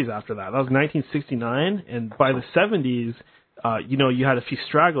see hippies after that. That was 1969, and by the 70s, you had a few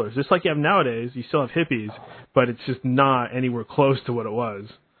stragglers. Just like you have nowadays, you still have hippies, but it's just not anywhere close to what it was.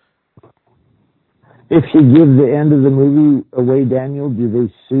 If you give the end of the movie away, Daniel, do they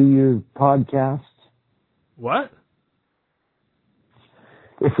sue your podcast? What?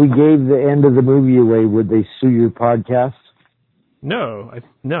 If we gave the end of the movie away, would they sue your podcast? No.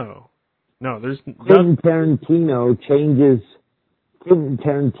 No, there's... Quentin Tarantino changes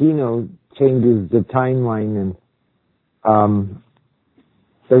the timeline, and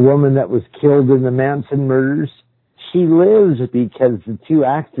the woman that was killed in the Manson murders, she lives because the two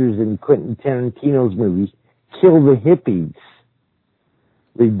actors in Quentin Tarantino's movie kill the hippies.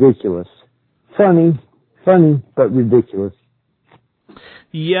 Ridiculous. Funny, but ridiculous.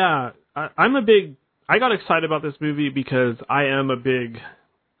 Yeah, I got excited about this movie because I am a big...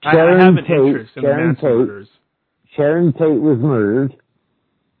 I have an interest in the Manson murders. Sharon Tate was murdered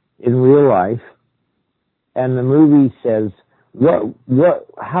in real life. And the movie says,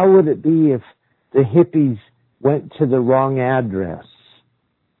 how would it be if the hippies went to the wrong address?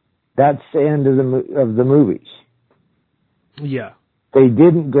 That's the end of the movie. Yeah. They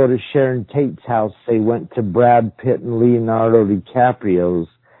didn't go to Sharon Tate's house. They went to Brad Pitt and Leonardo DiCaprio's.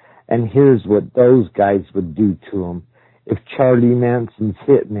 And here's what those guys would do to them if Charlie Manson's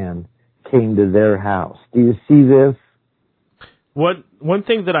hitmen came to their house. Do you see this? One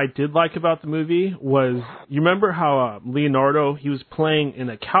thing that I did like about the movie was, you remember how Leonardo, he was playing in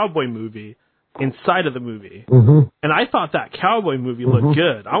a cowboy movie inside of the movie. Mm-hmm. And I thought that cowboy movie looked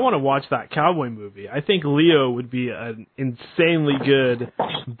good. I want to watch that cowboy movie. I think Leo would be an insanely good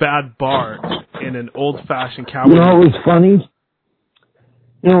bad Bart in an old-fashioned cowboy movie.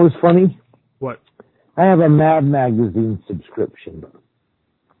 You know what was funny? What? I have a Mad Magazine subscription.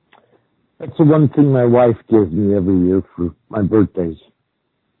 That's the one thing my wife gives me every year for my birthdays.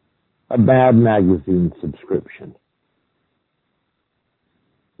 A Mad Magazine subscription.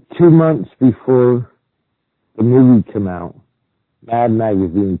 2 months before the movie came out, Mad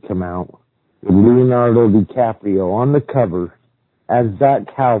Magazine came out, with Leonardo DiCaprio on the cover as that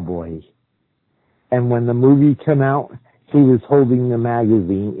cowboy. And when the movie came out, he was holding the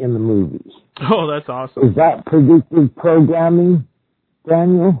magazine in the movie. Oh, that's awesome. Is that predictive programming,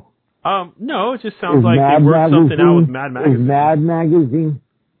 Daniel? No, it just sounds like they worked something out with Mad Magazine.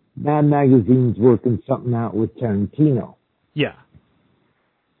 Mad Magazine's working something out with Tarantino. Yeah.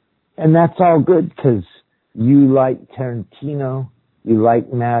 And that's all good because you like Tarantino, you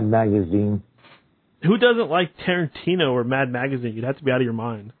like Mad Magazine. Who doesn't like Tarantino or Mad Magazine? You'd have to be out of your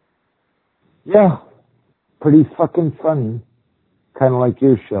mind. Yeah. Pretty fucking funny. Kind of like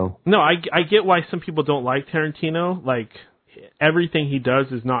your show. No, I get why some people don't like Tarantino. Like, everything he does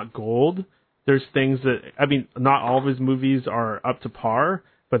is not gold. There's things that, I mean, not all of his movies are up to par,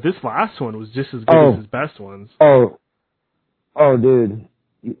 but this last one was just as good as his best ones. Oh, dude.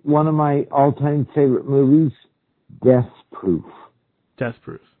 One of my all-time favorite movies, Death Proof. Death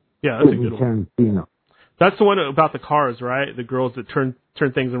Proof. Yeah, that's a good one. Tarantino. That's the one about the cars, right? The girls that turn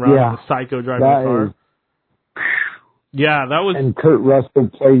things around, the psycho driving the car. Yeah, that was... And Kurt Russell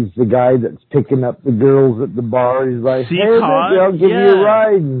plays the guy that's picking up the girls at the bar. He's like, hey, baby, I'll give you a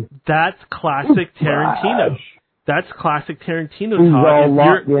ride. That's classic Tarantino. That's classic Tarantino, He's Todd. all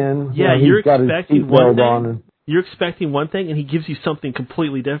locked in. Yeah, you're expecting one thing. You're expecting one thing, and he gives you something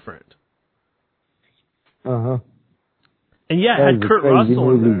completely different. Uh-huh. And yeah, it had Kurt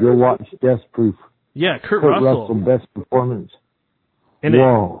Russell in there. Go watch Death Proof. Yeah, Kurt Russell. Best performance. And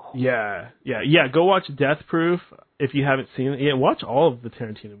whoa. Yeah. Go watch Death Proof if you haven't seen it. Yeah, watch all of the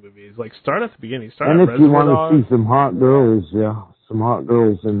Tarantino movies. Like, start at the beginning. Start and at if you Reservoir want to see some hot girls, some hot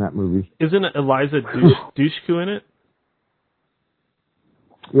girls in that movie. Isn't Eliza Dushku in it?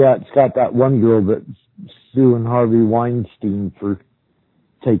 Yeah, it's got that one girl that's suing Harvey Weinstein for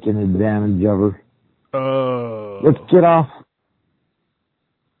taking advantage of her. Oh. Let's get off.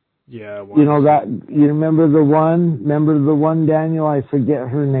 Yeah. You know that, you remember the one, Daniel? I forget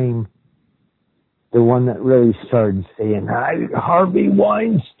her name. The one that really started saying, Harvey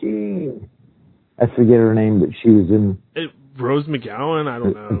Weinstein. I forget her name, but she was in... Rose McGowan? I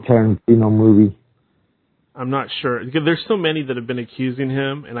don't know. A Tarantino movie. I'm not sure. There's so many that have been accusing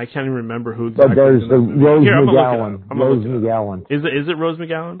him, and I can't even remember who exactly. But there's the Rose McGowan. Rose McGowan. Is it Rose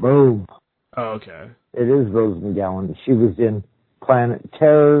McGowan? Boom. Oh, okay. It is Rose McGowan. She was in Planet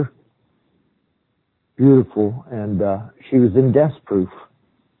Terror. Beautiful. And she was in Death Proof.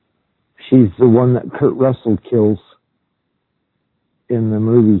 She's the one that Kurt Russell kills in the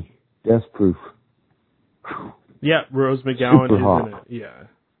movie Death Proof. Yeah, Rose McGowan is in it. Yeah.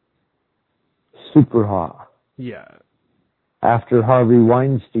 Super hot. Yeah. After Harvey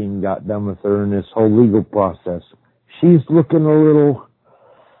Weinstein got done with her in this whole legal process, she's looking a little...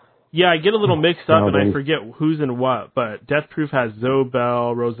 Yeah, I get a little mixed up and I forget who's in what, but Death Proof has Zoe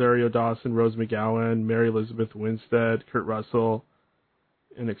Bell, Rosario Dawson, Rose McGowan, Mary Elizabeth Winstead, Kurt Russell,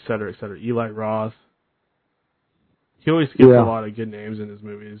 and et cetera, Eli Roth. He always gets a lot of good names in his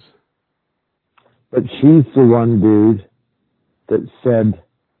movies. But she's the one dude that said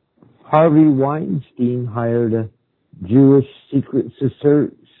Harvey Weinstein hired a Jewish secret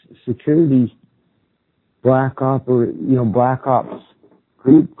security black ops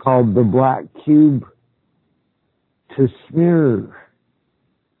group called the Black Cube to smear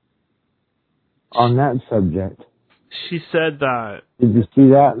on that subject. She said that... Did you see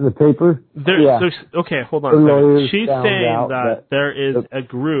that in the paper? Okay, hold on a second. She's saying that there is a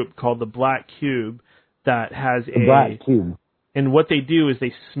group called the Black Cube that has Black Cube. And what they do is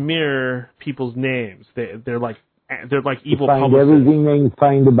they smear people's names. They're like they're like evil find publicists. everything they can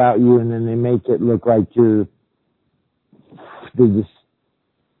find about you, and then they make it look like they just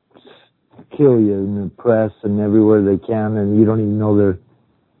kill you in the press and everywhere they can, and you don't even know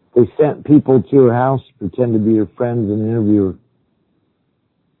they sent people to your house to pretend to be your friends and interview.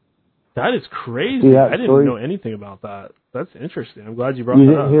 That is crazy. I didn't know anything about that. That's interesting. I'm glad you brought that up.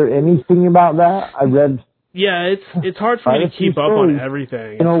 You didn't hear anything about that? I read. Yeah, it's hard for me to keep up on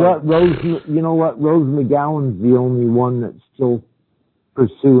everything. You know what, Rose McGowan's the only one that's still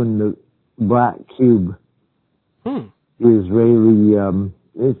pursuing the black cube. The Israeli,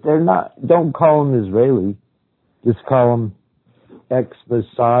 they're not, don't call them Israeli. Just call them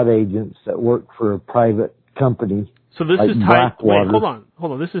ex-Mossad agents that work for a private company. So this is tied, wait, hold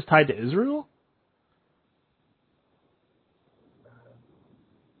on. This is tied to Israel?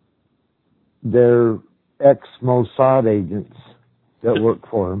 They're ex-Mossad agents that work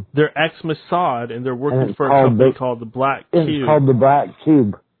for them. They're ex-Mossad, and they're working for a company called the Black Cube. It's called the Black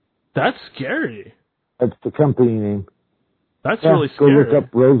Cube. That's scary. That's the company name. That's really scary. Go look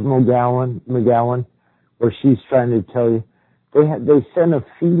up Rose McGowan, where she's trying to tell you. They sent a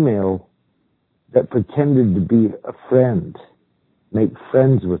female that pretended to be a friend, make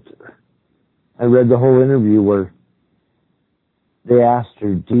friends with her. I read the whole interview where they asked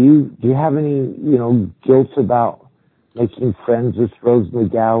her, do you have any, guilt about making friends with Rose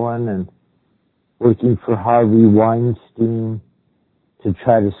McGowan and working for Harvey Weinstein to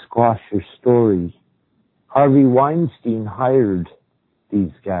try to squash your story? Harvey Weinstein hired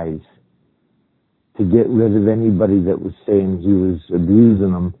these guys to get rid of anybody that was saying he was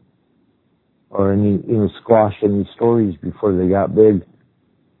abusing them or squash any stories before they got big.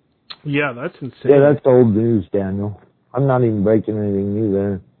 Yeah, that's insane. Yeah, that's old news, Daniel. I'm not even breaking anything new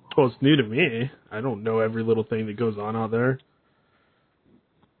there. Well, it's new to me. I don't know every little thing that goes on out there.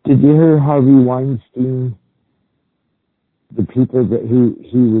 Did you hear Harvey Weinstein, the people that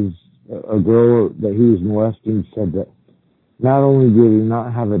he was, a girl that he was molesting, said that not only did he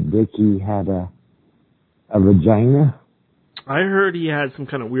not have a dick, he had a vagina? I heard he had some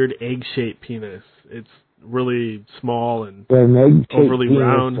kind of weird egg-shaped penis. It's really small and overly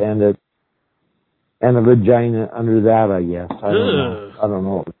round. And a vagina under that, I guess. I don't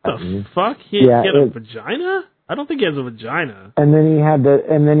know. What that means. Fuck? He had a vagina? I don't think he has a vagina. And then he had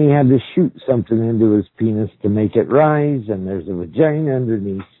to shoot something into his penis to make it rise, and there's a vagina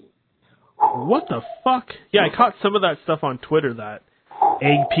underneath. What the fuck? Yeah, I caught some of that stuff on Twitter, that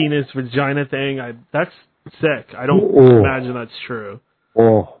egg penis vagina thing. That's sick. I don't imagine that's true. I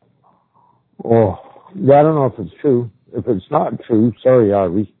don't know if it's true. If it's not true, sorry,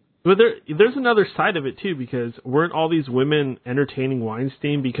 Harvey. But there's another side of it, too, because weren't all these women entertaining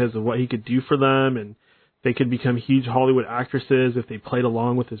Weinstein because of what he could do for them, and they could become huge Hollywood actresses if they played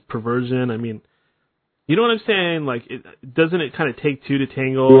along with his perversion? I mean, you know what I'm saying? Like, doesn't it kind of take two to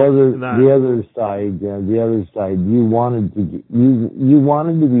tango? The other side. You wanted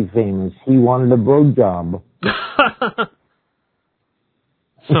to be famous. He wanted a blowjob.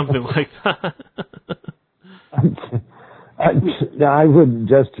 Something like that. I wouldn't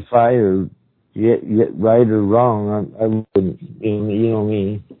justify or get right or wrong. I wouldn't. You know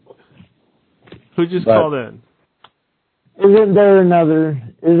me. Who just called in? Isn't there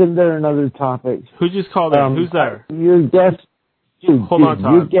another topic? Who just called in? Who's there? Your guest. Hold on,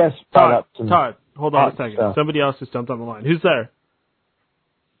 Todd. Your guest brought up some Todd, hold on a second. Stuff. Somebody else just jumped on the line. Who's there?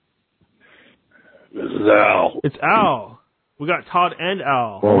 This is Al. It's Al. We got Todd and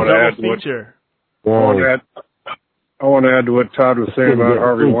Al. Double feature. I want to add to what Todd was saying about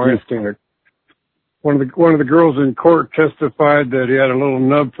Harvey Weinstein. One of the girls in court testified that he had a little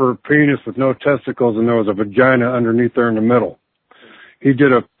nub for a penis with no testicles, and there was a vagina underneath there in the middle. He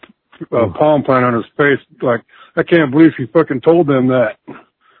did a palm plant on his face, like, I can't believe he fucking told them that.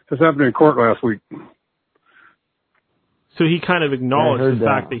 This happened in court last week. So he kind of acknowledged the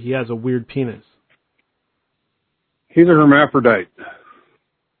fact that he has a weird penis. He's a hermaphrodite.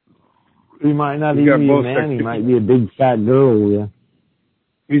 He might not even be a man. He might be a big fat girl, yeah.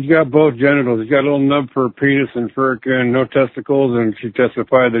 He's got both genitals. He's got a little nub for a penis and no testicles, and she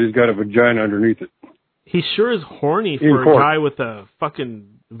testified that he's got a vagina underneath it. He sure is horny for a guy with a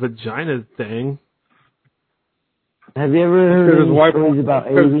fucking vagina thing. Have you ever heard any stories about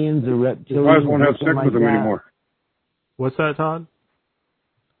aliens or reptilians? His wife won't have sex with him anymore. What's that, Todd?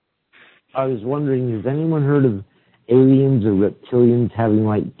 I was wondering, has anyone heard of aliens or reptilians having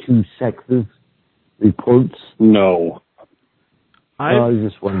like two sexes? Reports? No. I've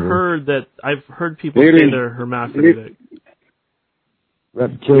heard people say they're hermaphroditic.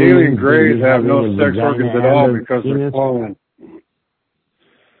 Alien greys have no sex organs at all because they're clones.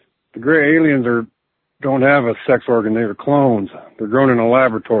 The gray aliens don't have a sex organ. They're clones. They're grown in a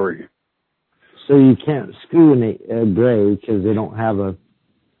laboratory. So you can't screw a gray because they don't have a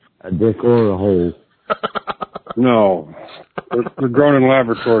dick or a hole. No. They're grown in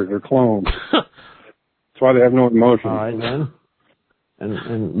laboratories. They're clones. That's why they have no emotion. All right, then.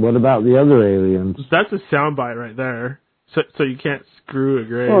 And what about the other aliens? That's a soundbite right there. So you can't screw a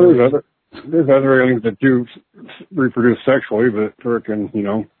gray. Well, there's other aliens that do reproduce sexually, but frickin',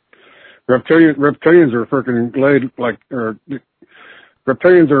 reptilians are frickin' laid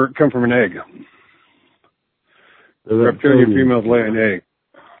reptilians come from an egg. The reptilian females lay an egg.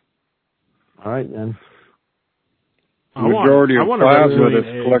 All right, then. The majority of plasma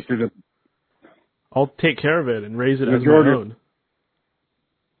that's collected. I'll take care of it and raise it as my own.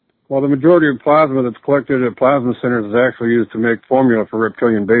 Well, the majority of plasma that's collected at plasma centers is actually used to make formula for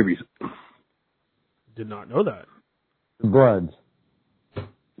reptilian babies. Did not know that. Blood.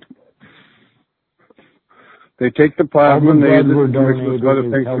 They take the plasma and they use it to mix with other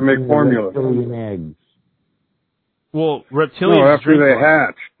things to make formula. Eggs. Well, reptilians after they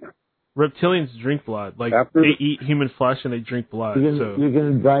hatch. Reptilians drink blood. Like, they eat human flesh and they drink blood. You're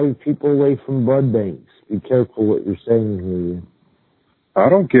going to drive people away from blood banks. Be careful what you're saying here. I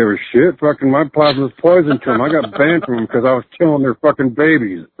don't give a shit. Fucking my plasma's poison to them. I got banned from them because I was killing their fucking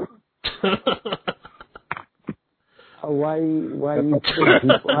babies. Why you killing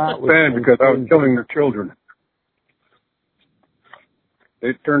people out? Banned because I was killing their children.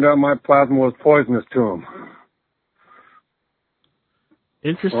 It turned out my plasma was poisonous to them.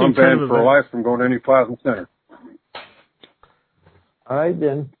 Interesting. Well, I'm banned for life from going to any plasma center. All right,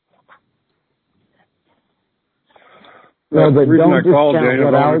 then. No, but don't discount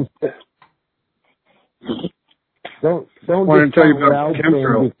what I was don't discount what I was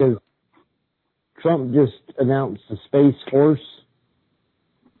saying because Trump just announced the Space Force.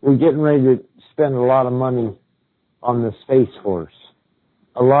 We're getting ready to spend a lot of money on the Space Force.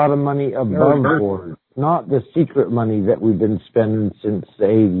 A lot of money above board. Not the secret money that we've been spending since the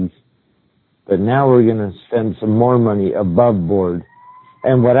 80s. But now we're going to spend some more money above board.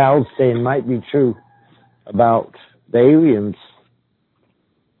 And what Al's saying might be true about the aliens.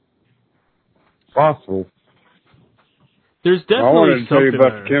 Possible. There's definitely I wanted to tell you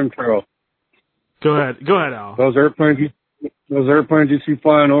about there. the chemtrails. Go ahead, Al. Those airplanes you see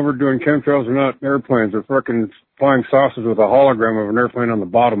flying over doing chemtrails are not airplanes. They're freaking flying saucers with a hologram of an airplane on the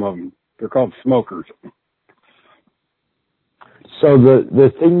bottom of them. They're called smokers. So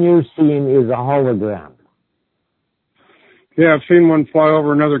the thing you're seeing is a hologram. Yeah, I've seen one fly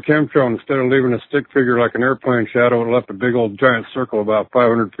over another chemtrail. Instead of leaving a stick figure like an airplane shadow, it left a big old giant circle about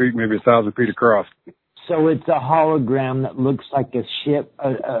 500 feet, maybe 1,000 feet across. So it's a hologram that looks like a ship,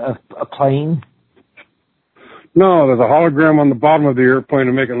 a plane? No, there's a hologram on the bottom of the airplane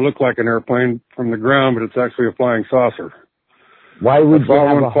to make it look like an airplane from the ground, but it's actually a flying saucer. Why would you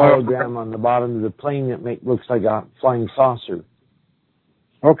have a hologram on the bottom of the plane that looks like a flying saucer?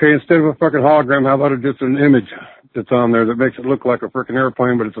 Okay, instead of a fucking hologram, how about just an image that's on there that makes it look like a freaking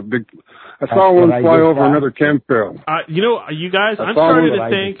airplane, but it's a big... I saw one fly over another chemtrail. You guys, I'm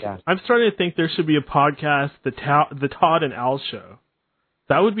starting to think there should be a podcast, the Todd and Al Show.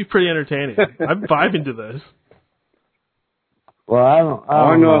 That would be pretty entertaining. I'm vibing to this. Well, I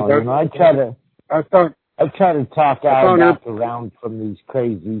don't know. I try to talk Al back around from these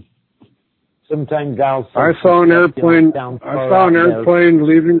crazies. Sometimes Al says I saw an airplane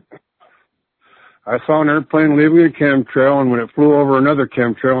leaving a chemtrail, and when it flew over another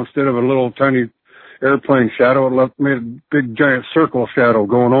chemtrail, instead of a little tiny airplane shadow, it made a big giant circle shadow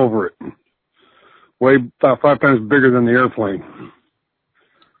going over it. Way about 5 times bigger than the airplane.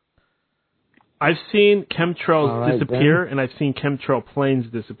 I've seen chemtrails disappear, and I've seen chemtrail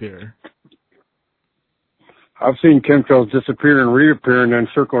planes disappear. I've seen chemtrails disappear and reappear and then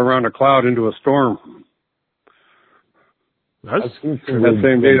circle around a cloud into a storm. That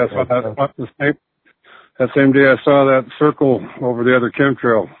same day I saw that circle over the other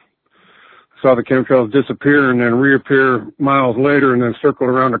chemtrail. I saw the chemtrails disappear and then reappear miles later and then circle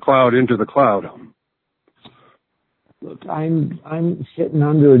around a cloud into the cloud. Look, I'm sitting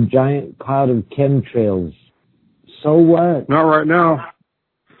under a giant cloud of chemtrails. So what? Not right now.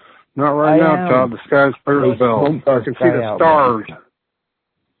 Not right now, Todd. The sky's purple bell. I can see the stars.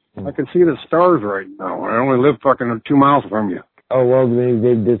 I can see the stars right now. I only live fucking 2 miles from you. Oh, well, maybe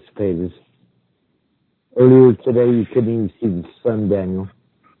they've dissipated. Earlier today, you couldn't even see the sun, Daniel.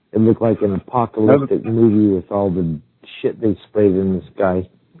 It looked like an apocalyptic movie with all the shit they sprayed in the sky.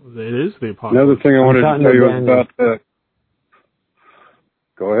 It is the apocalypse. Another thing I wanted to tell you was about that.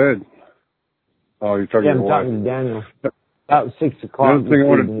 Go ahead. Oh, you're talking to I'm talking to Daniel. About 6 o'clock this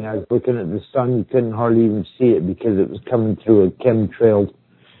evening, I was looking at the sun. You couldn't hardly even see it because it was coming through a chemtrail.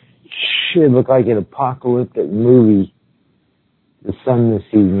 It looked like an apocalyptic movie, the sun this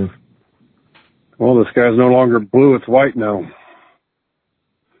evening. Well, the sky's no longer blue, it's white now.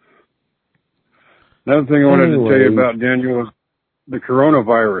 Another thing I wanted to tell you about, Daniel, was the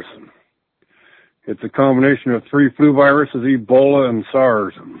coronavirus. It's a combination of 3 flu viruses, Ebola and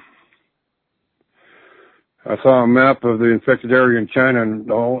SARS. I saw a map of the infected area in China, and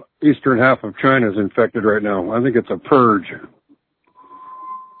the whole eastern half of China is infected right now. I think it's a purge.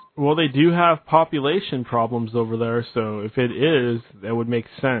 Well, they do have population problems over there, so if it is, that would make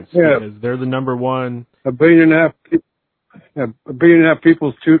sense, because they're the number one. 1.5 billion people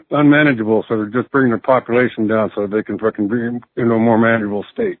is too unmanageable, so they're just bringing their population down so they can fucking bring into a more manageable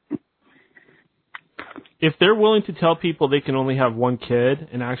state. If they're willing to tell people they can only have 1 kid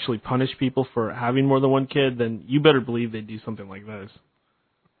and actually punish people for having more than 1 kid, then you better believe they'd do something like this.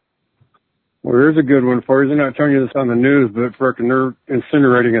 Well, here's a good one for you. They're not telling you this on the news, but frickin' they're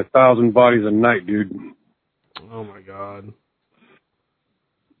incinerating 1,000 bodies a night, dude. Oh, my God.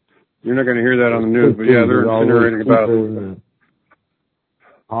 You're not going to hear that on the news, but yeah, they're incinerating about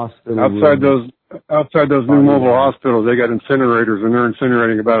outside those new mobile hospitals. They got incinerators, and they're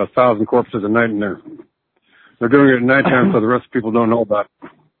incinerating about 1,000 corpses a night in there. They're doing it at nighttime, so the rest of the people don't know about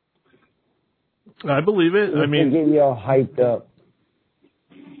it. I believe it. I mean, get you all hyped up.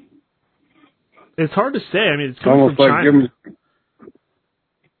 It's hard to say. I mean, it's coming from China.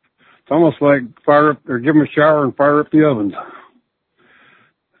 It's almost like fire up or give them a shower and fire up the ovens.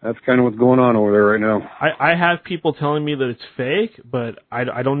 That's kind of what's going on over there right now. I have people telling me that it's fake, but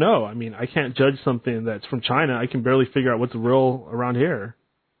I don't know. I mean, I can't judge something that's from China. I can barely figure out what's real around here.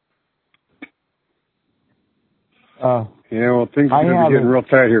 Yeah, well, things are going to be getting real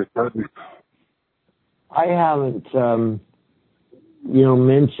tight here. I haven't,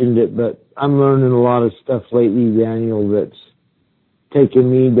 mentioned it, but I'm learning a lot of stuff lately, Daniel, that's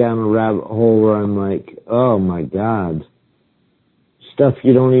taking me down a rabbit hole where I'm like, oh my God. Stuff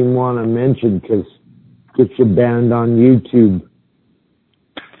you don't even want to mention because it gets you banned on YouTube.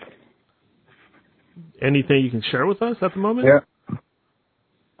 Anything you can share with us at the moment? Yeah.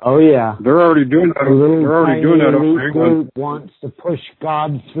 Oh yeah. They're already doing that. They're already doing that over England. Wants to push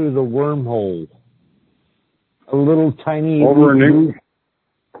God through the wormhole. A little tiny over in England.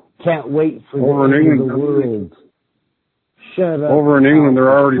 Can't wait for the end of the world. Shut up. Over in England,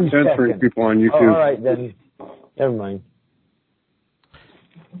 they're already censoring people on YouTube. All right then. Never mind.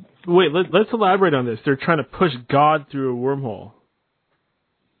 Wait, let's elaborate on this. They're trying to push God through a wormhole.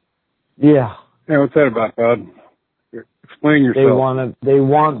 Yeah. Yeah, what's that about, God? Explain yourself. They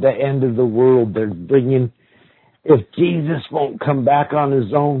want the end of the world. They're bringing, if Jesus won't come back on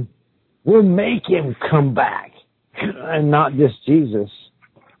his own, we'll make him come back. And not just Jesus.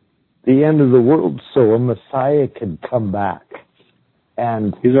 The end of the world so a Messiah could come back.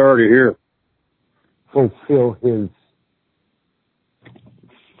 And he's already here. Fulfill his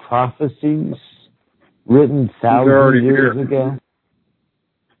prophecies written thousands of years ago.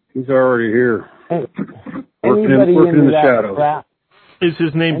 He's already here. Anybody working into in the that shadows. crap? Is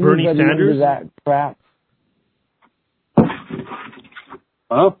his name Bernie Sanders? Into that crap?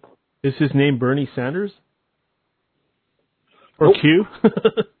 Huh? Is his name Bernie Sanders? Or Q?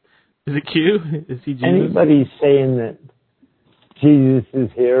 Is it Q? Is he Jesus? Anybody saying that Jesus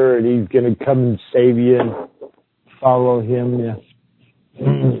is here and he's going to come and save you and follow him? Yeah.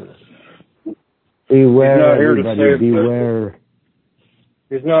 Beware, everybody, beware.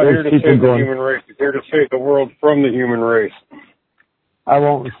 He's not here to save the human race. He's here to save the world from the human race. I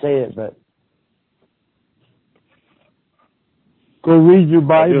won't say it, but go read your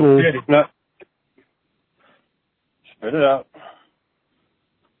Bible. Spit it out.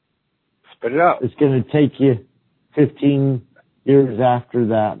 Spit it out. It's going to take you 15 years after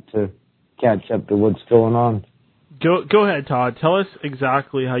that to catch up to what's going on. Go ahead, Todd. Tell us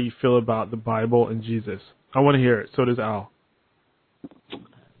exactly how you feel about the Bible and Jesus. I want to hear it. So does Al.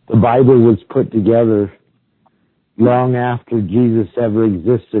 The Bible was put together long after Jesus ever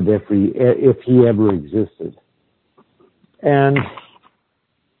existed, if he ever existed. And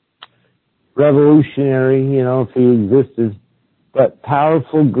revolutionary, if he existed. But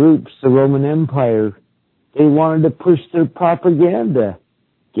powerful groups, the Roman Empire, they wanted to push their propaganda.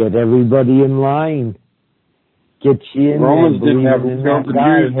 Get everybody in line. Get you in Romans there didn't have believing in that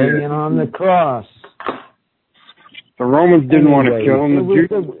guy hanging on the cross. The Romans didn't want to kill him. The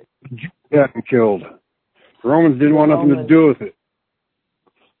Jews got him killed. The Romans didn't want nothing to do with it.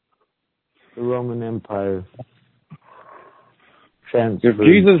 The Roman Empire. If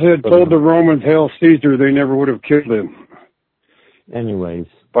Jesus had told the Romans, "Hail Caesar," they never would have killed him. Anyways.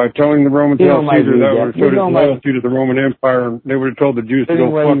 By telling the Romans Hail Caesar, that would have showed his loyalty to the Roman Empire, and they would have told the Jews to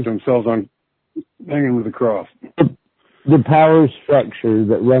go fuck themselves on hanging with the cross. The power structure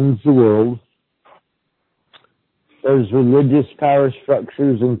that runs the world, there's religious power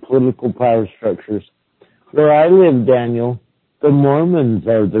structures and political power structures. Where I live, Daniel, the Mormons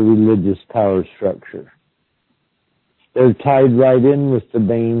are the religious power structure. They're tied right in with the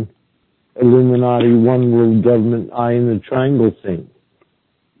main Illuminati, one world government, eye in the triangle thing.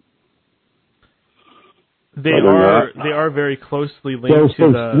 They are very closely linked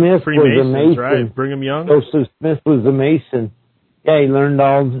to the Smith Freemasons, right? Brigham Young? Joseph Smith was a Mason. Yeah, he learned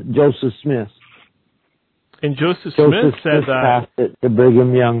all Joseph Smith. And Joseph Smith said that passed it to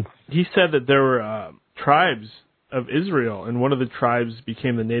Brigham Young. He said that there were tribes of Israel, and one of the tribes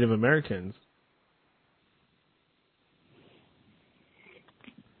became the Native Americans.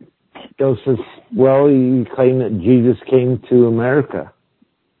 Joseph, well, he claimed that Jesus came to America.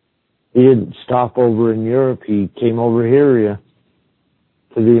 He didn't stop over in Europe. He came over here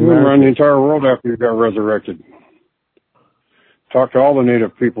to the Americas. He went around the entire world after he got resurrected. Talked to all the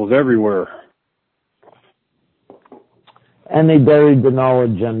native peoples everywhere. And they buried the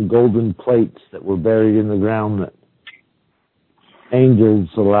knowledge on golden plates that were buried in the ground that angels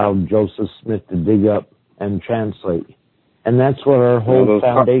allowed Joseph Smith to dig up and translate. And that's what our whole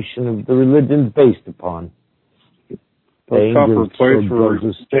foundation of the religion is based upon. The angels told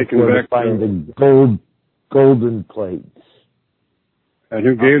Joseph Smith where to find the golden plates. And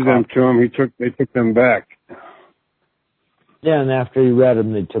who gave them to him? They took them back. Yeah, and after he read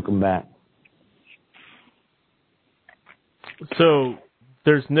them, they took them back. So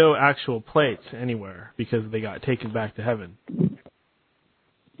there's no actual plates anywhere because they got taken back to heaven.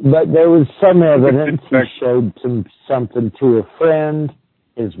 But there was some evidence. He showed something to a friend.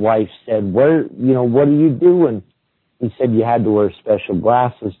 His wife said, what are you doing? He said you had to wear special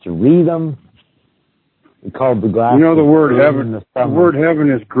glasses to read them. He called the glasses. The word heaven. The word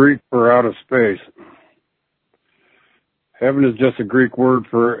heaven is Greek for out of space. Heaven is just a Greek word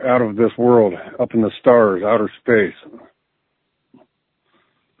for out of this world, up in the stars, outer space.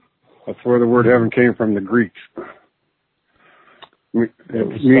 That's where the word heaven came from, the Greeks.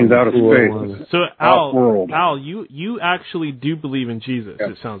 It means out of space. So, Al, you actually do believe in Jesus,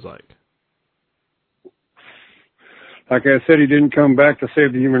 it sounds like. Like I said, he didn't come back to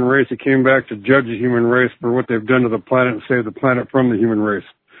save the human race. He came back to judge the human race for what they've done to the planet and save the planet from the human race.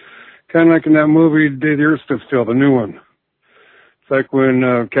 Kind of like in that movie, Day the Earth Stood Still, the new one. It's like when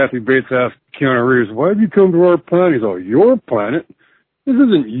Kathy Bates asked Keanu Reeves, why have you come to our planet? He's all, your planet? This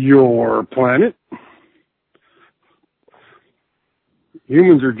isn't your planet.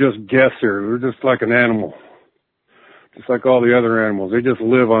 Humans are just guests here. They're just like an animal. Just like all the other animals. They just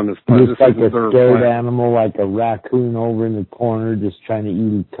live on this planet. Just like a scared animal, like a raccoon over in the corner just trying to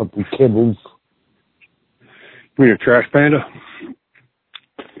eat a couple kibbles. You mean a trash panda?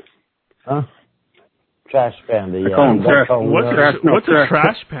 Huh? Trash panda, yeah. I call them trash. What's a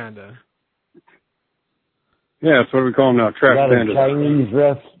trash panda? Yeah, that's what we call them now, trash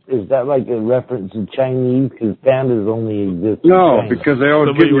pandas. Is that like a reference to Chinese? Because pandas only exist No, because they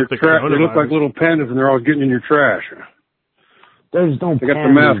always get in your trash. They look like little pandas, and they're always getting in your trash. There's no. They got the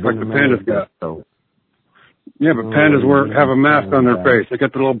mask like the pandas got. So. Yeah, but pandas have a mask on their face. They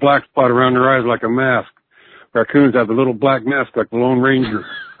got the little black spot around their eyes like a mask. Raccoons have the little black mask like the Lone Ranger.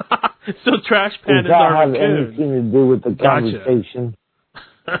 So trash pandas are raccoons. Does that have anything to do with the conversation?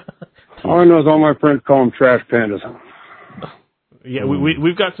 All I know is all my friends call them trash pandas. Yeah,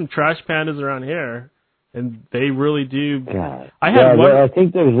 we've got some trash pandas around here, and they really do. God. I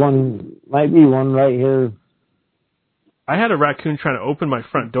think there's one, might be one right here. I had a raccoon trying to open my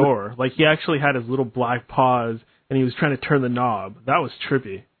front door. Like, he actually had his little black paws, and he was trying to turn the knob. That was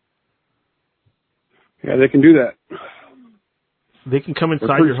trippy. Yeah, they can do that. They can come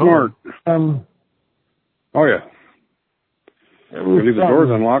inside your home. Smart. Oh, yeah. They leave the doors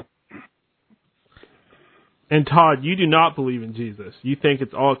unlocked. And Todd, you do not believe in Jesus. You think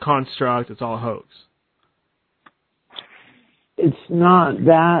it's all a construct, it's all a hoax. It's not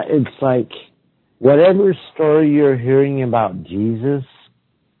that. It's like, whatever story you're hearing about Jesus,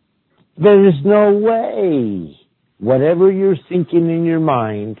 there's no way. Whatever you're thinking in your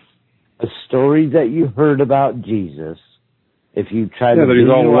mind, a story that you heard about Jesus, if you try to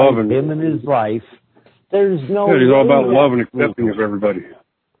visualize him and his life, there's no way. He's all about love and accepting of everybody.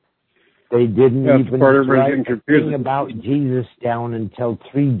 They didn't even write anything about Jesus down until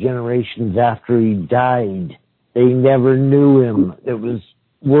 3 generations after he died. They never knew him. It was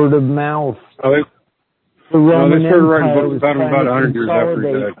word of mouth. They started writing books about him about 100 years after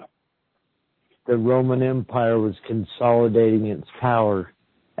he died. the Roman Empire was consolidating its power,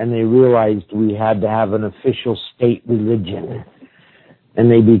 and they realized we had to have an official state religion. And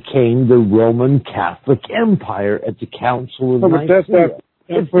they became the Roman Catholic Empire at the Council of Nicaea.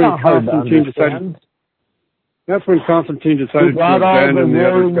 That's when Constantine decided. That's when Constantine decided to abandon the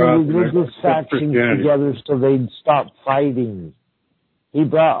other gods. He brought all the religious factions together so they'd stop fighting. He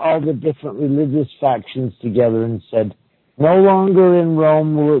brought all the different religious factions together and said, no longer in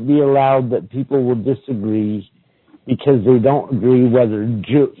Rome will it be allowed that people will disagree because they don't agree whether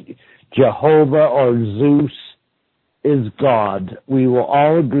Jehovah or Zeus is God. We will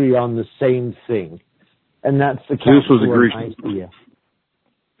all agree on the same thing. And that's the Council of Nicaea.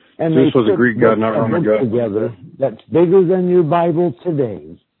 And Zeus was a Greek god, not a Roman god. Together that's bigger than your Bible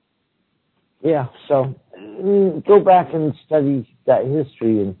today. Yeah, so go back and study that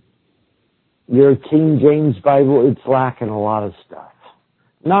history. And your King James Bible, it's lacking a lot of stuff.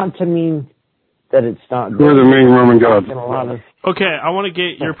 Not to mean that it's not good. We're the main Roman gods. Okay, I want to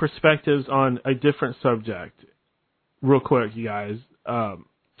get your perspectives on a different subject real quick, you guys. I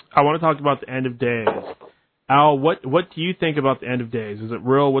want to talk about the end of days. Al, what do you think about the end of days? Is it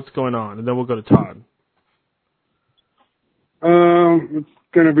real? What's going on? And then we'll go to Todd. It's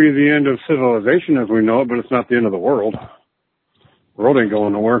going to be the end of civilization as we know it, but it's not the end of the world. The world ain't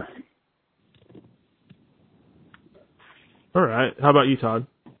going nowhere. All right. How about you, Todd?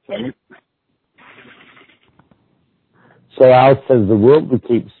 So Al says the world will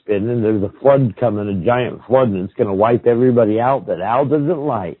keep spinning. There's a flood coming, a giant flood, and it's going to wipe everybody out that Al doesn't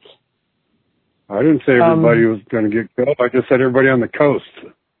like. I didn't say everybody was going to get killed. I just said everybody on the coast.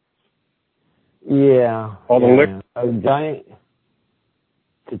 Yeah. The a giant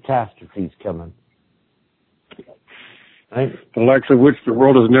catastrophe's coming. Right? The likes of which the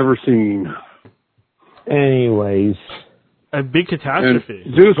world has never seen. Anyways. A big catastrophe.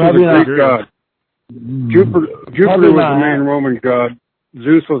 And Zeus was a Greek god. Jupiter was the main Roman god.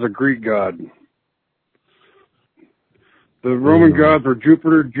 Zeus was a Greek god. The Roman gods were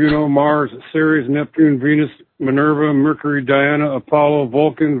Jupiter, Juno, Mars, Ceres, Neptune, Venus, Minerva, Mercury, Diana, Apollo,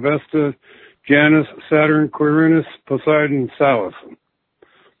 Vulcan, Vesta, Janus, Saturn, Quirinus, Poseidon, Salus.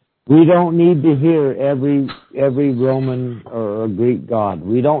 We don't need to hear every Roman or Greek god.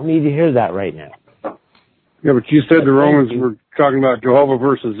 We don't need to hear that right now. Yeah, but you said the Romans were talking about Jehovah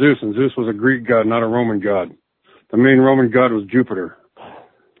versus Zeus, and Zeus was a Greek god, not a Roman god. The main Roman god was Jupiter.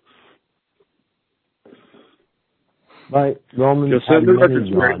 Right, Romans just setting the record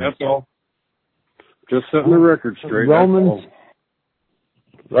straight, that's all. Just setting the record straight, Romans,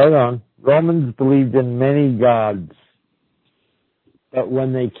 right on. Romans believed in many gods. But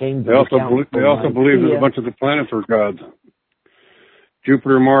when they came to they also believed that a bunch of the planets were gods.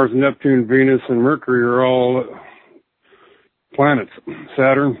 Jupiter, Mars, Neptune, Venus, and Mercury are all planets.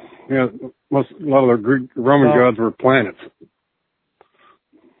 Saturn, yeah, a lot of the Roman gods were planets.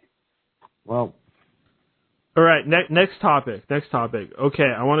 Well, all right, next topic. Okay,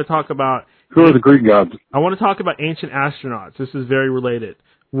 I want to talk about... Who are the Greek gods? I want to talk about ancient astronauts. This is very related.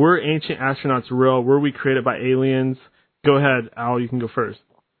 Were ancient astronauts real? Were we created by aliens? Go ahead, Al, you can go first.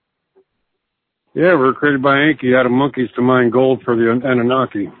 Yeah, we were created by Enki out of monkeys to mine gold for the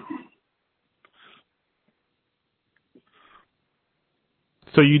Anunnaki.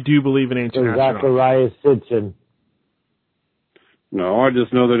 So you do believe in ancient astronauts? Zachariah Sitchin. No, I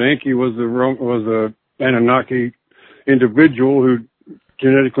just know that Enki was the Anunnaki individual who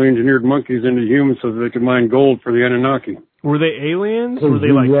genetically engineered monkeys into humans so that they could mine gold for the Anunnaki. Were they aliens? Were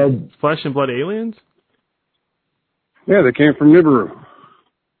they like flesh and blood aliens? Yeah, they came from Nibiru.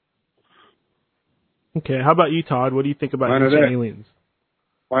 Okay, how about you, Todd? What do you think about ancient aliens?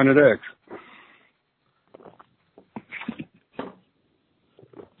 Planet X.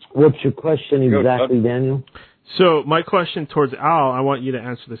 What's your question exactly, Daniel? So my question towards Al, I want you to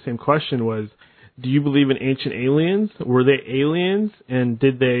answer the same question, was, do you believe in ancient aliens? Were they aliens, and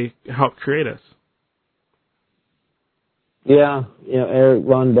did they help create us? Yeah, Eric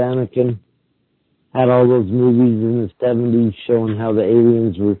Von Daniken had all those movies in the 70s showing how the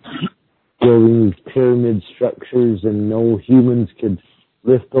aliens were building these pyramid structures and no humans could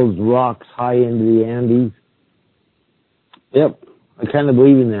lift those rocks high into the Andes. Yep, I kind of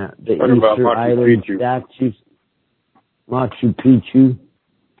believe in that. The Easter Island statues, Machu Picchu.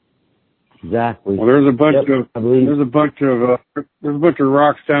 Exactly. Well, there's a bunch of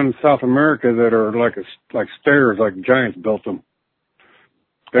rocks down in South America that are like stairs, like giants built them.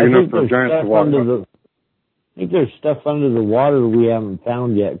 Big enough for giants to walk up. I think there's stuff under the water we haven't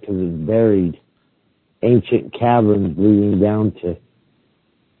found yet because it's buried. Ancient caverns leading down to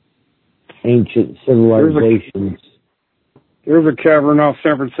ancient civilizations. There's a cavern off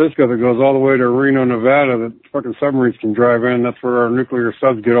San Francisco that goes all the way to Reno, Nevada that fucking submarines can drive in. That's where our nuclear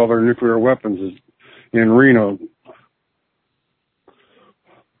subs get all their nuclear weapons, is in Reno.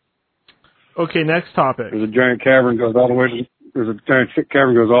 Okay, next topic. There's a giant cavern goes all the way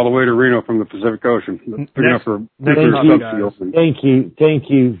to Reno from the Pacific Ocean.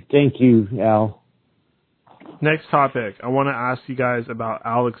 Thank you, Al. Next topic. I want to ask you guys about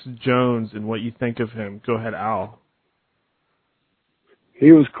Alex Jones and what you think of him. Go ahead, Al.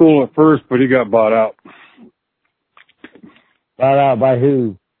 He was cool at first, but he got bought out. Bought out by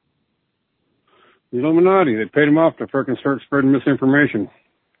who? The Illuminati. They paid him off to frickin' start spreading misinformation.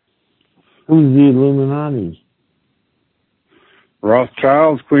 Who's the Illuminati?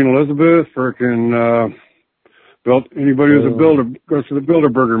 Rothschilds, Queen Elizabeth, frickin' anybody who's a builder goes to the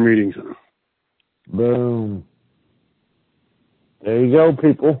Bilderberger meetings. Boom. There you go,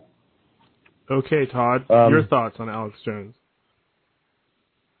 people. Okay, Todd, your thoughts on Alex Jones?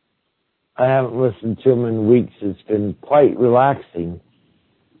 I haven't listened to him in weeks. It's been quite relaxing.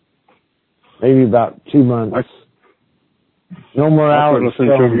 Maybe about 2 months. No more Alex Jones.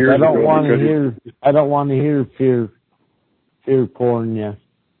 I don't want to hear fear porn. Yeah.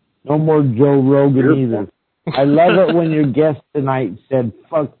 No more Joe Rogan either. I love it when your guest tonight said,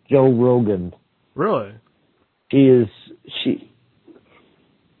 "Fuck Joe Rogan." Really?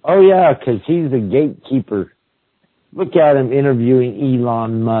 Oh yeah, 'cause he's a gatekeeper. Look at him interviewing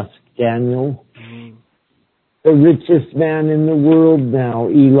Elon Musk, Daniel. Mm-hmm. The richest man in the world now,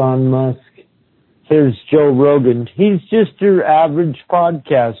 Elon Musk. Here's Joe Rogan. He's just your average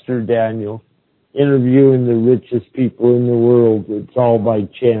podcaster, Daniel, interviewing the richest people in the world. It's all by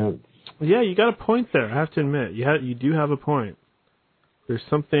chance. Yeah, you got a point there. I have to admit, you do have a point. There's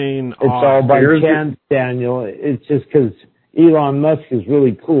something. It's all by chance, Daniel. It's just because Elon Musk is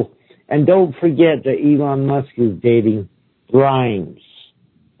really cool. And don't forget that Elon Musk is dating Grimes,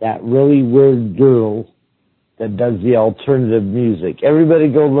 that really weird girl that does the alternative music. Everybody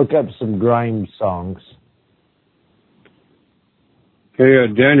go look up some Grimes songs. Hey,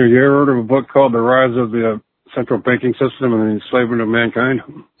 Daniel, you ever heard of a book called The Rise of the Central Banking System and the Enslavement of Mankind?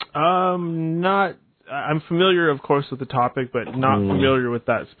 I'm familiar, of course, with the topic, but not familiar with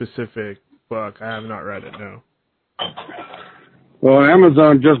that specific book. I have not read it, no. Well,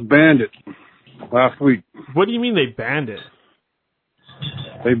 Amazon just banned it last week. What do you mean they banned it?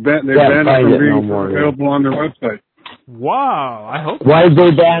 They banned it from being available on their website. Wow, I hope. Why'd they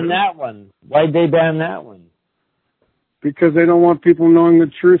ban that one? Because they don't want people knowing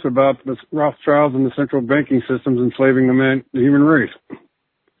the truth about the Rothschilds and the central banking systems enslaving the human race.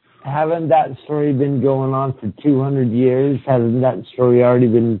 Haven't that story been going on for 200 years? Hasn't that story already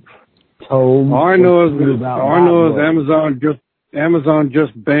been told? All I know is Amazon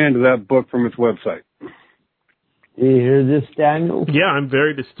just banned that book from its website. Do you hear this, Daniel? Yeah, I'm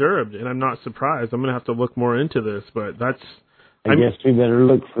very disturbed, and I'm not surprised. I'm going to have to look more into this, but I guess we better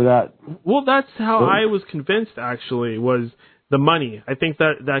look for that. Well, that's how I was convinced, actually, was the money. I think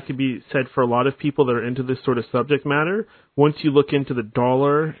that could be said for a lot of people that are into this sort of subject matter. Once you look into the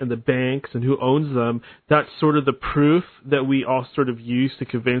dollar and the banks and who owns them, that's sort of the proof that we all sort of use to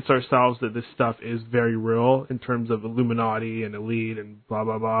convince ourselves that this stuff is very real in terms of Illuminati and elite and blah,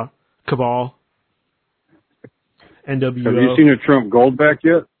 blah, blah. Cabal. NWO. Have you seen a Trump Goldback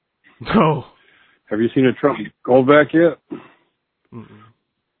yet? No. Have you seen a Trump Goldback yet? Mm-mm.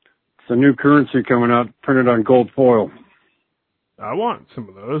 It's a new currency coming out, printed on gold foil. I want some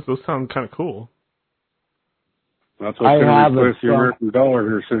of those. Those sound kind of cool. That's what's going to replace the American dollar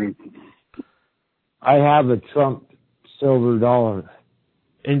here soon. I have a Trump silver dollar.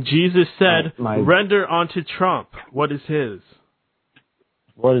 And Jesus said, render unto Trump what is his.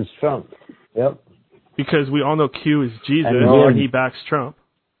 What is Trump? Yep. Because we all know Q is Jesus, and he backs Trump.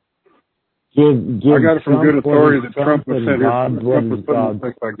 I got it from good authority that Trump was put in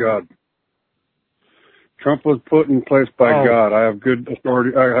place by God. Trump was put in place by God. I have good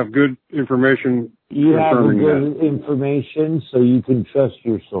authority. I have good information. You have good information, so you can trust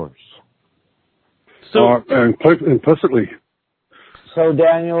your source. So implicitly. So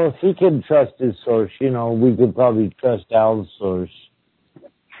Daniel, if he can trust his source, we could probably trust Al's source.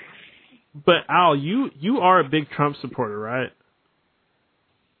 But Al, you are a big Trump supporter, right?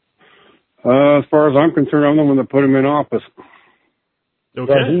 As far as I'm concerned, I'm the one that put him in office.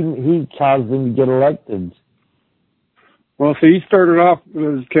 Okay. Yeah, he caused him to get elected. Well, see, he started off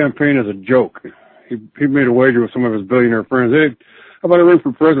his campaign as a joke. He made a wager with some of his billionaire friends. Hey, how about I run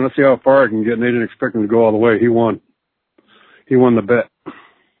for president? Let's see how far I can get. And they didn't expect him to go all the way. He won. He won the bet.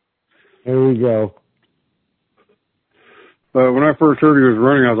 There we go. But when I first heard he was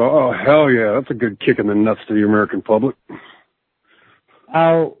running, I was like, oh, hell yeah, that's a good kick in the nuts to the American public.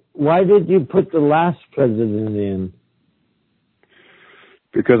 Al, why did you put the last president in?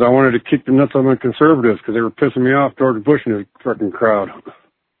 Because I wanted to kick the nuts on the conservatives because they were pissing me off, George Bush and his fucking crowd.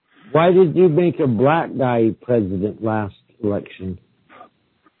 Why did you make a black guy president last election?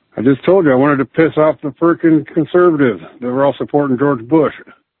 I just told you I wanted to piss off the freaking conservatives. They were all supporting George Bush.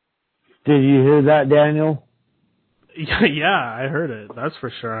 Did you hear that, Daniel? Yeah, I heard it. That's for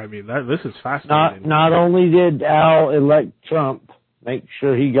sure. I mean, this is fascinating. Not only did Al elect Trump, make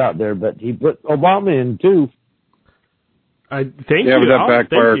sure he got there, but he put Obama in too. Thank yeah, you. But that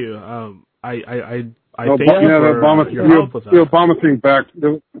backfired. Thank you. I no, thank you for your help with that. The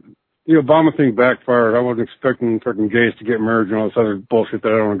Obama thing backfired. I wasn't expecting freaking gays to get married and all this other bullshit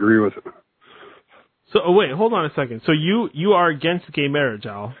that I don't agree with. So, wait, hold on a second. So you are against gay marriage,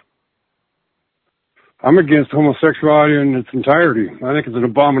 Al? I'm against homosexuality in its entirety. I think it's an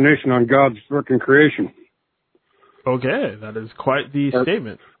abomination on God's freaking creation. Okay, that is quite the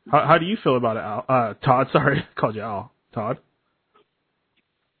statement. How do you feel about it, Al? Todd, sorry, I called you Al. Todd?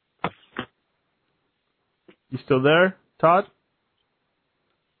 You still there, Todd?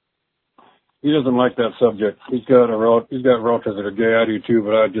 He doesn't like that subject. He's got relatives that are gay. I do too,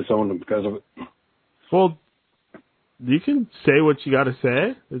 but I disowned him because of it. Well, you can say what you got to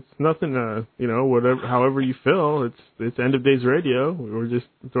say. It's nothing, whatever, however you feel. It's end of days radio. We're just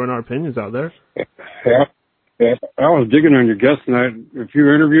throwing our opinions out there. Yeah. I was digging on your guest tonight. If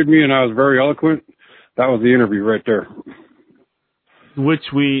you interviewed me and I was very eloquent, that was the interview right there. I'm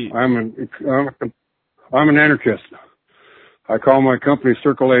an anarchist. I call my company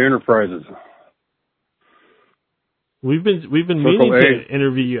Circle A Enterprises. We've been meaning to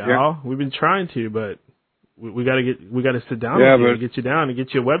interview you, Al. Yeah. We've been trying to, but we got to sit down with you and get you down and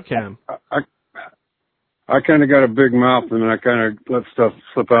get you a webcam. I kind of got a big mouth, and I kind of let stuff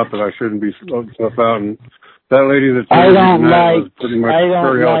slip out that I shouldn't be letting stuff out. And that lady that was pretty much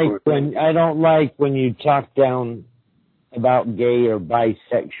very eloquent. I don't like when you talk down about gay or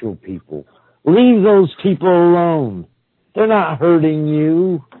bisexual people. Leave those people alone. They're not hurting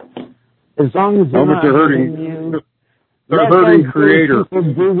you. As long as they're not hurting you. They're hurting Creator.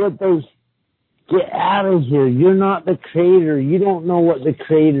 Get out of here. You're not the Creator. You don't know what the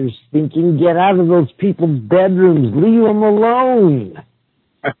Creator's thinking. Get out of those people's bedrooms. Leave them alone.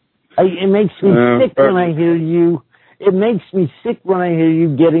 It makes me sick when I hear you. It makes me sick when I hear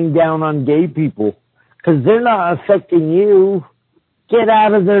you getting down on gay people. Because they're not affecting you. Get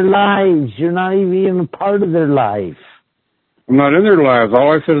out of their lives. You're not even a part of their life. I'm not in their lives.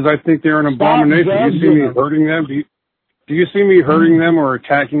 All I said is I think they're an abomination. Do you see me hurting them? Do you see me hurting them or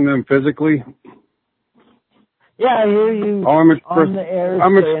attacking them physically? Yeah, I hear you I'm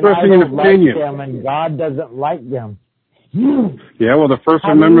expressing an opinion. Like them and God doesn't like them. Yeah, well, the First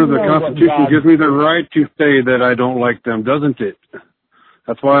Amendment of the Constitution gives me the right to say that I don't like them, doesn't it?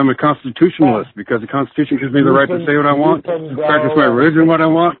 That's why I'm a constitutionalist, because the Constitution gives me the right to say what I want, practice my religion what I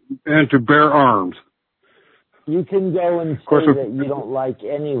want, and to bear arms. You can go and say that you don't like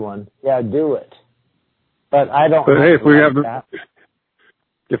anyone. Yeah, do it. But I don't. But hey, if we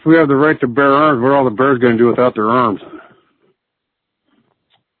have the right to bear arms, what are all the bears going to do without their arms?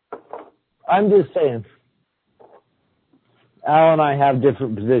 I'm just saying. Al and I have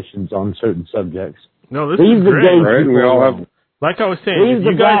different positions on certain subjects. No, this is great. Right? We all have. Like I was saying, if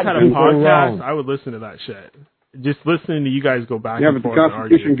you guys had a podcast, I would listen to that shit. Just listening to you guys go back and forth. Yeah, but the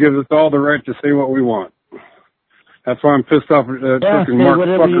Constitution gives us all the right to say what we want. That's why I'm pissed off at freaking Mark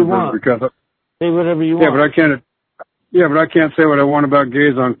Zuckerberg, because say whatever you want. But I can't say what I want about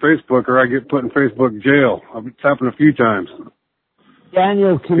gays on Facebook, or I get put in Facebook jail. It's happened a few times.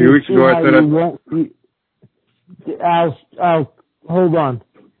 Daniel, can you see how you won't be... hold on.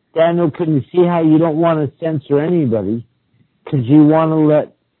 Daniel, can you see how you don't want to censor anybody? Because you want to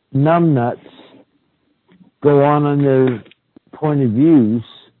let numbnuts go on their point of views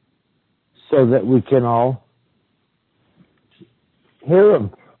so that we can all hear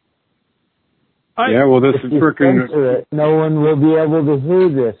them. Yeah, well, this is freaking... No one will be able to hear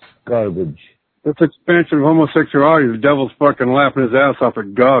this garbage. This expansion of homosexuality, the devil's fucking laughing his ass off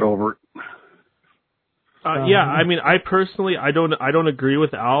at God over it. Yeah, I mean, I personally, I don't agree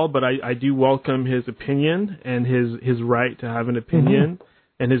with Al, but I do welcome his opinion and his right to have an opinion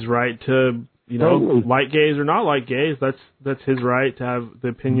and his right to, like gays or not like gays. That's his right to have the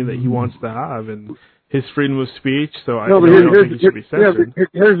opinion that he wants to have and his freedom of speech. So I don't think he should be censored.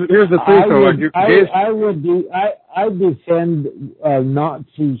 Here's the thing, I defend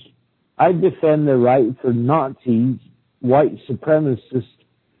Nazis. I defend the right for Nazis, white supremacists,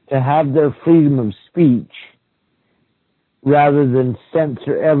 to have their freedom of speech rather than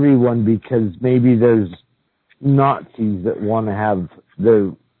censor everyone because maybe there's Nazis that want to have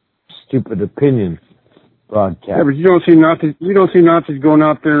the stupid opinion broadcast. Yeah, but you don't see Nazis going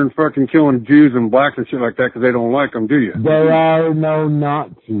out there and fucking killing Jews and blacks and shit like that because they don't like them, do you? There are no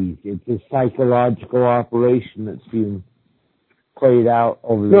Nazis. It's a psychological operation that's being played out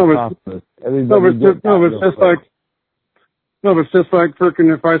over the top of us. But it's just like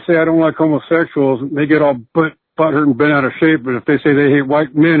freaking if I say I don't like homosexuals, they get all butthurt and bent out of shape. But if they say they hate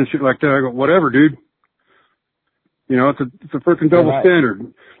white men and shit like that, I go, whatever, dude. You know, it's a freaking double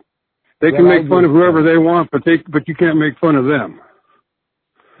standard. They can make fun of whoever they want, but you can't make fun of them.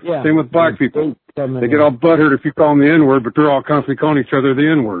 Yeah. Same with black people. They get all butthurt if you call them the N-word, but they're all constantly calling each other the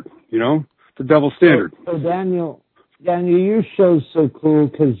N-word. You know, it's a double standard. So Daniel, your show's so cool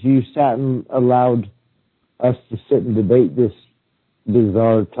because you sat and allowed us to sit and debate this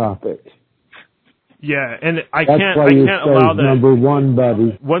bizarre topic. Yeah, and I That's can't allow that. Number one,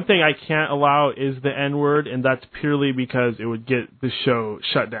 buddy. One thing I can't allow is the N-word, and that's purely because it would get the show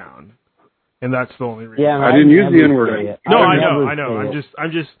shut down. And that's the only reason. Yeah, I didn't use the N-word. No, I know.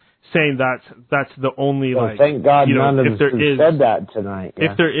 I'm just saying that's the only thank God none of us said that tonight.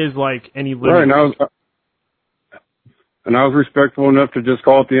 Yeah. If there is any limit. Right, and I was respectful enough to just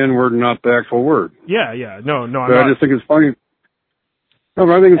call it the N-word and not the actual word. Yeah. No, I'm but I just think it's funny. No,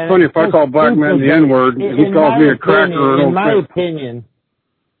 but I think it's funny if I call black men the N-word and he calls me a cracker or an old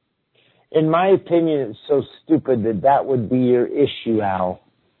In my opinion, it's so stupid that would be your issue, Al.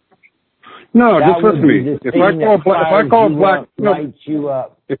 No, just listen to me. If I call black men, listen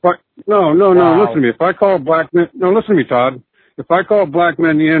to me. If I call black men, listen to me, Todd. If I call black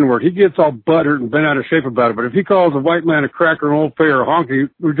men the N-word, he gets all butthurt and bent out of shape about it. But if he calls a white man a cracker, an old fare, or a honky,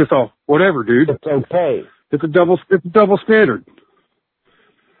 we're just all, whatever, dude. It's okay. It's a double standard.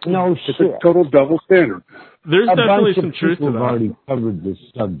 No shit. It's a total double standard. There's definitely some truth to that. We've already covered this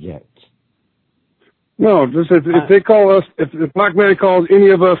subject. No, just if they call us, if black man calls any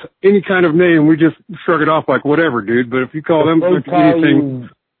of us any kind of name, we just shrug it off like whatever, dude. But if you call them anything...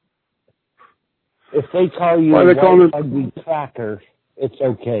 If they call you a white ugly cracker, it's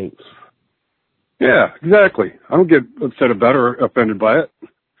okay. Yeah, exactly. I don't get upset about it or offended by it.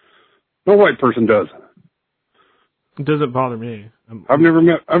 No white person does. It doesn't bother me. I've never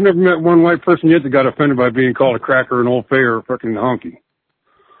met one white person yet that got offended by being called a cracker, an old fare, or a fucking honky.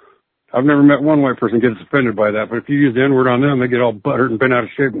 I've never met one white person gets offended by that. But if you use the N-word on them, they get all butthurt and bent out of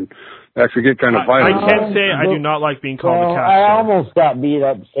shape and actually get kind of violent. I can't say I do not like being called a cracker. I almost got beat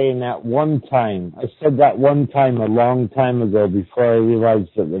up saying that one time. I said that one time a long time ago before I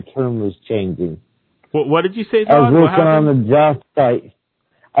realized that the term was changing. What did you say, Todd? I was working on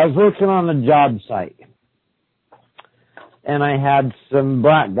a job site. And I had some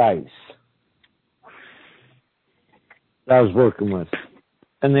black guys that I was working with.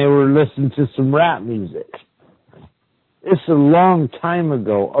 And they were listening to some rap music. It's a long time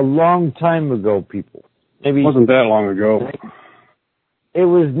ago, people. Maybe it wasn't that long ago. It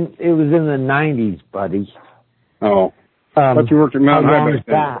was in the 90s, buddy. Oh. I thought you worked at Mountain High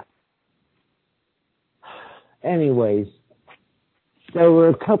back then. Anyways, there were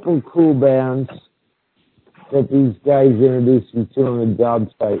a couple cool bands that these guys introduced me to on the job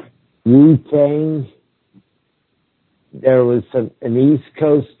site. Wu-Tang. There was an East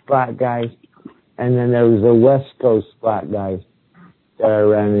Coast black guy, and then there was a West Coast black guy that I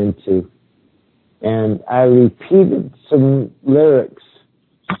ran into. And I repeated some lyrics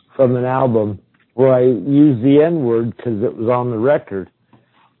from an album where I used the N-word because it was on the record.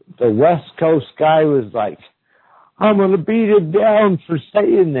 The West Coast guy was like, I'm going to beat it down for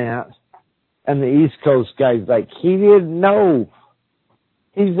saying that. And the East Coast guy's like, he didn't know.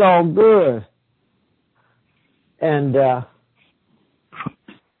 He's all good. And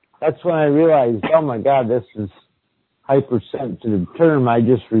that's when I realized, oh my God, this is hypersensitive term. I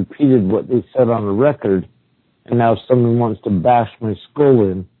just repeated what they said on the record, and now someone wants to bash my skull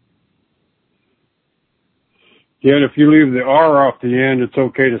in. Yeah, and if you leave the R off the end, it's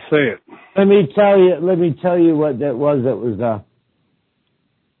okay to say it. Let me tell you what that was.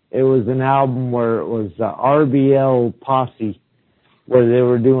 It was an album where it was RBL Posse, where they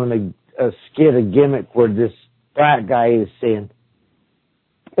were doing a skit, a gimmick where this black guy is saying,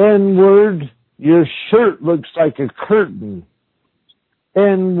 N-word, your shirt looks like a curtain.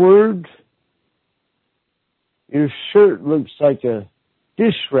 N-word, your shirt looks like a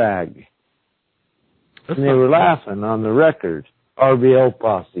dish rag. And they were laughing on the record. RBL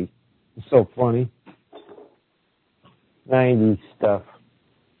Posse. It's so funny. 90s stuff.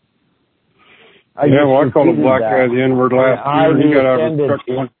 I called a black guy the N-word last year, and he got out of his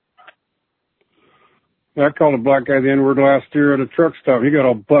truck. I called a black guy the N-word last year at a truck stop. He got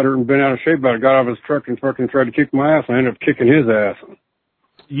all buttered and bent out of shape about it, got out of his truck and fucking tried to kick my ass, and I ended up kicking his ass.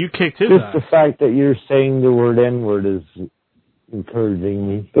 You kicked his Just ass. the fact that you're saying the word N-word is encouraging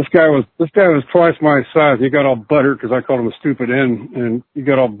me. This guy was twice my size. He got all butthurt because I called him a stupid N, and he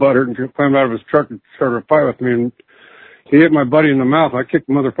got all butthurt and climbed out of his truck and started a fight with me, and he hit my buddy in the mouth. I kicked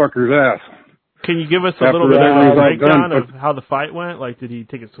the motherfucker's ass. Can you give us a little bit of a breakdown of how the fight went? Like, did he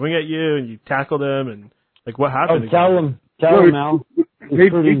take a swing at you and you tackled him, and like what happened? Tell him, Al. He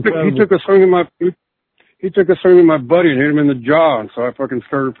took a swing at my buddy and hit him in the jaw, and so I fucking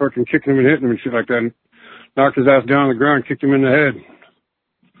started fucking kicking him and hitting him and shit like that, and knocked his ass down on the ground, kicked him in the head.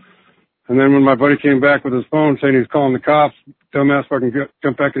 And then when my buddy came back with his phone saying he was calling the cops, dumbass fucking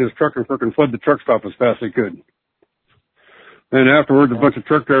jumped back in his truck and fucking fled the truck stop as fast as he could. And afterwards, a bunch of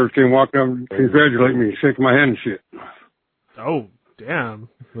truck drivers came walking up and congratulating me, shaking my hand and shit. Oh, damn.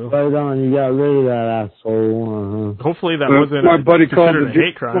 Right on, you got rid of that asshole. Hopefully that wasn't considered a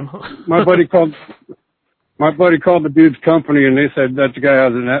hate crime. My buddy called the dude's company, and they said that the guy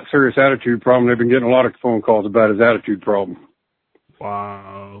has a serious attitude problem. They've been getting a lot of phone calls about his attitude problem.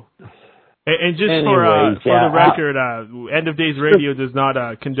 Wow. And just for the record, End of Days Radio does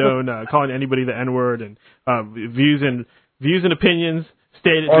not condone calling anybody the N-word, and views and opinions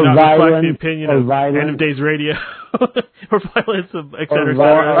stated do not reflect the opinion of End of Days Radio or violence, et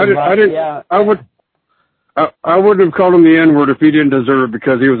cetera. I wouldn't have called him the N-word if he didn't deserve it,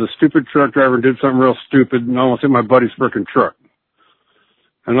 because he was a stupid truck driver and did something real stupid and almost hit my buddy's frickin' truck.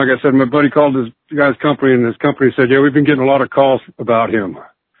 And like I said, my buddy called this guy's company, and his company said, yeah, we've been getting a lot of calls about him.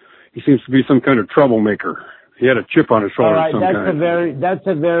 He seems to be some kind of troublemaker. He had a chip on his shoulder of some kind. That's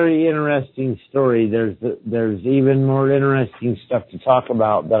a very interesting story. There's even more interesting stuff to talk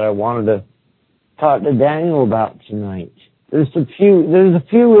about that I wanted to talk to Daniel about tonight. There's a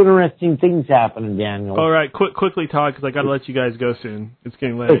few interesting things happening, Daniel. All right, quickly talk, because I got to let you guys go soon. It's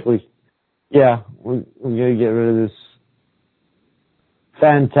getting late. Quickly. Yeah, we're going to get rid of this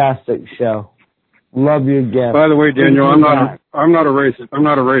fantastic show. Love your guest. By the way, Daniel, I'm not a racist. I'm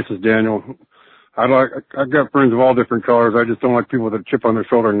not a racist, Daniel. I've got friends of all different colors. I just don't like people with a chip on their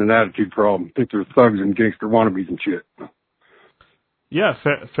shoulder and an attitude problem. I think they're thugs and gangster wannabes and shit. Yeah,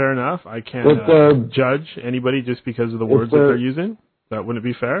 fair enough. I can't judge anybody just because of the words that they're using. That wouldn't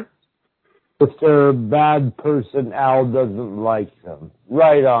be fair. If they're a bad person, Al doesn't like them.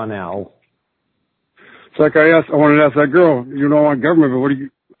 Right on, Al. It's like I wanted to ask that girl, you don't want government, but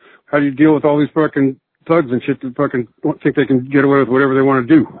how do you deal with all these fucking thugs and shit that fucking think they can get away with whatever they want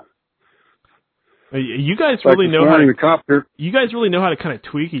to do? You guys really know how to kind of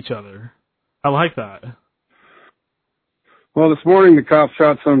tweak each other. I like that. Well, this morning the cops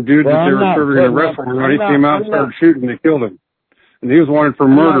shot some dude that they were serving a wrestling. When he came out and started shooting, they killed him. And he was wanted for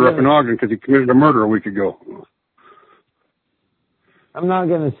murder up in Ogden because he committed a murder a week ago. I'm not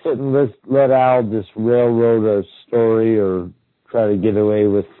going to sit and let Al just railroad a story or try to get away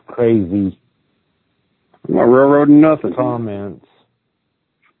with crazy. I'm not railroading nothing. Comments.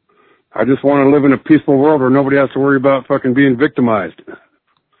 I just want to live in a peaceful world where nobody has to worry about fucking being victimized.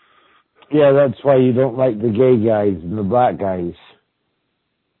 Yeah, that's why you don't like the gay guys and the black guys.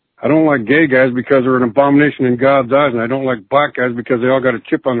 I don't like gay guys because they're an abomination in God's eyes, and I don't like black guys because they all got a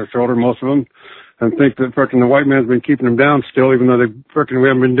chip on their shoulder, most of them, and think that fucking the white man's been keeping them down still, even though we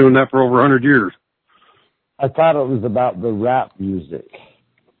haven't been doing that for over 100 years. I thought it was about the rap music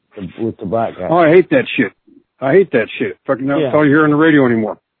with the black guys. Oh, I hate that shit. Fucking that's all you hear on the radio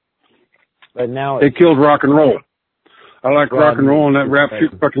anymore. But now they killed rock and roll. I like rock and roll, and that rap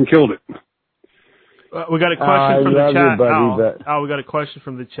shit fucking killed it. We got a question from the chat. Al, we got a question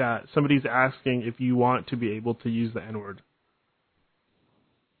from the chat. Somebody's asking if you want to be able to use the N-word.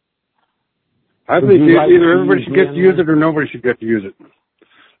 I think either everybody should get to use it or nobody should get to use it.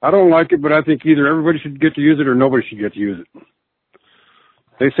 I don't like it, but I think either everybody should get to use it or nobody should get to use it.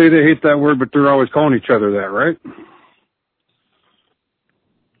 They say they hate that word, but they're always calling each other that, right?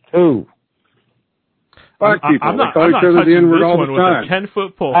 Who? Black people. They call each other the N-word all the time. With a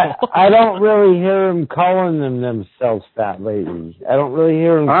 10-foot pole. I don't really hear them calling themselves that lately. I don't really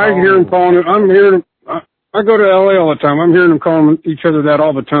hear them. I hear them calling it. I'm hearing. I go to LA all the time. I'm hearing them calling each other that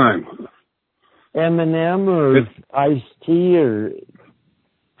all the time. Eminem or Ice-T or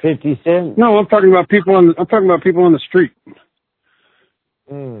 50 Cent? No, I'm talking about people on the street.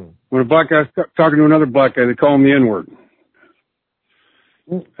 When a black guy's talking to another black guy, they call him the N-word.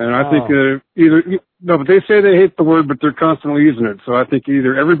 And I think but they say they hate the word, but they're constantly using it. So I think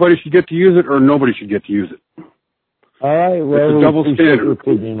either everybody should get to use it or nobody should get to use it. All right, well, it's a double standard. Your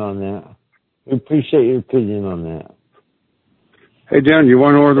opinion on that. We appreciate your opinion on that. Hey, Dan, you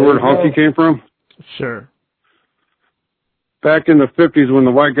want to know where the word honky came from? Sure. back in the 50s when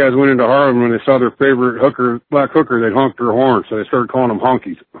the white guys went into Harlem, when they saw their favorite black hooker, they'd honk their horn, so they started calling them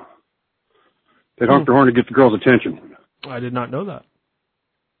honkies. They'd honk their horn to get the girl's attention. I did not know that.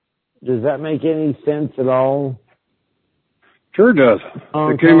 Does that make any sense at all? Sure does.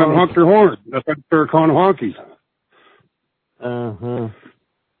 They came up and honked their horn. That's why they started calling them honkies. Uh-huh.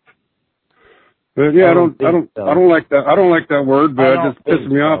 But yeah, I don't like that. I don't like that word, but it just pisses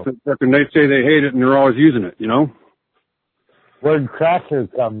me off that fucking they say they hate it and they're always using it, you know? Where'd cracker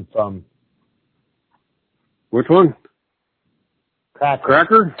come from? Which one?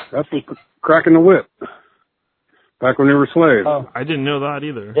 Cracker? That's what cracking the whip. Back when they were slaves. Oh, I didn't know that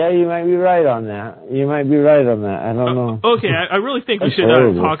either. Yeah, you might be right on that. I don't know. Okay, I really think we should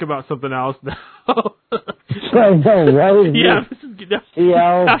talk about something else now. I know, right? Yeah,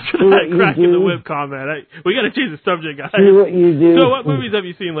 after that cracking the whip comment, we got to change the subject, guys. See what you do. So, what movies have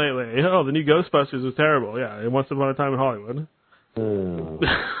you seen lately? Oh, the new Ghostbusters was terrible. Yeah, Once Upon a Time in Hollywood.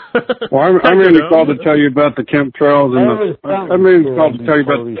 Well, I'm mainly called to tell you about the chemtrails and I'm mainly called to tell you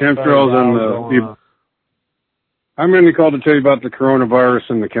about the chemtrails and I'm mainly called to tell you about the coronavirus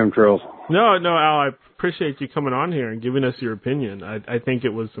and the chemtrails. No, Al, I appreciate you coming on here and giving us your opinion. I think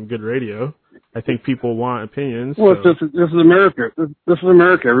it was some good radio. I think people want opinions. Well, this is America. This is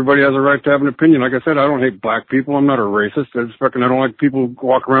America. Everybody has a right to have an opinion. Like I said, I don't hate black people. I'm not a racist. I don't like people who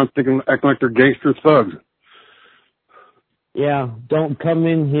walk around acting like they're gangster thugs. Yeah, don't come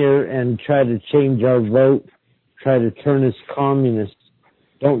in here and try to change our vote, try to turn us communists.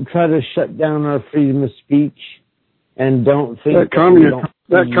 Don't try to shut down our freedom of speech, and don't think that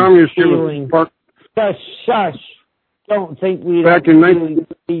communist shit was Shush! Don't think we back don't in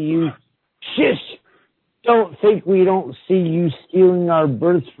see you. Shush! Don't think we don't see you stealing our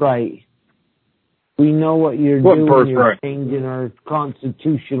birthright. We know what you're doing. You're changing our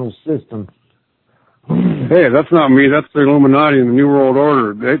constitutional system. Hey, that's not me. That's the Illuminati and the New World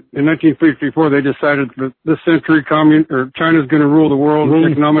Order. In 1954, they decided that this century China's going to rule the world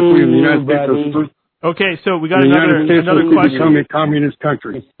economically, and the United States. Okay, so we got another question. Become a communist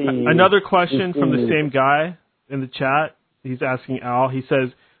country. Another question from the same guy in the chat. He's asking Al. He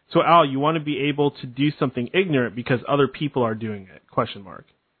says, "So Al, you want to be able to do something ignorant because other people are doing it?" ?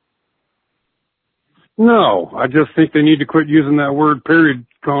 No, I just think they need to quit using that word. Period.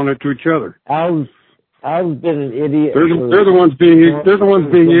 Calling it to each other. I've been an idiot. They're the ones being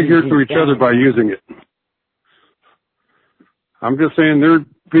ignorant to each other by using it. I'm just saying they're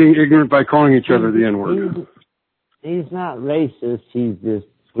being ignorant by calling each other the N-word. He's not racist. He's just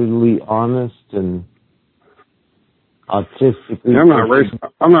brutally honest and autistically. I'm not racist.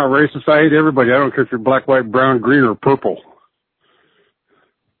 I'm not racist. I hate everybody. I don't care if you're black, white, brown, green, or purple.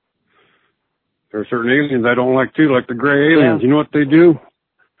 There are certain aliens I don't like too, like the gray aliens. Yeah. You know what they do?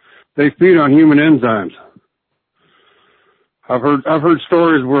 They feed on human enzymes. I've heard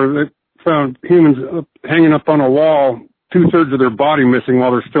stories where they found humans hanging up on a wall, 2/3 of their body missing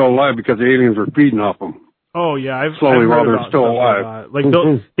while they're still alive because the aliens are feeding off them. Oh yeah, I've slowly heard while they're still alive. Like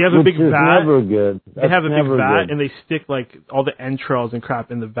they have a big vat. Never good. They have a big vat, and they stick like all the entrails and crap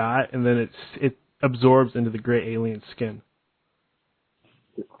in the vat, and then it absorbs into the gray alien skin.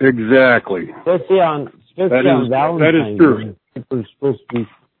 Exactly. Especially on Valentine's that is true. People are supposed to be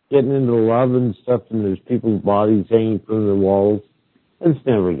getting into love and stuff, and there's people's bodies hanging from the walls. It's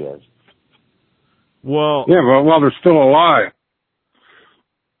never good. Well, yeah, but while they're still alive,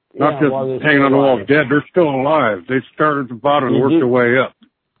 not just hanging on the wall dead, they're still alive. They start at the bottom and work their way up.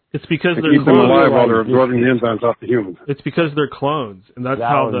 It's because they they're keep them alive while they're absorbing the enzymes off the humans. It's because they're clones, and that's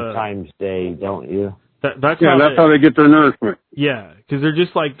how the Valentine's Day, don't you? That's how they get their nourishment. Yeah, because they're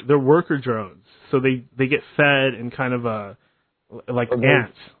just like they're worker drones, so they get fed in kind of like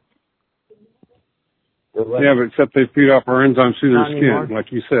ants. Yeah, but except they feed off our enzymes through their skin,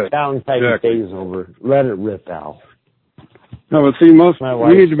 like you said. Valentine's Day is over. Let it rip, Al. No, but see,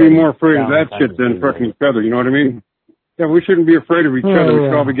 we need to be more afraid of that shit than fucking each other. You know what I mean? Yeah, we shouldn't be afraid of each other. We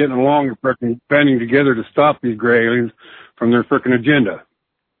should all be getting along and fucking banding together to stop these gray aliens from their freaking agenda.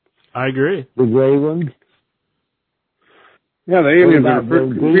 I agree. The gray ones? Yeah, the aliens that are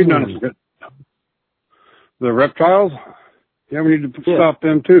feeding on us. The reptiles? Yeah, we need to stop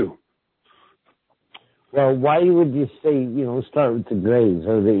them too. Well, why would you say, start with the grays?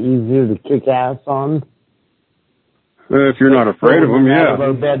 Are they easier to kick ass on? If you're not afraid of them, yeah. Out of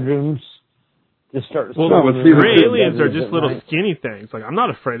our bedrooms. Just start. Well, the gray aliens are just little skinny things. Like, I'm not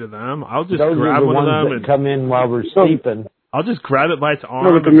afraid of them. I'll just grab one of them and come in while we're sleeping. I'll just grab it by its arm.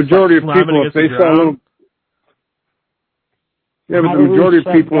 No, but the majority of people, if they saw a little. Yeah, but the majority of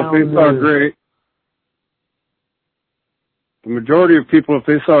people, if they saw a gray. The majority of people, if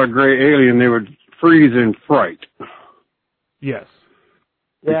they saw a gray alien, they would freeze in fright. Yes.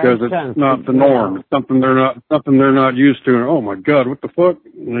 Because it's not the norm. It's something they're not used to. And, oh my God, what the fuck?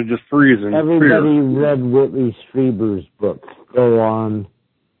 And they just freeze in Everybody fear. read Whitley Strieber's book. Go on.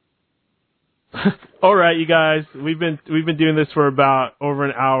 All right, you guys. We've been doing this for about over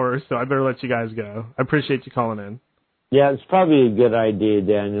an hour, so I better let you guys go. I appreciate you calling in. Yeah, it's probably a good idea,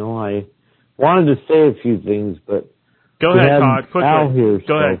 Daniel. I wanted to say a few things, but go ahead, Todd. Quickly. Al here,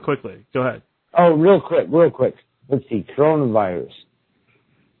 go ahead, quickly. Go ahead. Oh, real quick. Let's see. Coronavirus.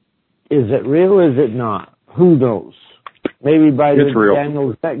 Is it real or is it not? Who knows? Maybe by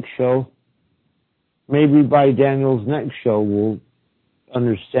Daniel's next show. Maybe by Daniel's next show we'll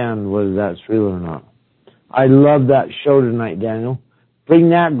understand whether that's real or not. I love that show tonight, Daniel.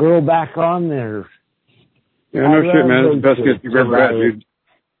 Bring that girl back on there. Yeah, no shit, man. It's the best gift you've ever had, dude.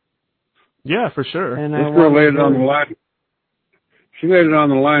 Yeah, for sure. And this girl laid it on the line. She laid it on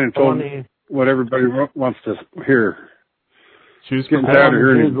the line and told what everybody wants to hear. She was getting tired of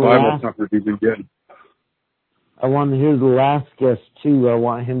hearing his Bible thumpers he's been getting. I want to hear the last guest, too. I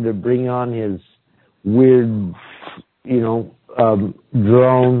want him to bring on his weird,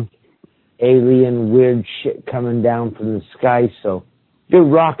 drone, alien, weird shit coming down from the sky. So you're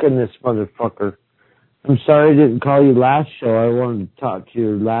rocking this motherfucker. I'm sorry I didn't call you last show. I wanted to talk to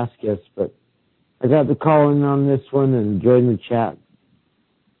your last guest, but I got to call in on this one and join the chat.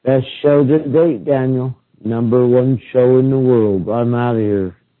 Best show to date, Daniel. Number 1 show in the world. I'm out of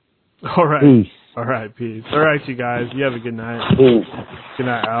here. All right. Peace. All right, peace. All right, you guys. You have a good night. Peace. Good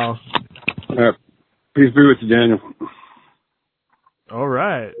night, Al. Peace be with you, Daniel. All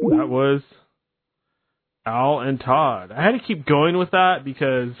right. That was Al and Todd. I had to keep going with that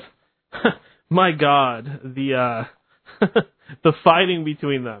because, my God, the the fighting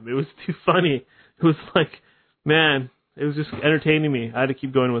between them. It was too funny. It was like, man, it was just entertaining me. I had to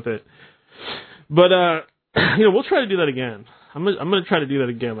keep going with it. But, we'll try to do that again. I'm gonna try to do that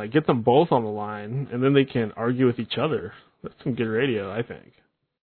again. Like, get them both on the line, and then they can argue with each other. That's some good radio, I think.